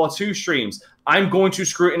Killing Floor 2 streams. I'm going to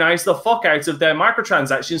scrutinize the fuck out of their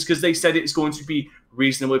microtransactions because they said it's going to be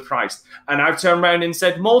reasonably priced, and I've turned around and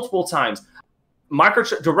said multiple times,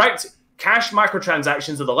 direct cash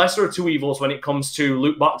microtransactions are the lesser of two evils when it comes to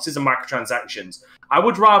loot boxes and microtransactions. I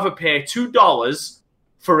would rather pay $2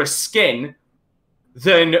 for a skin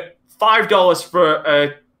than $5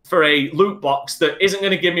 for a loot box that isn't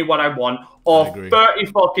going to give me what I want, or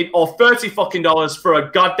 $30 fucking for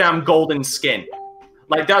a goddamn golden skin.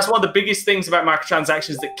 Like that's one of the biggest things about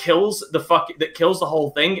microtransactions that kills the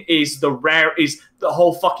whole thing is the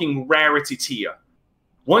whole fucking rarity tier.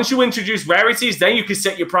 Once you introduce rarities, then you can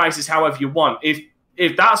set your prices however you want.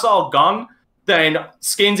 If that's all gone, then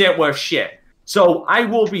skins ain't worth shit. So I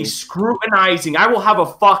will be scrutinizing. I will have a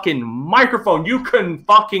fucking microphone. You can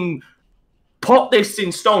fucking put this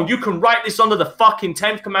in stone. You can write this under the fucking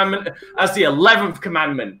 10th commandment as the 11th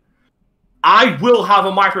commandment. I will have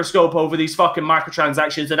a microscope over these fucking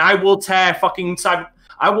microtransactions, and I will tear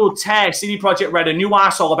CD Projekt Red a new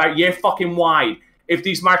asshole about year fucking wide if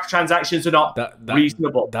these microtransactions are not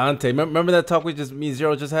reasonable. Dante, remember that talk me and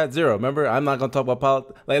Zero just had? Zero, remember? I'm not gonna talk about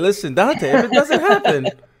politics. Like, listen, Dante, if it doesn't happen,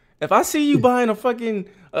 if I see you buying a fucking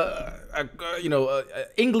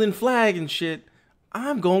England flag and shit,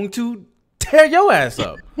 I'm going to tear your ass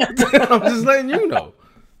up. I'm just letting you know.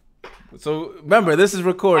 So remember, this is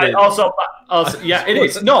recorded. Also, yeah, it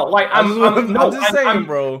is. No, like I'm just saying,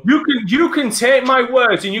 bro. You can take my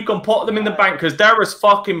words and you can put them in the bank because they're as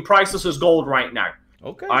fucking priceless as gold right now.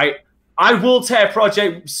 Okay. I will tear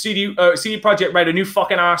CD Projekt Red a new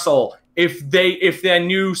fucking asshole if their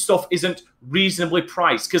new stuff isn't reasonably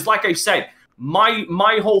priced. Because like I said,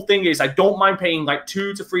 my whole thing is I don't mind paying like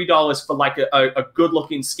 $2 to $3 for like a good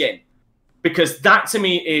looking skin, because that to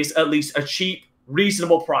me is at least a cheap,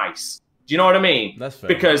 reasonable price. Do you know what I mean? That's fair.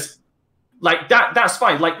 Because like that's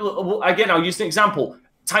fine. Like again, I'll use an example.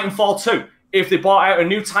 Titanfall 2. If they bought out a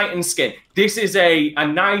new Titan skin, this is a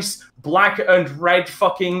nice black and red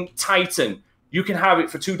fucking Titan. You can have it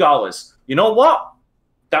for $2. You know what?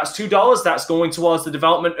 That's $2. That's going towards the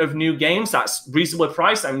development of new games. That's reasonably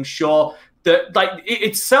priced. I'm sure that like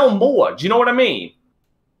it'd sell more. Do you know what I mean?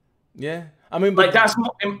 Yeah. I mean, but that's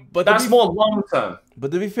more long term.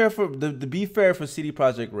 But to be fair for CD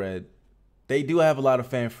Projekt Red, they do have a lot of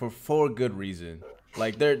fans for good reason.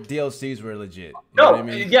 Like their DLCs were legit. You know what I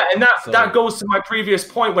mean? Yeah, and that goes to my previous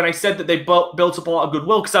point when I said that they built up a lot of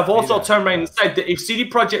goodwill. Because I've also turned around and said that if CD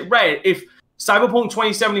Projekt Red, if Cyberpunk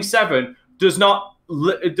 2077 does not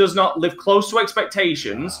live close to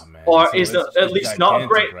expectations, or is at least not a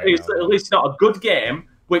great, is at least not a good game.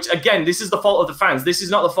 Which again, this is the fault of the fans. This is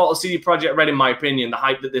not the fault of CD Projekt Red, in my opinion. The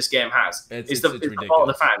hype that this game has, it's the fault of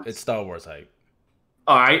the fans. It's Star Wars hype.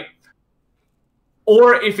 All right.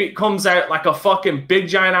 Or if it comes out like a fucking big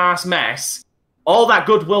giant ass mess, all that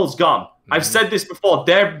goodwill's gone. I've said this before.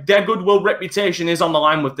 Their goodwill reputation is on the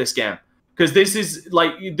line with this game because this is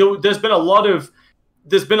like there's been a lot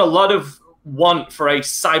of want for a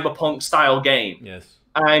cyberpunk style game. Yes.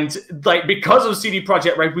 And like because of CD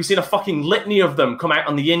Projekt Red, we've seen a fucking litany of them come out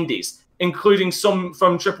on the indies, including some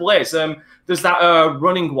from AAA. There's that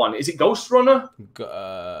running one. Is it Ghost Runner?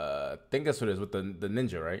 I think that's what it is with the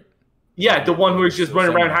ninja, right? Yeah, the one who is just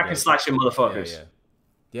running around hacking slashing motherfuckers.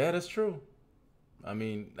 Yeah, that's true. I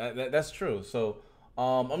mean, that's true. So,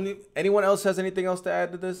 I mean, anyone else has anything else to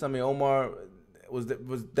add to this? I mean, Omar was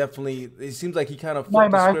definitely. It seems like he kind of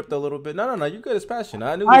flipped the script a little bit. No, you good. It's passion.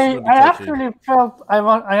 I knew this was gonna be touchy.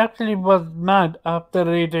 I actually was mad after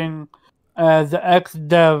reading the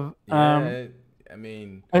ex-dev. I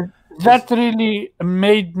mean, that really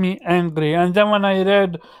made me angry. And then when I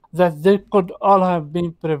read that they could all have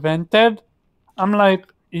been prevented, I'm like,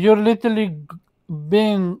 you're literally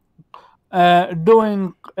being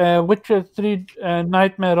doing Witcher 3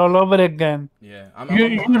 Nightmare all over again. Yeah,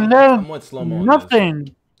 you learn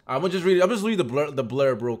nothing. I'm just read the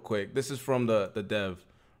blurb real quick. This is from the dev,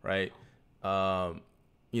 right?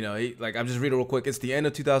 You know, I'm just reading real quick. It's the end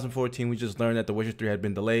of 2014. We just learned that The Witcher 3 had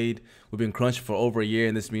been delayed. We've been crunched for over a year,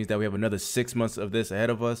 and this means that we have another 6 months of this ahead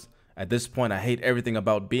of us. At this point, I hate everything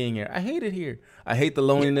about being here. I hate it here. I hate the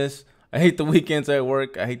loneliness. I hate the weekends at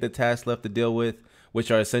work. I hate the tasks left to deal with, which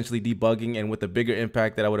are essentially debugging and with a bigger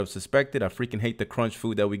impact that I would have suspected. I freaking hate the crunch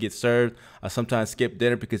food that we get served. I sometimes skip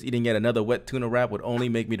dinner because eating yet another wet tuna wrap would only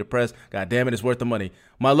make me depressed. God damn it, it's worth the money.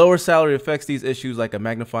 My lower salary affects these issues like a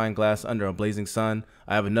magnifying glass under a blazing sun.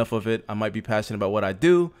 I have enough of it. I might be passionate about what I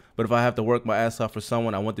do, but if I have to work my ass off for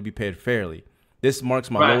someone, I want to be paid fairly. This marks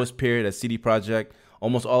my lowest period at CD Projekt.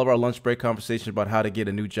 Almost all of our lunch break conversations about how to get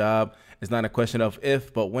a new job. It's not a question of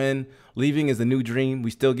if, but when. Leaving is a new dream. We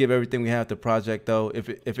still give everything we have to project, though. If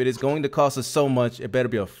it is going to cost us so much, it better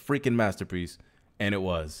be a freaking masterpiece, and it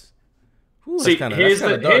was. Ooh, see, here's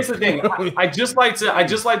the thing. I just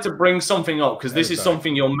like to bring something up because this is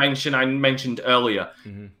something I mentioned earlier.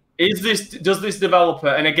 Mm-hmm. Does this developer?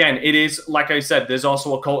 And again, it is like I said. There's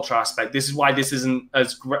also a culture aspect. This is why this isn't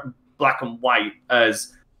as black and white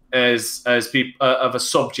as people of a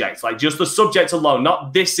subject, like just the subject alone,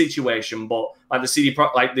 not this situation, but like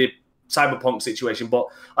the cyberpunk situation, but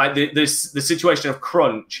like the situation of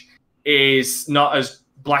crunch is not as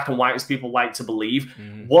black and white as people like to believe.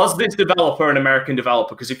 Mm-hmm. Was this developer an American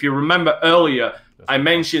developer? Because if you remember earlier, I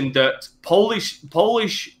mentioned that Polish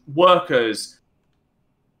workers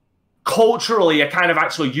culturally are kind of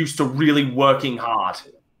actually used to really working hard.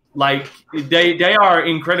 Like they are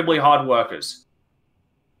incredibly hard workers.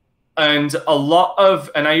 And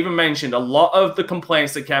I even mentioned a lot of the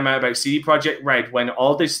complaints that came out about CD Projekt Red when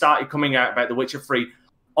all this started coming out about The Witcher 3,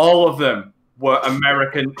 all of them were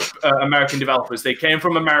American developers. They came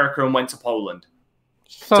from America and went to Poland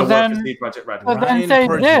to work for CD Projekt Red. So then say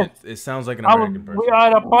this. It sounds like an American person. We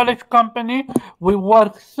are a Polish company. We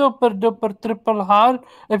work super duper triple hard.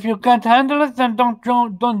 If you can't handle it, then don't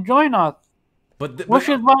join us. Which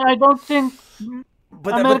is why I don't think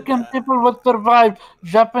American people would survive.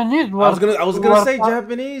 Japanese work. I was gonna say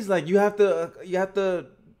Japanese. Like you have to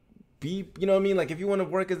be. You know what I mean? Like if you want to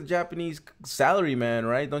work as a Japanese salary man,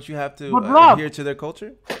 right? Don't you have to adhere to their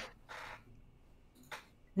culture?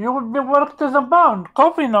 You would be worked as a bond.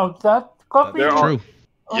 Kofi knows that. Kofi true.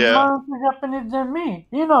 Yeah. More Japanese than me.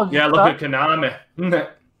 He knows. Yeah, look at Konami.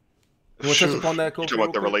 We'll touch upon that, Kofi,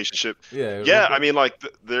 about the relationship. Yeah. I mean, like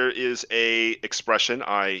there is a expression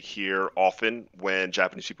I hear often when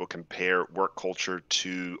Japanese people compare work culture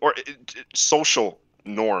to or social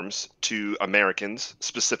norms to Americans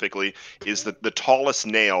specifically, is that the tallest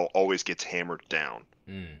nail always gets hammered down.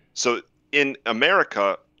 So in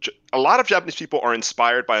America, a lot of Japanese people are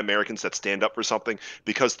inspired by Americans that stand up for something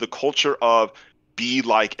because the culture of be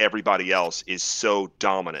like everybody else is so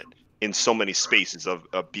dominant in so many spaces of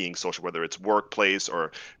being social, whether it's workplace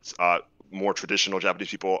or more traditional Japanese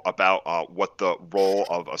people about what the role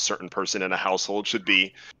of a certain person in a household should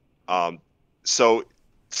be. So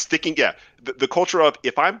the culture of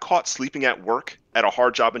if I'm caught sleeping at work at a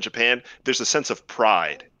hard job in Japan, there's a sense of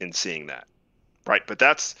pride in seeing that, right? But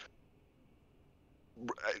that's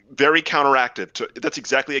very counteractive to, that's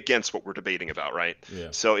exactly against what we're debating about, right? Yeah.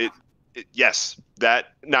 So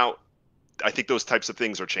now I think those types of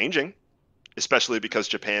things are changing, especially because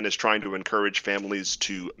Japan is trying to encourage families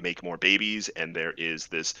to make more babies, and there is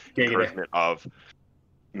this encouragement of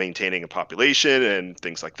maintaining a population and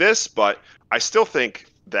things like this. But I still think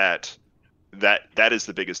that is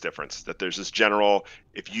the biggest difference, that there's this general,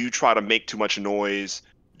 if you try to make too much noise,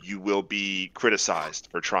 you will be criticized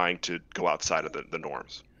for trying to go outside of the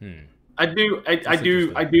norms.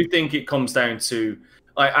 I do think it comes down to,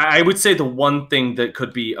 I would say the one thing that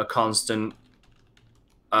could be a constant,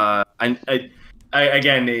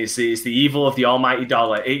 again, is the evil of the almighty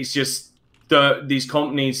dollar. It's just these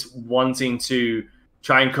companies wanting to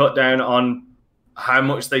try and cut down on how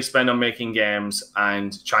much they spend on making games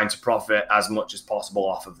and trying to profit as much as possible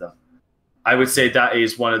off of them. I would say that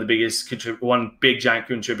is one of the biggest, one big giant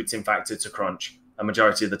contributing factor to crunch a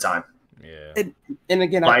majority of the time. Yeah. And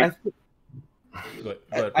again, I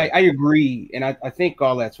agree, and I think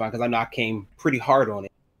all that's fine because I know I came pretty hard on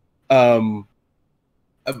it.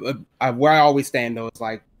 Where I always stand though is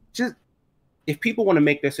like, just if people want to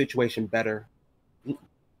make their situation better,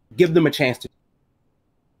 give them a chance to.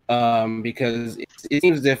 Because it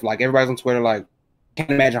seems as if like everybody's on Twitter like,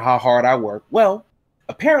 can't imagine how hard I work. Well,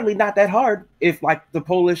 apparently not that hard. If like the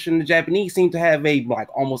Polish and the Japanese seem to have a like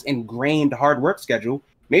almost ingrained hard work schedule,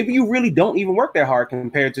 maybe you really don't even work that hard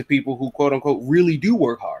compared to people who quote unquote really do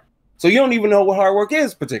work hard. So you don't even know what hard work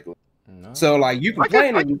is particularly. No. So like you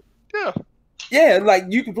complaining, yeah, like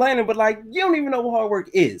you complaining, but like you don't even know what hard work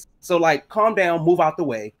is. So like calm down, move out the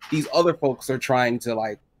way. These other folks are trying to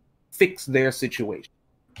like fix their situation.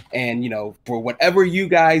 And, you know, for whatever you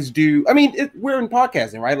guys do, I mean, we're in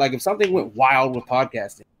podcasting, right? Like if something went wild with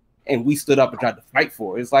podcasting and we stood up and tried to fight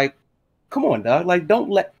for it, it's like, come on, dog. Like, don't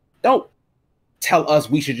tell us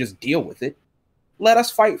we should just deal with it. Let us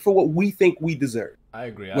fight for what we think we deserve. I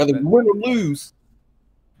agree. Whether we win or lose,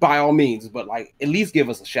 by all means, but like, at least give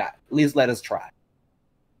us a shot. At least let us try.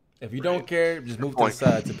 If you don't care, just move to the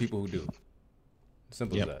side to people who do.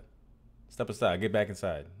 Simple as that. Step aside, get back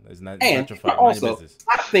inside. It's not your fault. Also,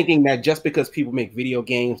 stop thinking that just because people make video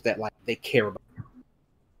games that like they care about.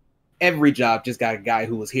 Every job just got a guy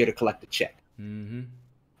who was here to collect a check. Mm-hmm.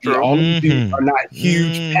 Yeah, all these dudes are not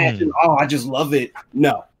huge passion. Oh, I just love it.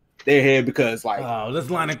 No, they're here because like, oh, this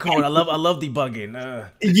line of code, I love debugging.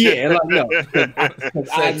 Yeah, like no,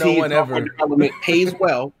 because no one ever. Development pays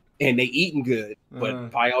well and they eating good, but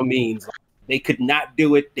by all means, like, they could not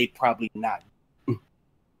do it. They probably not.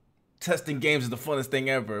 Testing games is the funnest thing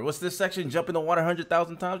ever. What's this section? Jump in the water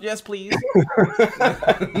 100,000 times? Yes, please.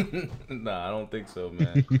 Nah, I don't think so,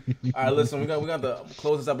 man. All right, listen, we got to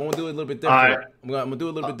close this up. I'm gonna do it a little bit different. I'm gonna do it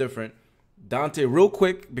a little bit different. Dante, real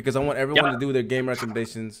quick, because I want everyone to do their game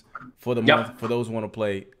recommendations for the month for those who want to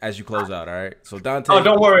play as you close out. All right. So Dante. Oh,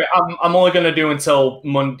 don't worry. I'm only gonna do until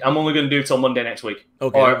Monday. I'm only gonna do till Monday next week.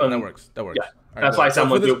 Okay, that works. That works. Yeah, that's why I said I'm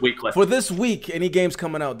gonna do it weekly. For this week, any games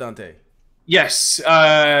coming out, Dante? Yes.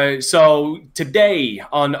 So today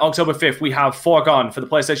on October 5th, we have Foregone for the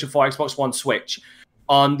PlayStation 4, Xbox One, Switch.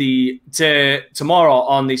 On tomorrow,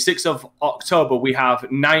 on the 6th of October, we have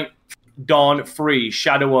Ninth Dawn Free,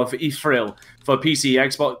 Shadow of Ithril for PC,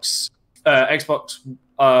 Xbox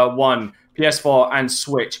One, PS4, and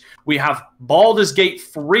Switch. We have Baldur's Gate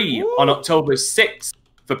 3 on October 6th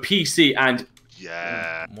for PC and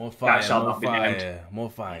more fire, more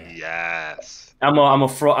fire. Yes. I'm gonna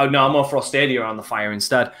throw Frostadier on the fire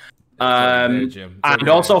instead. And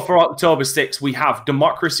also for October 6th, we have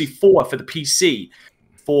Democracy 4 for the PC.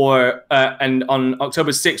 And on October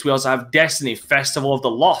 6th, we also have Destiny Festival of the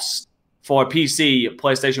Lost for PC,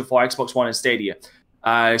 PlayStation 4, Xbox One, and Stadia.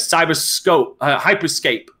 Hyperscape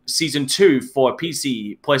Season 2 for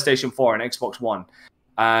PC, PlayStation 4, and Xbox One.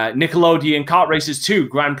 Nickelodeon Kart Racers 2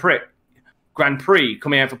 Grand Prix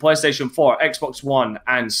coming out for PlayStation 4, Xbox One,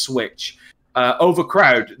 and Switch.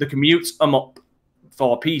 Overcrowd, The Commute Up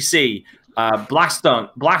for PC. Blast On.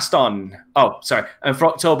 Oh, sorry. And for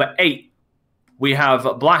October 8th, we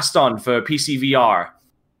have Blast On for PC VR.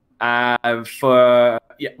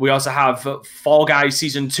 We also have Fall Guys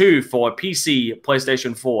Season 2 for PC,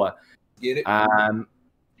 PlayStation 4. Get it?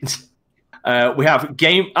 We have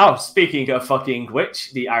speaking of fucking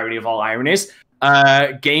which, the irony of all ironies,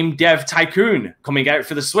 Game Dev Tycoon coming out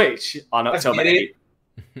for the Switch on October 8th.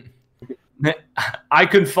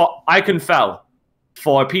 Icon Fell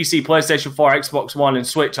for PC, PlayStation 4, Xbox One, and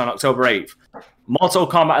Switch on October 8th. Mortal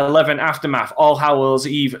Kombat 11 Aftermath All Hallows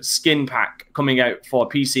Eve Skin Pack coming out for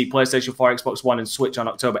PC, PlayStation 4, Xbox One, and Switch on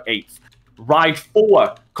October 8th. Ride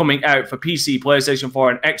 4 coming out for PC, PlayStation 4,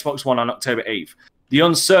 and Xbox One on October 8th. The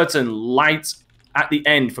Uncertain Light at the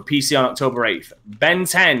End for PC on October 8th. Ben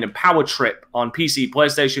 10 Power Trip on PC,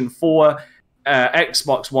 PlayStation 4,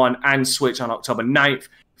 Xbox One, and Switch on October 9th.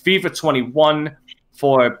 FIFA 21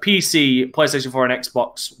 for PC, PlayStation 4, and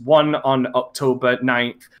Xbox One on October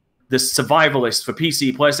 9th. The Survivalist for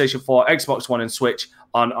PC, PlayStation 4, Xbox One, and Switch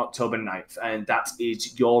on October 9th. And that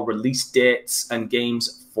is your release dates and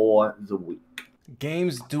games for the week.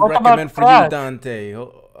 Games do recommend for you, Dante.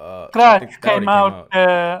 I Crash think that came already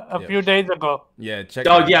out a few days ago. Yeah, check.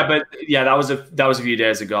 Oh it out. yeah, but yeah, that was a few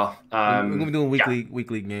days ago. We're gonna be doing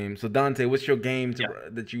weekly games. So Dante, what's your game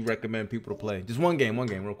that you recommend people to play? Just one game,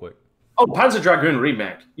 real quick. Oh, Panzer Dragoon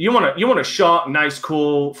remake. You want a short, nice,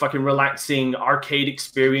 cool, fucking relaxing arcade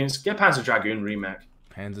experience? Get Panzer Dragoon remake.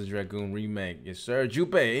 Panzer Dragoon remake, yes sir.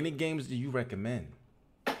 Jupe, any games do you recommend?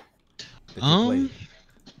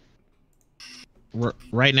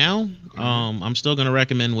 Right now, I'm still gonna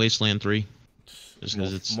recommend Wasteland 3, just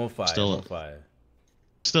because it's still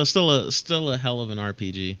a hell of an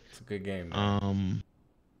RPG. It's a good game. Man.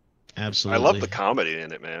 Absolutely. I love the comedy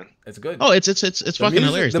in it, man. It's good. Oh, it's fucking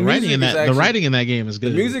hilarious. The writing in that game is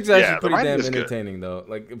good. The music's actually pretty damn entertaining though.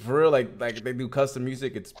 Like for real, like they do custom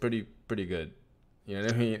music. It's pretty good. You know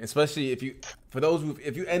what I mean? Especially if you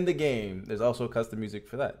end the game, there's also custom music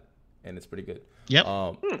for that, and it's pretty good. Yep.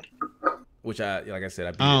 Which like I said,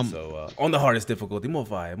 I beat it. So on the hardest difficulty, more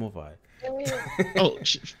fire. Oh,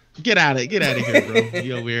 get out of here, bro!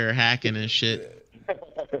 You over here hacking and shit.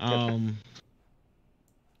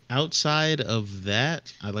 Outside of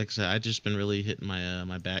that, like I said, I just been really hitting my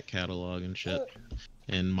my back catalog and shit,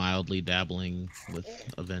 and mildly dabbling with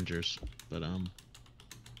Avengers. But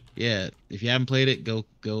yeah, if you haven't played it, go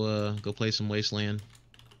play some Wasteland.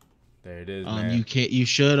 There it is, man. You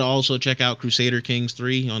should also check out Crusader Kings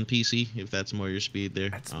 3 on PC if that's more your speed there.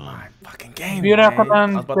 That's my fucking game. Do you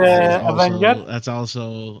recommend Avengers? That's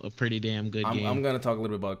also a pretty damn good game. I'm gonna talk a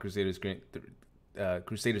little bit about Crusaders King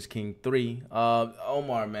 3.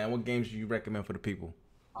 Omar, man, what games do you recommend for the people?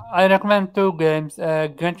 I recommend 2 games: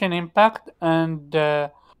 Genshin Impact and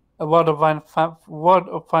World of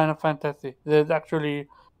Final Fantasy. There's actually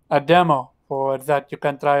a demo for that you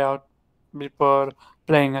can try out before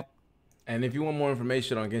playing it. And if you want more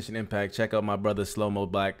information on Genshin Impact, check out my brother Slow-Mo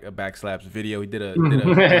Backslaps video. He did a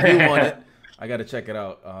review on it. I got to check it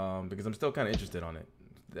out because I'm still kind of interested on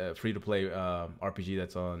it. Free-to-play RPG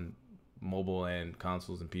that's on mobile and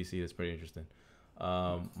consoles and PC. That's pretty interesting.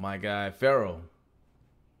 My guy, Pharaoh.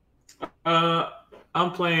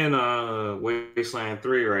 I'm playing Wasteland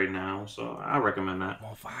 3 right now, so I recommend that.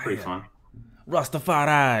 More fire. Pretty fun.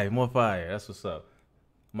 Rastafari, more fire. That's what's up.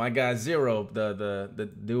 My guy Zero, the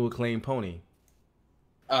dual claim pony.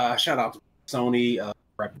 Shout out to Sony,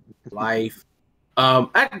 Life.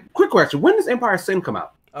 Quick question: when does Empire Sin come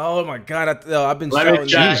out? Oh my God! I've been shouting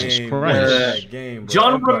Jesus Christ. Game,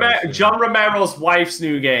 John Romero's wife's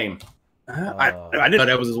new game. I didn't know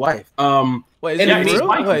that was his wife. Wait, is it for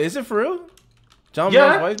real? Wait, is it for real? John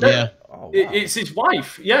Romero's wife? Yeah. Oh, wow. It's his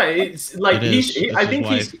wife. Yeah, it's like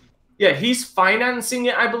he's financing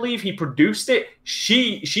it. I believe he produced it.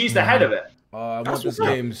 She's the head of it. I want this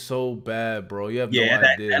game so bad, bro. You have no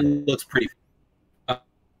idea. That looks pretty.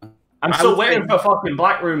 I'm still waiting for fucking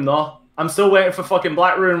Black Room though. I'm still waiting for fucking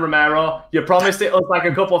Black Room, Romero. You promised it us like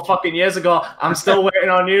a couple of fucking years ago. I'm still waiting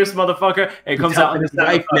on you, motherfucker. It comes out in his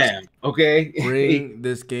life now. Okay. Bring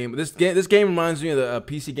this game. This game reminds me of the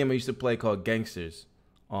PC game I used to play called Gangsters,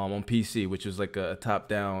 on PC, which was like a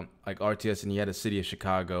top-down like RTS, and you had a city of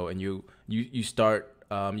Chicago, and you start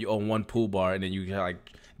you own one pool bar, and then you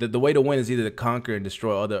like the way to win is either to conquer and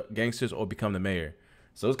destroy other gangsters or become the mayor.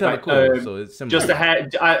 So it's kind of cool. So it's similar. Just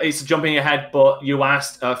ahead, it's jumping ahead, but you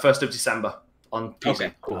asked 1st of December on PC.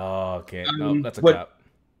 Okay, cool. Oh, okay. No, that's a cop.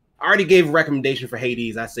 I already gave a recommendation for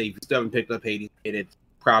Hades. I say if you still haven't picked up Hades, it's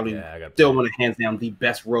probably still one of hands down the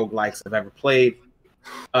best roguelikes I've ever played.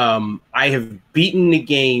 I have beaten the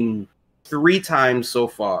game 3 times so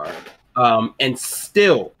far, and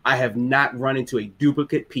still I have not run into a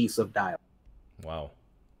duplicate piece of dialogue. Wow.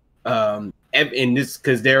 And this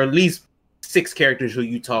because there are at least 6 characters who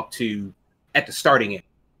you talk to at the starting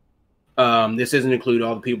end. This doesn't include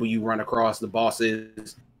all the people you run across, the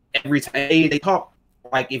bosses. Every time they talk,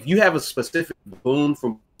 like if you have a specific boon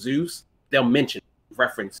from Zeus, they'll mention,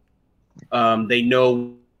 reference. They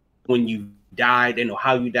know when you died, they know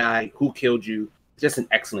how you died, who killed you. Just an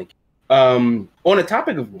excellent game. On the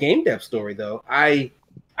topic of game dev story, though, I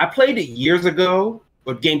played it years ago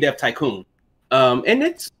with Game Dev Tycoon, and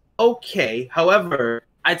it's okay. However,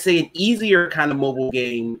 I'd say an easier kind of mobile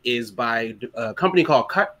game is by a company called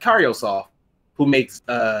Cariosoft, who makes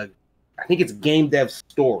I think it's Game Dev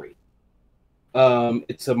Story.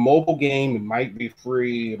 It's a mobile game. It might be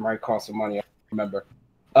free. It might cost some money. I don't remember.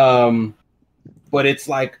 But it's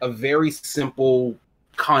like a very simple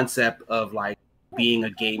concept of like being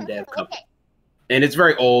a game dev company. And it's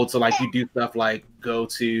very old. So like you do stuff like go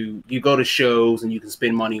to shows and you can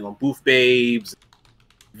spend money on booth babes,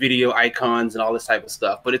 video icons, and all this type of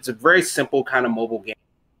stuff. But it's a very simple kind of mobile game.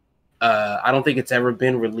 I don't think it's ever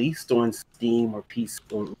been released on Steam or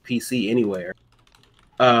PC anywhere.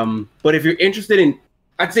 But if you're interested in,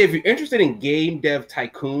 I'd say if you're interested in Game Dev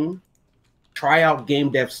Tycoon, try out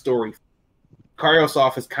Game Dev Story.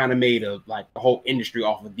 Karyosoft has kind of made a whole industry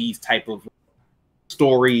off of these type of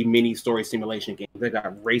mini story simulation games. They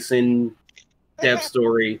got Racing Dev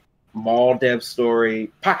Story, Mall Dev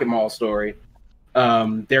Story, Pocket Mall Story.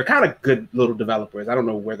 They're kind of good little developers. I don't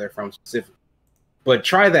know where they're from specifically, but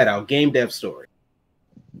try that out. Game Dev Story.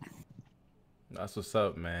 That's what's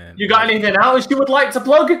up, man. You got anything else you would like to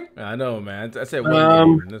plug? I know, man. I said one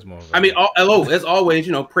game in this moment. I mean, as always,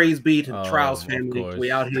 praise be to Trials family. We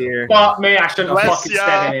out here. Fuck me, I shouldn't have fucking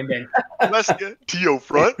said anything. Let's get to your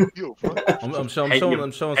front. I'm showing some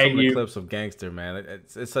of the clips of Gangster, man.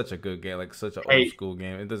 It's such a good game, like such an old school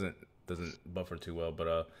game. It doesn't buffer too well,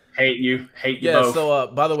 but hate you yeah, both. So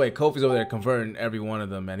by the way, Kofi's over there converting every one of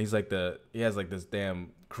them, man. He's like he has like this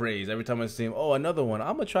damn craze. Every time I see him, another one.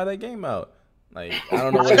 I'm gonna try that game out. Like I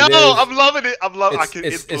don't know what it is. I'm loving it. I can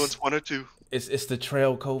influence one or two. It's the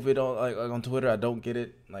trail COVID on Twitter. I don't get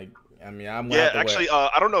it. Like I mean, actually,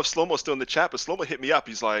 I don't know if Slow-Mo's still in the chat, but Slow-Mo hit me up.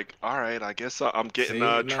 He's like, "All right, I guess I'm getting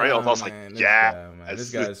trails." I was like, "Yeah."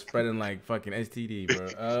 This guy's spreading like fucking STD,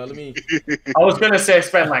 bro. Let me. I was gonna say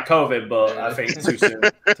spreading like COVID, but I think too soon.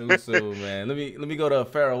 Too soon, man. Let me go to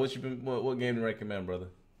Pharaoh. What game to recommend, brother?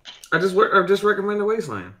 I just recommend the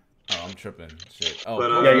Wasteland. Oh, I'm tripping. Shit. Oh,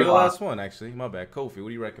 But, you're the last one, actually. My bad. Kofi, what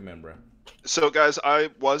do you recommend, bro? So, guys, I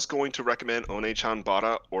was going to recommend One-chan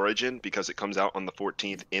Bada Origin because it comes out on the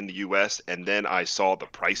 14th in the US, and then I saw the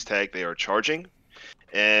price tag they are charging,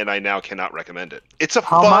 and I now cannot recommend it. It's a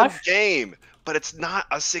fun game, but it's not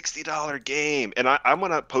a $60 game. And I'm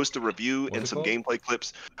going to post a review and some gameplay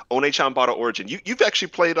clips. One-chan Bada Origin. You've actually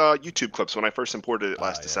played YouTube clips when I first imported it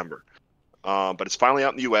last December. But it's finally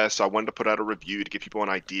out in the US, so I wanted to put out a review to give people an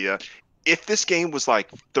idea. If this game was like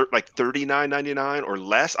 $39.99 or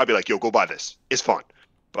less, I'd be like, yo, go buy this. It's fun.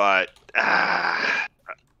 But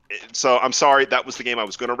so I'm sorry, that was the game I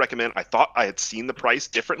was going to recommend. I thought I had seen the price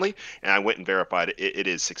differently, and I went and verified it. It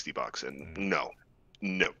is $60, and no.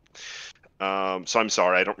 So I'm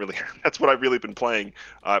sorry, I don't really. That's what I've really been playing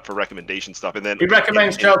for recommendation stuff. And then he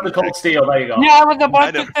recommends Trails to Cold Steel. There you go. Yeah, I was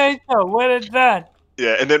about to say so. Where is that?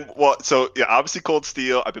 Yeah, and then obviously Cold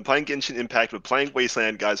Steel. I've been playing Genshin Impact, but playing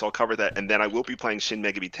Wasteland, guys. I'll cover that, and then I will be playing Shin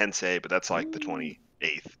Megami Tensei, but that's like the 28th,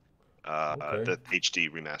 the HD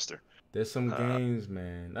remaster. There's some games,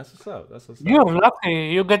 man. That's what's up. You're lucky.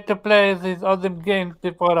 You get to play these other games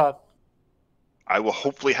before us. I will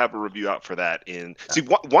hopefully have a review out for that.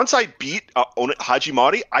 Once I beat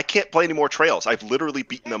Hajimari, I can't play any more Trails. I've literally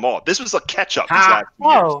beaten them all. This was a catch-up these last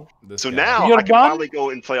years. So now I can finally go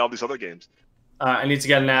and play all these other games. I need to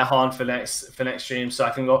get an air horn for next stream so I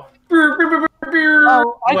can go. I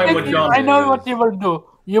know what you will do.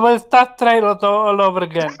 You will start Trails all over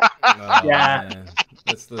again. Yeah.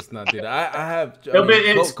 Let's not do that. I have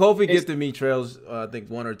Kofi gifted me Trails. I think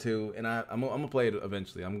 1 or 2, and I'm gonna play it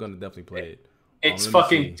eventually. I'm gonna definitely play it. It's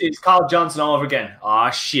Carl Johnson all over again. Ah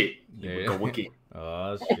shit. Yeah. Go wiki.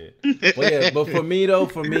 Oh shit. But for me,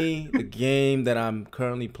 the game that I'm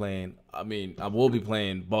currently playing, I mean, I will be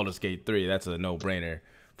playing Baldur's Gate 3. That's a no-brainer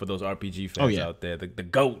for those RPG fans out there. The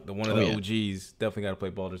GOAT, one of the OGs, definitely got to play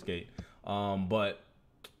Baldur's Gate. But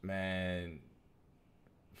man,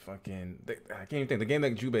 I can't even think. The game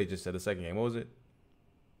that Jubei just said, the second game, what was it?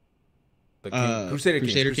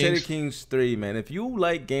 Crusader Kings 3, man. If you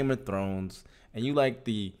like Game of Thrones and you like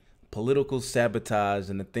the political sabotage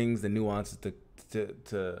and the nuances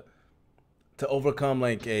to overcome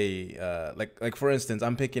like for instance,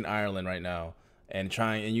 I'm picking Ireland right now and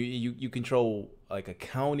you control like a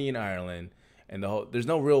county in Ireland, and there's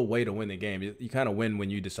no real way to win the game. You kind of win when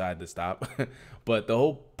you decide to stop. But the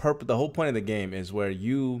whole point of the game is where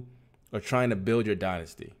you are trying to build your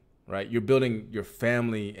dynasty, right? You're building your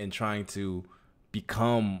family and trying to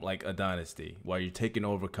become like a dynasty while you're taking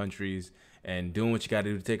over countries and doing what you got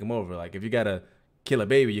to do to take them over. Like if you got to kill a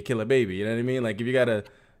baby, you kill a baby. You know what I mean? Like if you got to,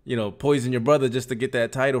 poison your brother just to get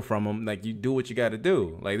that title from him, like you do what you got to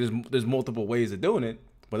do. Like there's multiple ways of doing it,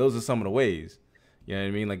 but those are some of the ways. You know what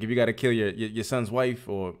I mean? Like if you got to kill your son's wife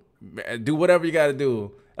or do whatever you got to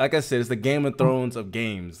do. Like I said, it's the Game of Thrones of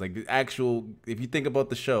games. Like the actual, if you think about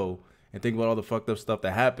the show and think about all the fucked up stuff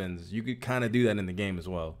that happens, you could kind of do that in the game as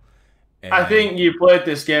well. And I think you played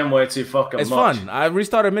this game way too fucking much. It's fun. I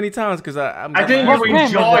restarted many times because I think you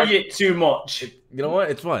enjoy it too much. You know what?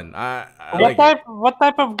 It's fun. What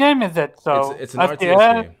type of game is it? So it's an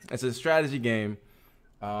RTS game. It's a strategy game.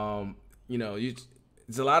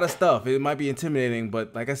 It's a lot of stuff. It might be intimidating,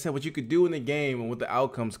 but like I said, what you could do in the game and what the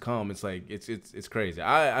outcomes come, it's like it's crazy.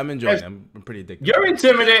 I'm enjoying it. I'm pretty addicted. You're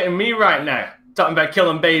intimidating me right now. talking about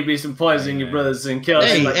killing babies and poisoning your brothers and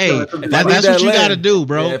killing. That's what you gotta do,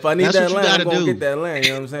 bro. Yeah, if I need that's that what land, you I'm gotta gonna do. get that land.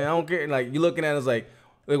 You know what I'm saying? I don't care. Like, you looking at it as like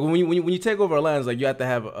when you take over a land, it's like you have to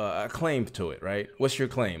have a claim to it, right? What's your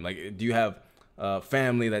claim? Like, do you have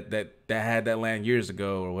family that had that land years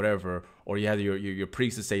ago or whatever, or you have your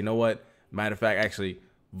priest to say, you know what? Matter of fact, actually,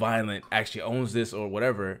 Violent actually owns this or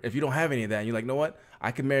whatever. If you don't have any of that, and you're like, you know what?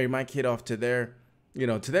 I can marry my kid off to their,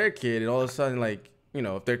 to their kid, and all of a sudden, like,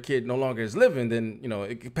 if their kid no longer is living, then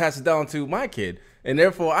it passes down to my kid, and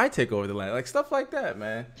therefore I take over the land, like stuff like that,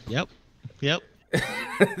 man. Yep.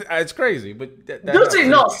 It's crazy, but does it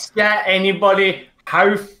not scare anybody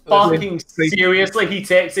how fucking seriously he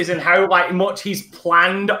takes this and how much he's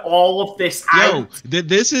planned all of this out? Yo,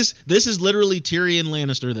 this is literally Tyrion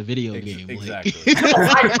Lannister, the video game. Exactly.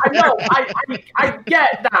 No, I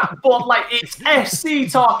get that, but it's SC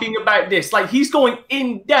talking about this. He's going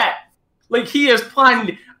in depth.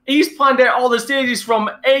 He's planned out all the stages from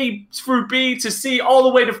A through B to C all the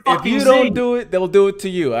way to fucking Z. If you don't do it, they'll do it to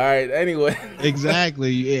you. All right. Anyway.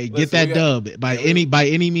 Exactly. Yeah, get that dub by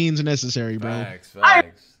any means necessary, bro. Facts.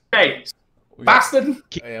 Hey, bastard.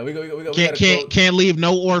 Can't leave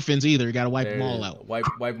no orphans either. Got to wipe them all out. Wipe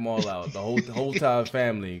them all out. The whole entire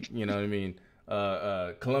family. You know what I mean?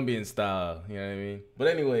 Colombian style. You know what I mean? But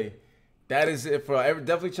anyway. That is it for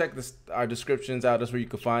definitely check our descriptions out. That's where you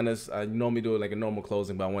can find us. I normally do it like a normal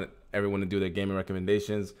closing, but I want everyone to do their gaming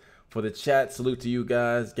recommendations. For the chat, salute to you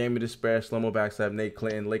guys. Gaming Despair, Slow-Mo Backstab, Nate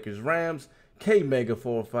Clinton, Lakers Rams, K Mega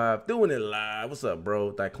 405, doing it live. What's up,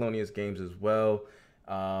 bro? Diclonius Games as well.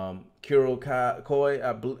 Kuro Koi,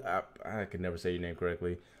 I can never say your name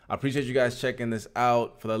correctly. I appreciate you guys checking this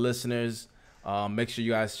out. For the listeners, make sure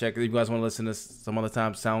you guys check it. If you guys want to listen to some other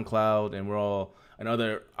time, SoundCloud, and we're all and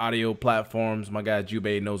other audio platforms. My guy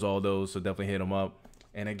Jubei knows all those, so definitely hit him up.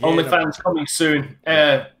 And again, OnlyFans coming soon.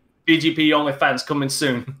 BGP OnlyFans coming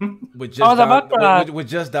soon. with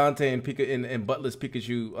just Dante and Butler's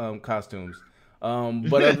Pikachu costumes.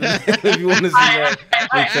 But if you want to see that,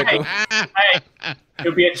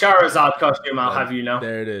 it'll be a Charizard costume. I'll have you know.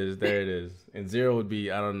 There it is. And Zero would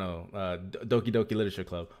be, I don't know, Doki Doki Literature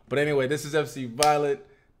Club. But anyway, this is FC Violet.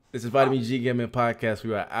 This is Vitamin G Gaming Podcast.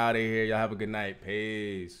 We are out of here. Y'all have a good night.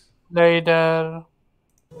 Peace. Later.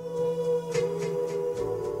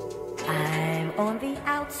 I'm on the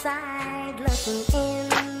outside looking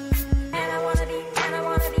in, and I wanna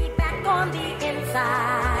be back on the inside.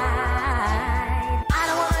 I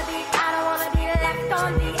don't wanna be left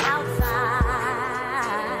on the outside,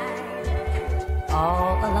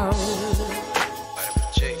 all alone.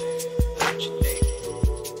 Vitamin J, what you need?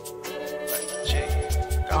 Vitamin J,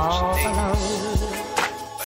 got what you need.